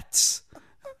prophets.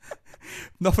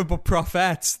 Nothing but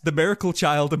prophets, the Miracle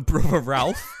Child and Brother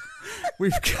Ralph.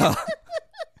 We've got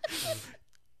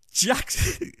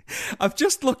Jackson. I've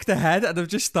just looked ahead and I've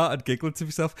just started giggling to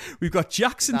myself. We've got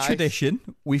Jackson Tradition.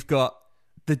 We've got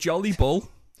the Jolly Bull.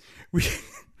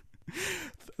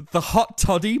 The Hot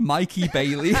Toddy, Mikey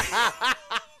Bailey.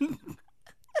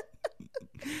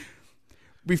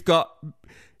 We've got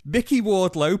Mickey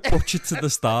Wardlow, Butcher to the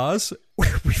Stars.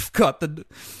 We've got the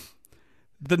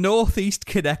Northeast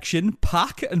Connection,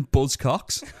 Pack and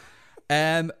Buzzcocks.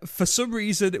 For some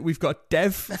reason, we've got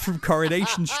Dev from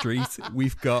Coronation Street.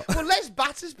 We've got... Well, Les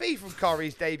Battersby from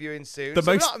Corey's debuting soon.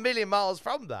 We're not a million miles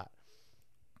from that.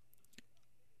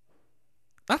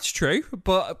 That's true,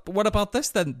 but what about this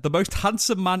then? The most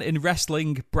handsome man in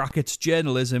wrestling, brackets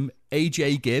journalism,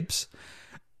 AJ Gibbs.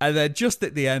 And then just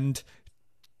at the end,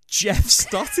 Jeff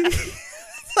Stotty.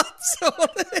 That's all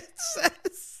it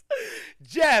says.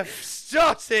 Jeff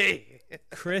Stotty.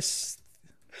 Chris.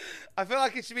 I feel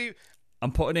like it should be...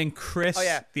 I'm putting in Chris,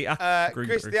 the actual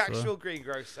Chris, the actual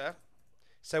greengrocer.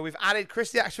 So we've added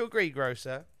Chris, the actual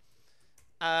greengrocer.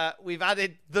 We've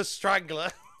added the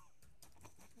Strangler.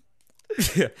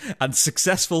 Yeah. And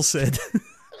Successful Sid.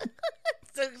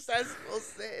 Successful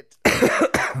Sid.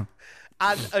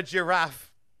 And a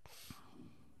giraffe.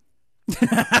 We've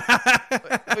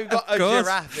got a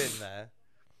giraffe in there.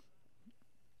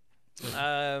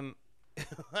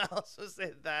 What else was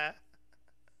in there?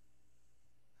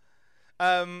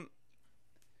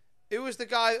 Who was the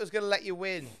guy that was going to let you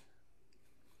win?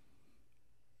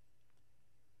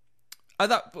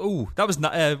 That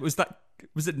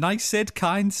was it Nice Sid,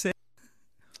 Kind Sid?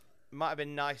 Might have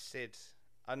been Nice Sid.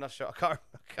 I'm not sure. I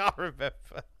can't remember.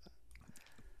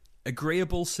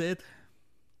 Agreeable Sid.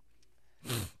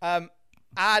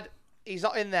 He's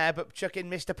not in there, but chuck in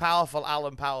Mr. Powerful,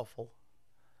 Alan Powerful.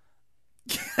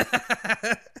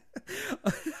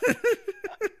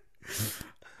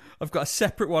 I've got a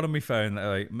separate one on my phone.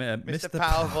 Mr.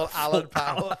 Powerful, Alan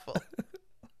Powerful.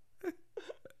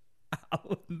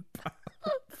 Alan Powerful.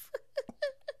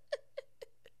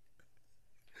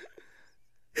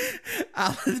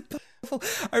 Alan Powerful.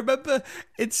 I remember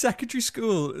in secondary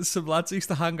school, some lads I used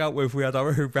to hang out with. We had our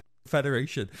own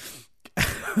federation.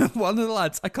 One of the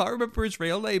lads, I can't remember his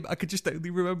real name. I could just only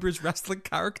remember his wrestling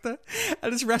character,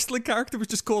 and his wrestling character was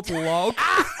just called Log.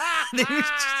 And he was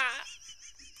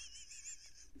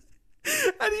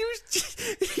And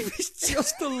he was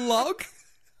just a log.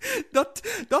 Not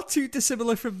too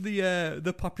dissimilar from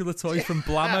the popular toy from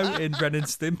Blammo in Ren and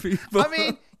Stimpy. I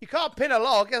mean, you can't pin a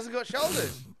log; it hasn't got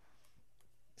shoulders.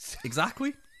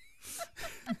 Exactly.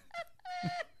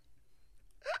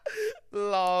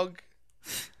 Log.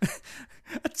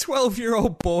 A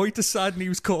 12-year-old boy deciding he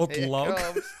was called Here Log.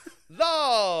 comes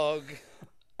log.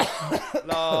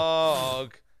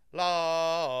 Log.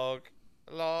 Log.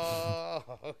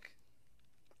 Log.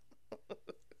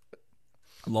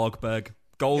 Logberg.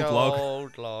 Gold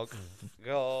log. Log.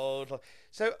 Gold log.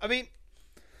 So, I mean,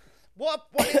 what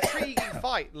intriguing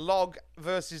fight, Log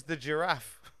versus the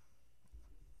giraffe.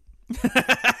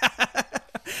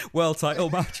 World title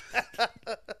match.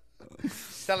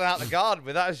 Selling out the garden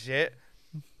with that shit.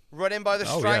 Run in by the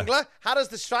Strangler. Yeah. How does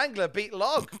the Strangler beat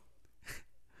Log?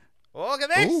 Oh, look at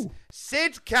this. Ooh.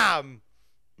 Sid Cam.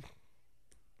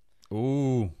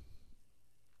 Ooh.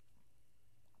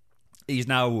 He's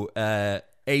now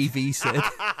AV Sid.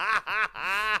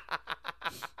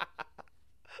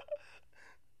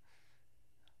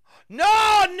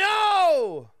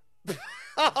 No!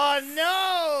 Oh,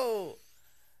 no!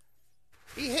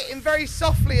 He hit him very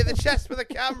softly in the chest with a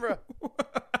camera.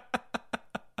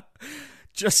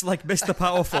 Just like Mr.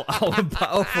 Powerful, Alan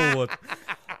Powerful would.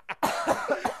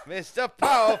 Mr.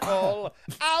 Powerful,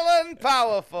 Alan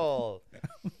Powerful.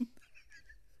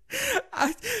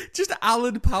 Just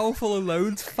Alan Powerful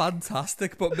alone's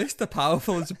fantastic, but Mr.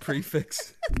 Powerful is a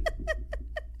prefix.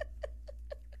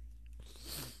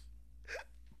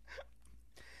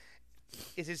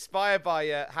 It's inspired by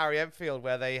Harry Enfield,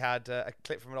 where they had a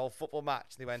clip from an old football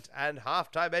match. They went, and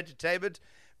halftime entertainment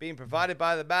being provided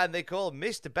by the man they call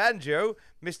Mr. Banjo,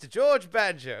 Mr. George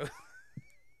Banjo.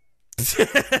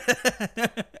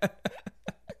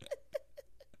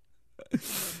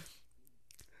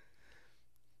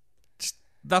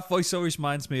 That voice always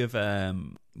reminds me of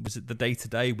was it the Day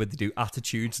Today where they do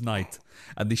Attitudes Night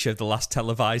and they show the last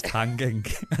televised hanging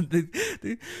and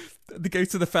they go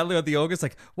to the fellow at the organ,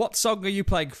 like, what song are you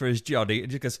playing for us, Johnny?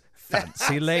 And he goes,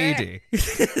 Fancy Lady.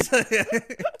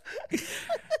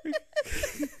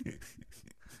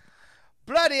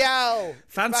 Bloody hell!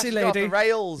 Fancy Lady. Off the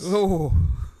rails. Oh.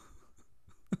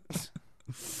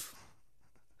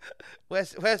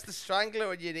 Where's the Strangler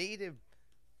when you need him?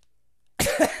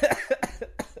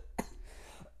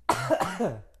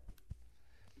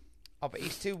 Oh, but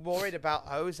he's too worried about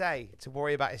Jose to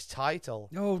worry about his title.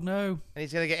 Oh, no. And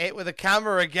he's going to get hit with a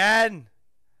camera again.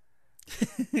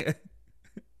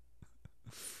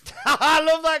 I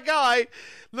love that guy.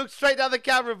 Looked straight down the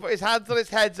camera, put his hands on his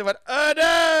head and went, oh,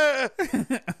 no!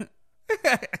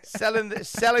 selling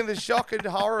the shock and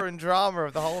horror and drama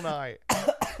of the whole night.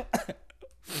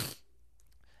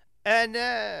 And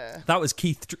that was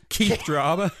Keith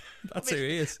Drama. That's who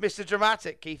he is. Mr.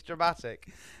 Dramatic, Keith Dramatic.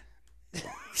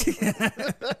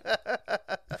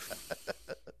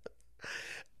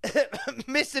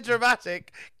 Mr.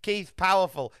 Dramatic, Keith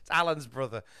Powerful. It's Alan's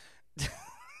brother.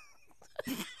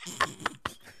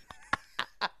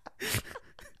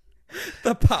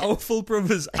 The Powerful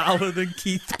brothers, Alan and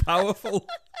Keith Powerful.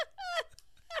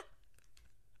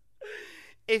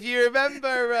 If you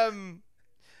remember,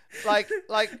 like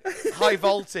High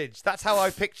Voltage, that's how I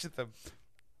pictured them.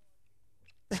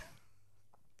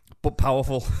 But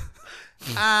powerful.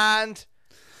 And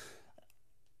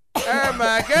oh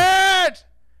my god,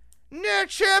 new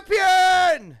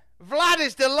champion! Vlad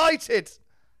is delighted.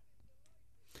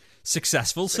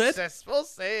 Successful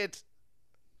Sid.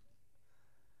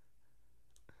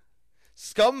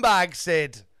 Scumbag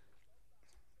Sid.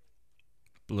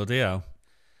 Bloody hell.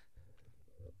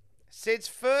 Sid's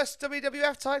first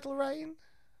WWF title reign.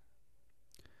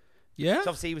 Yeah. So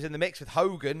obviously he was in the mix with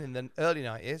Hogan in the early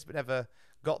 90s, but never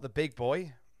got the big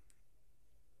boy.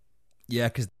 Yeah,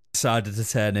 because they decided to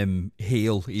turn him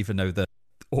heel, even though the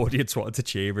audience wanted to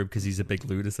cheer him because he's a big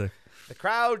lunatic. The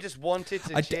crowd just wanted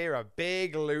to cheer a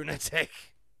big lunatic.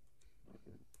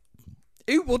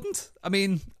 Who wouldn't? I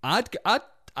mean, I'd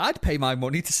pay my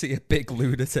money to see a big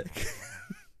lunatic.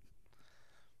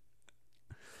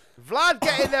 Vlad,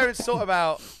 get in there and sort him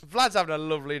out. Vlad's having a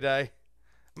lovely day.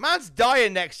 Man's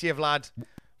dying next to you, Vlad.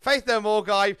 Faith No More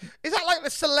guy. Is that like the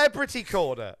celebrity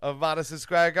corner of Madison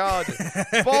Square Garden?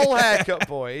 Ball haircut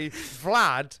boy,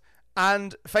 Vlad,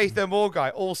 and Faith No More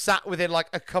guy all sat within like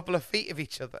a couple of feet of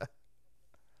each other.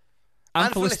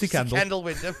 And Felicity Kendall. Kendall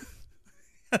Windham.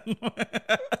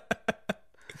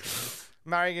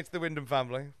 Marrying into the Windham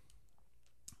family.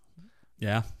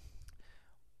 Yeah.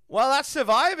 Well, that's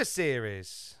Survivor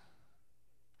Series.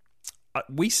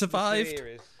 We survived.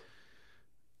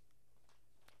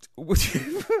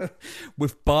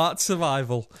 with Bart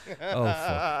survival. Oh,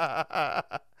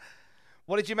 fuck.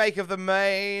 What did you make of the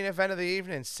main event of the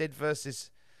evening? Sid versus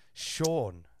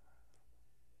Sean.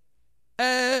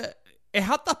 It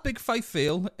had that big fight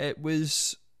feel. It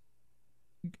was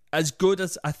as good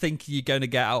as I think you're going to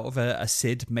get out of a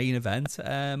Sid main event.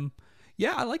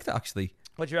 Yeah, I liked it, actually.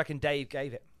 What do you reckon Dave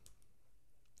gave it?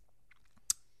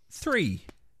 3.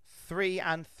 3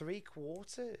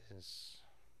 3/4.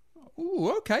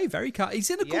 Ooh, okay, very kind. He's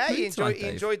in a good mood he tonight,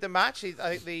 Dave. enjoyed the match.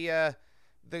 I think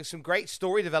there's some great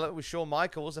story development with Shawn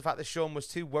Michaels. The fact that Shawn was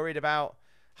too worried about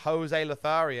Jose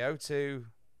Lothario to,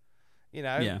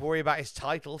 worry about his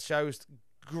title shows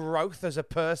growth as a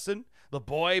person. The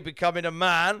boy becoming a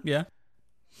man. Yeah.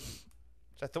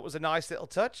 Which I thought was a nice little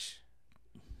touch.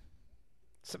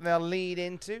 Something they'll lead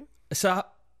into. So,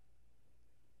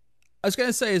 I was going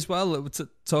to say as well,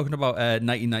 talking about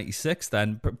 1996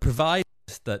 then, provided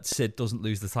that Sid doesn't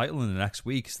lose the title in the next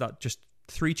week, is that just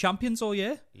 3 champions all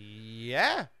year?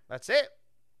 Yeah, that's it.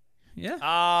 Yeah.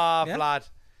 Yeah. Vlad.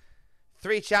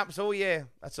 3 champs all year.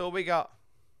 That's all we got.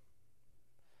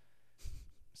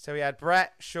 So we had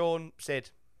Bret, Shawn, Sid.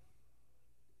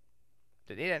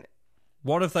 Didn't need any.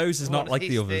 One of those is not like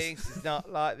the others. It's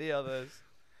not like the others.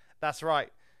 That's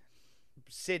right.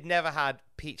 Sid never had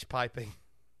peach piping.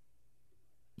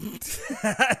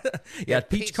 Yeah,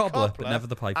 peach cobbler, but never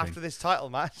the piping. After this title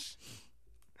match,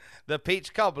 the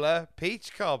peach cobbler.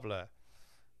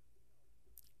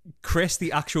 Chris,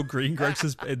 the actual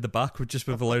greengrocer's in the back, with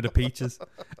a load of peaches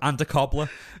and a cobbler.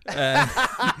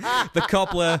 The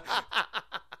cobbler,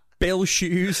 Bill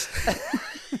Shoes.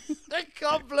 The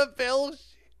cobbler, Bill Shoes.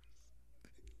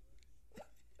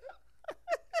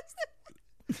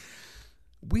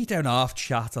 We don't half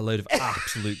chat a load of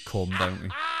absolute cum, don't we?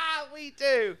 We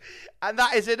do. And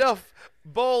that is enough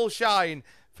ball shine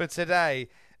for today.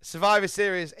 Survivor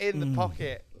Series in the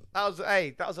pocket. That was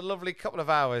a lovely couple of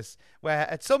hours where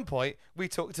at some point we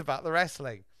talked about the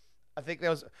wrestling. I think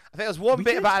there was one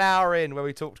bit about an hour in where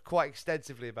we talked quite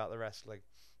extensively about the wrestling.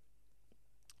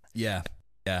 Yeah.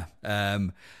 I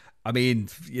mean,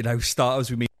 starters,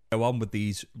 we mean go on with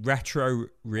these retro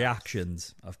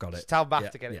reactions. I've got it. Just tell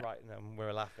Matt to get it right, and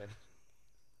we're laughing.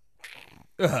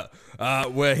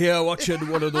 We're here watching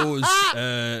one of those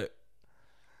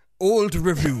old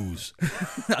reviews.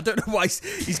 I don't know why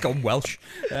he's gone Welsh.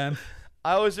 I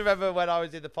always remember when I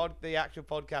was in the actual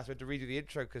podcast, we had to redo the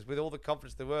intro because with all the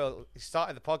confidence in the world, he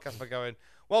started the podcast by going,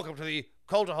 "Welcome to the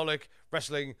Cultaholic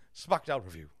Wrestling SmackDown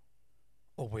review."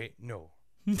 Oh wait, no,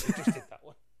 we just did that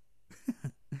one.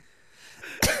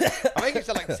 I think it's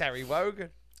like Terry Wogan.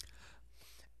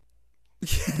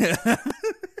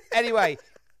 Anyway.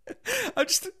 I'm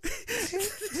just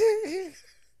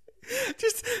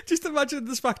imagine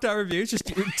the SmackDown review just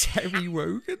doing Terry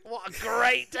Wogan. What a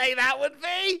great day that would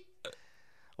be!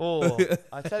 Oh,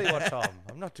 I tell you what, Tom,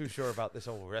 I'm not too sure about this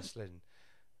old wrestling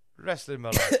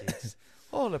malarkey. It's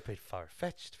all a bit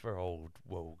far-fetched for old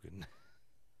Wogan.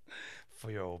 For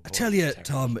your old boy, I tell you, Terry.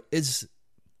 Tom, is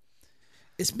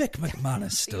Mick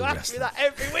McMahon still you ask wrestling? me that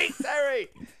every week, Terry.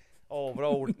 Oh, but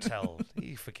old Tell,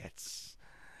 he forgets.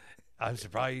 I'm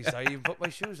surprised I even put my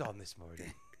shoes on this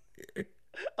morning. I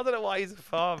don't know why he's a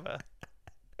farmer.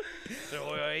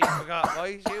 So I forgot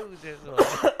my shoes this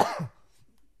morning.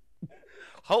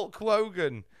 Hulk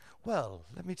Hogan. Well,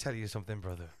 let me tell you something,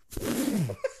 brother.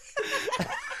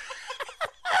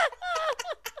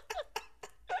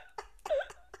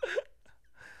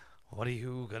 What are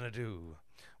you gonna do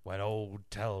when old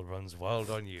Tell runs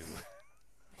wild on you?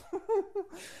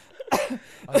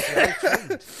 I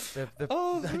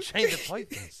trained the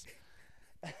Pythons.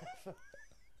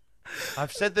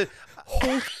 I've said the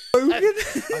I've done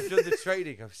the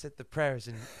training. I've said the prayers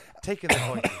and taken the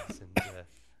Pythons and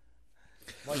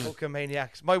my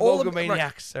Hulkamaniacs, my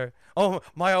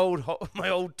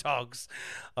old togs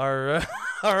are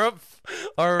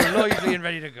lively and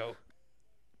ready to go.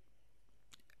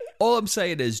 All I'm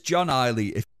saying is, John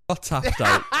Iley, if you're not tapped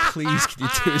out, please can you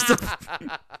do us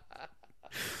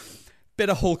bit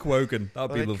of Hulk Hogan?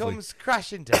 That'd be lovely. It comes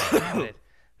crashing down and it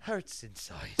hurts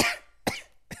inside.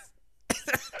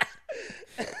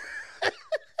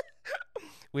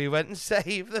 We went and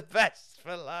saved the best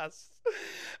for last.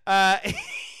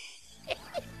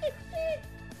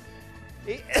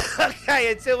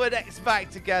 Okay, until we're next back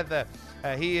together.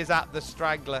 He is at the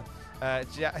Strangler.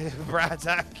 Brad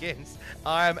Atkins.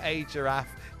 I am A Giraffe.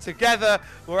 Together,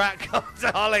 we're at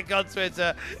Cultaholic on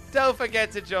Twitter. Don't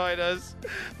forget to join us.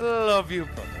 Love you,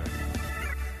 brother.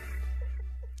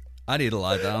 I need to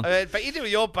lie down. But you do.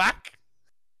 You're back.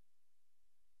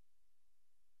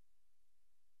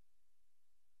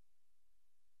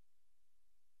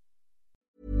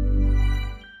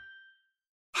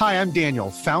 Hi, I'm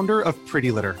Daniel, founder of Pretty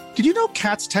Litter. Did you know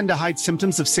cats tend to hide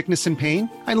symptoms of sickness and pain?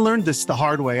 I learned this the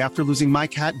hard way after losing my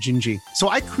cat, Gingy. So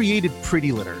I created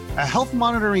Pretty Litter, a health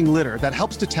monitoring litter that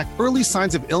helps detect early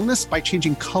signs of illness by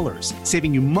changing colors,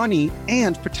 saving you money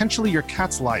and potentially your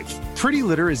cat's life. Pretty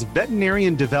Litter is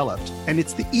veterinarian developed, and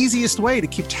it's the easiest way to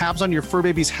keep tabs on your fur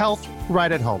baby's health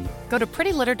right at home. Go to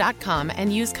prettylitter.com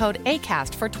and use code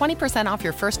ACAST for 20% off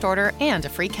your first order and a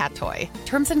free cat toy.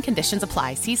 Terms and conditions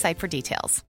apply. See site for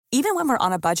details. Even when we're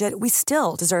on a budget, we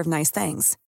still deserve nice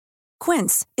things.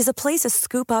 Quince is a place to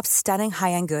scoop up stunning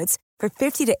high-end goods for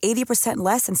 50 to 80%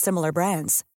 less than similar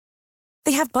brands.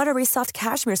 They have buttery soft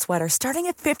cashmere sweaters starting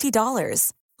at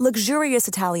 $50, luxurious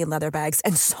Italian leather bags,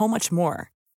 and so much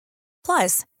more.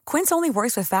 Plus, Quince only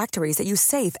works with factories that use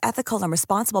safe, ethical, and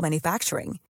responsible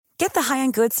manufacturing. Get the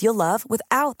high-end goods you'll love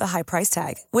without the high price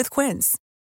tag with Quince.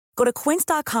 Go to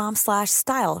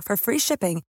quince.com/style for free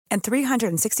shipping and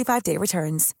 365-day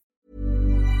returns.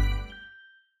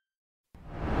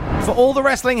 For all the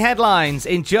wrestling headlines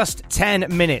in just 10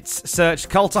 minutes, search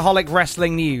Cultaholic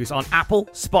Wrestling News on Apple,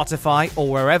 Spotify, or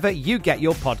wherever you get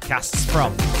your podcasts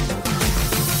from.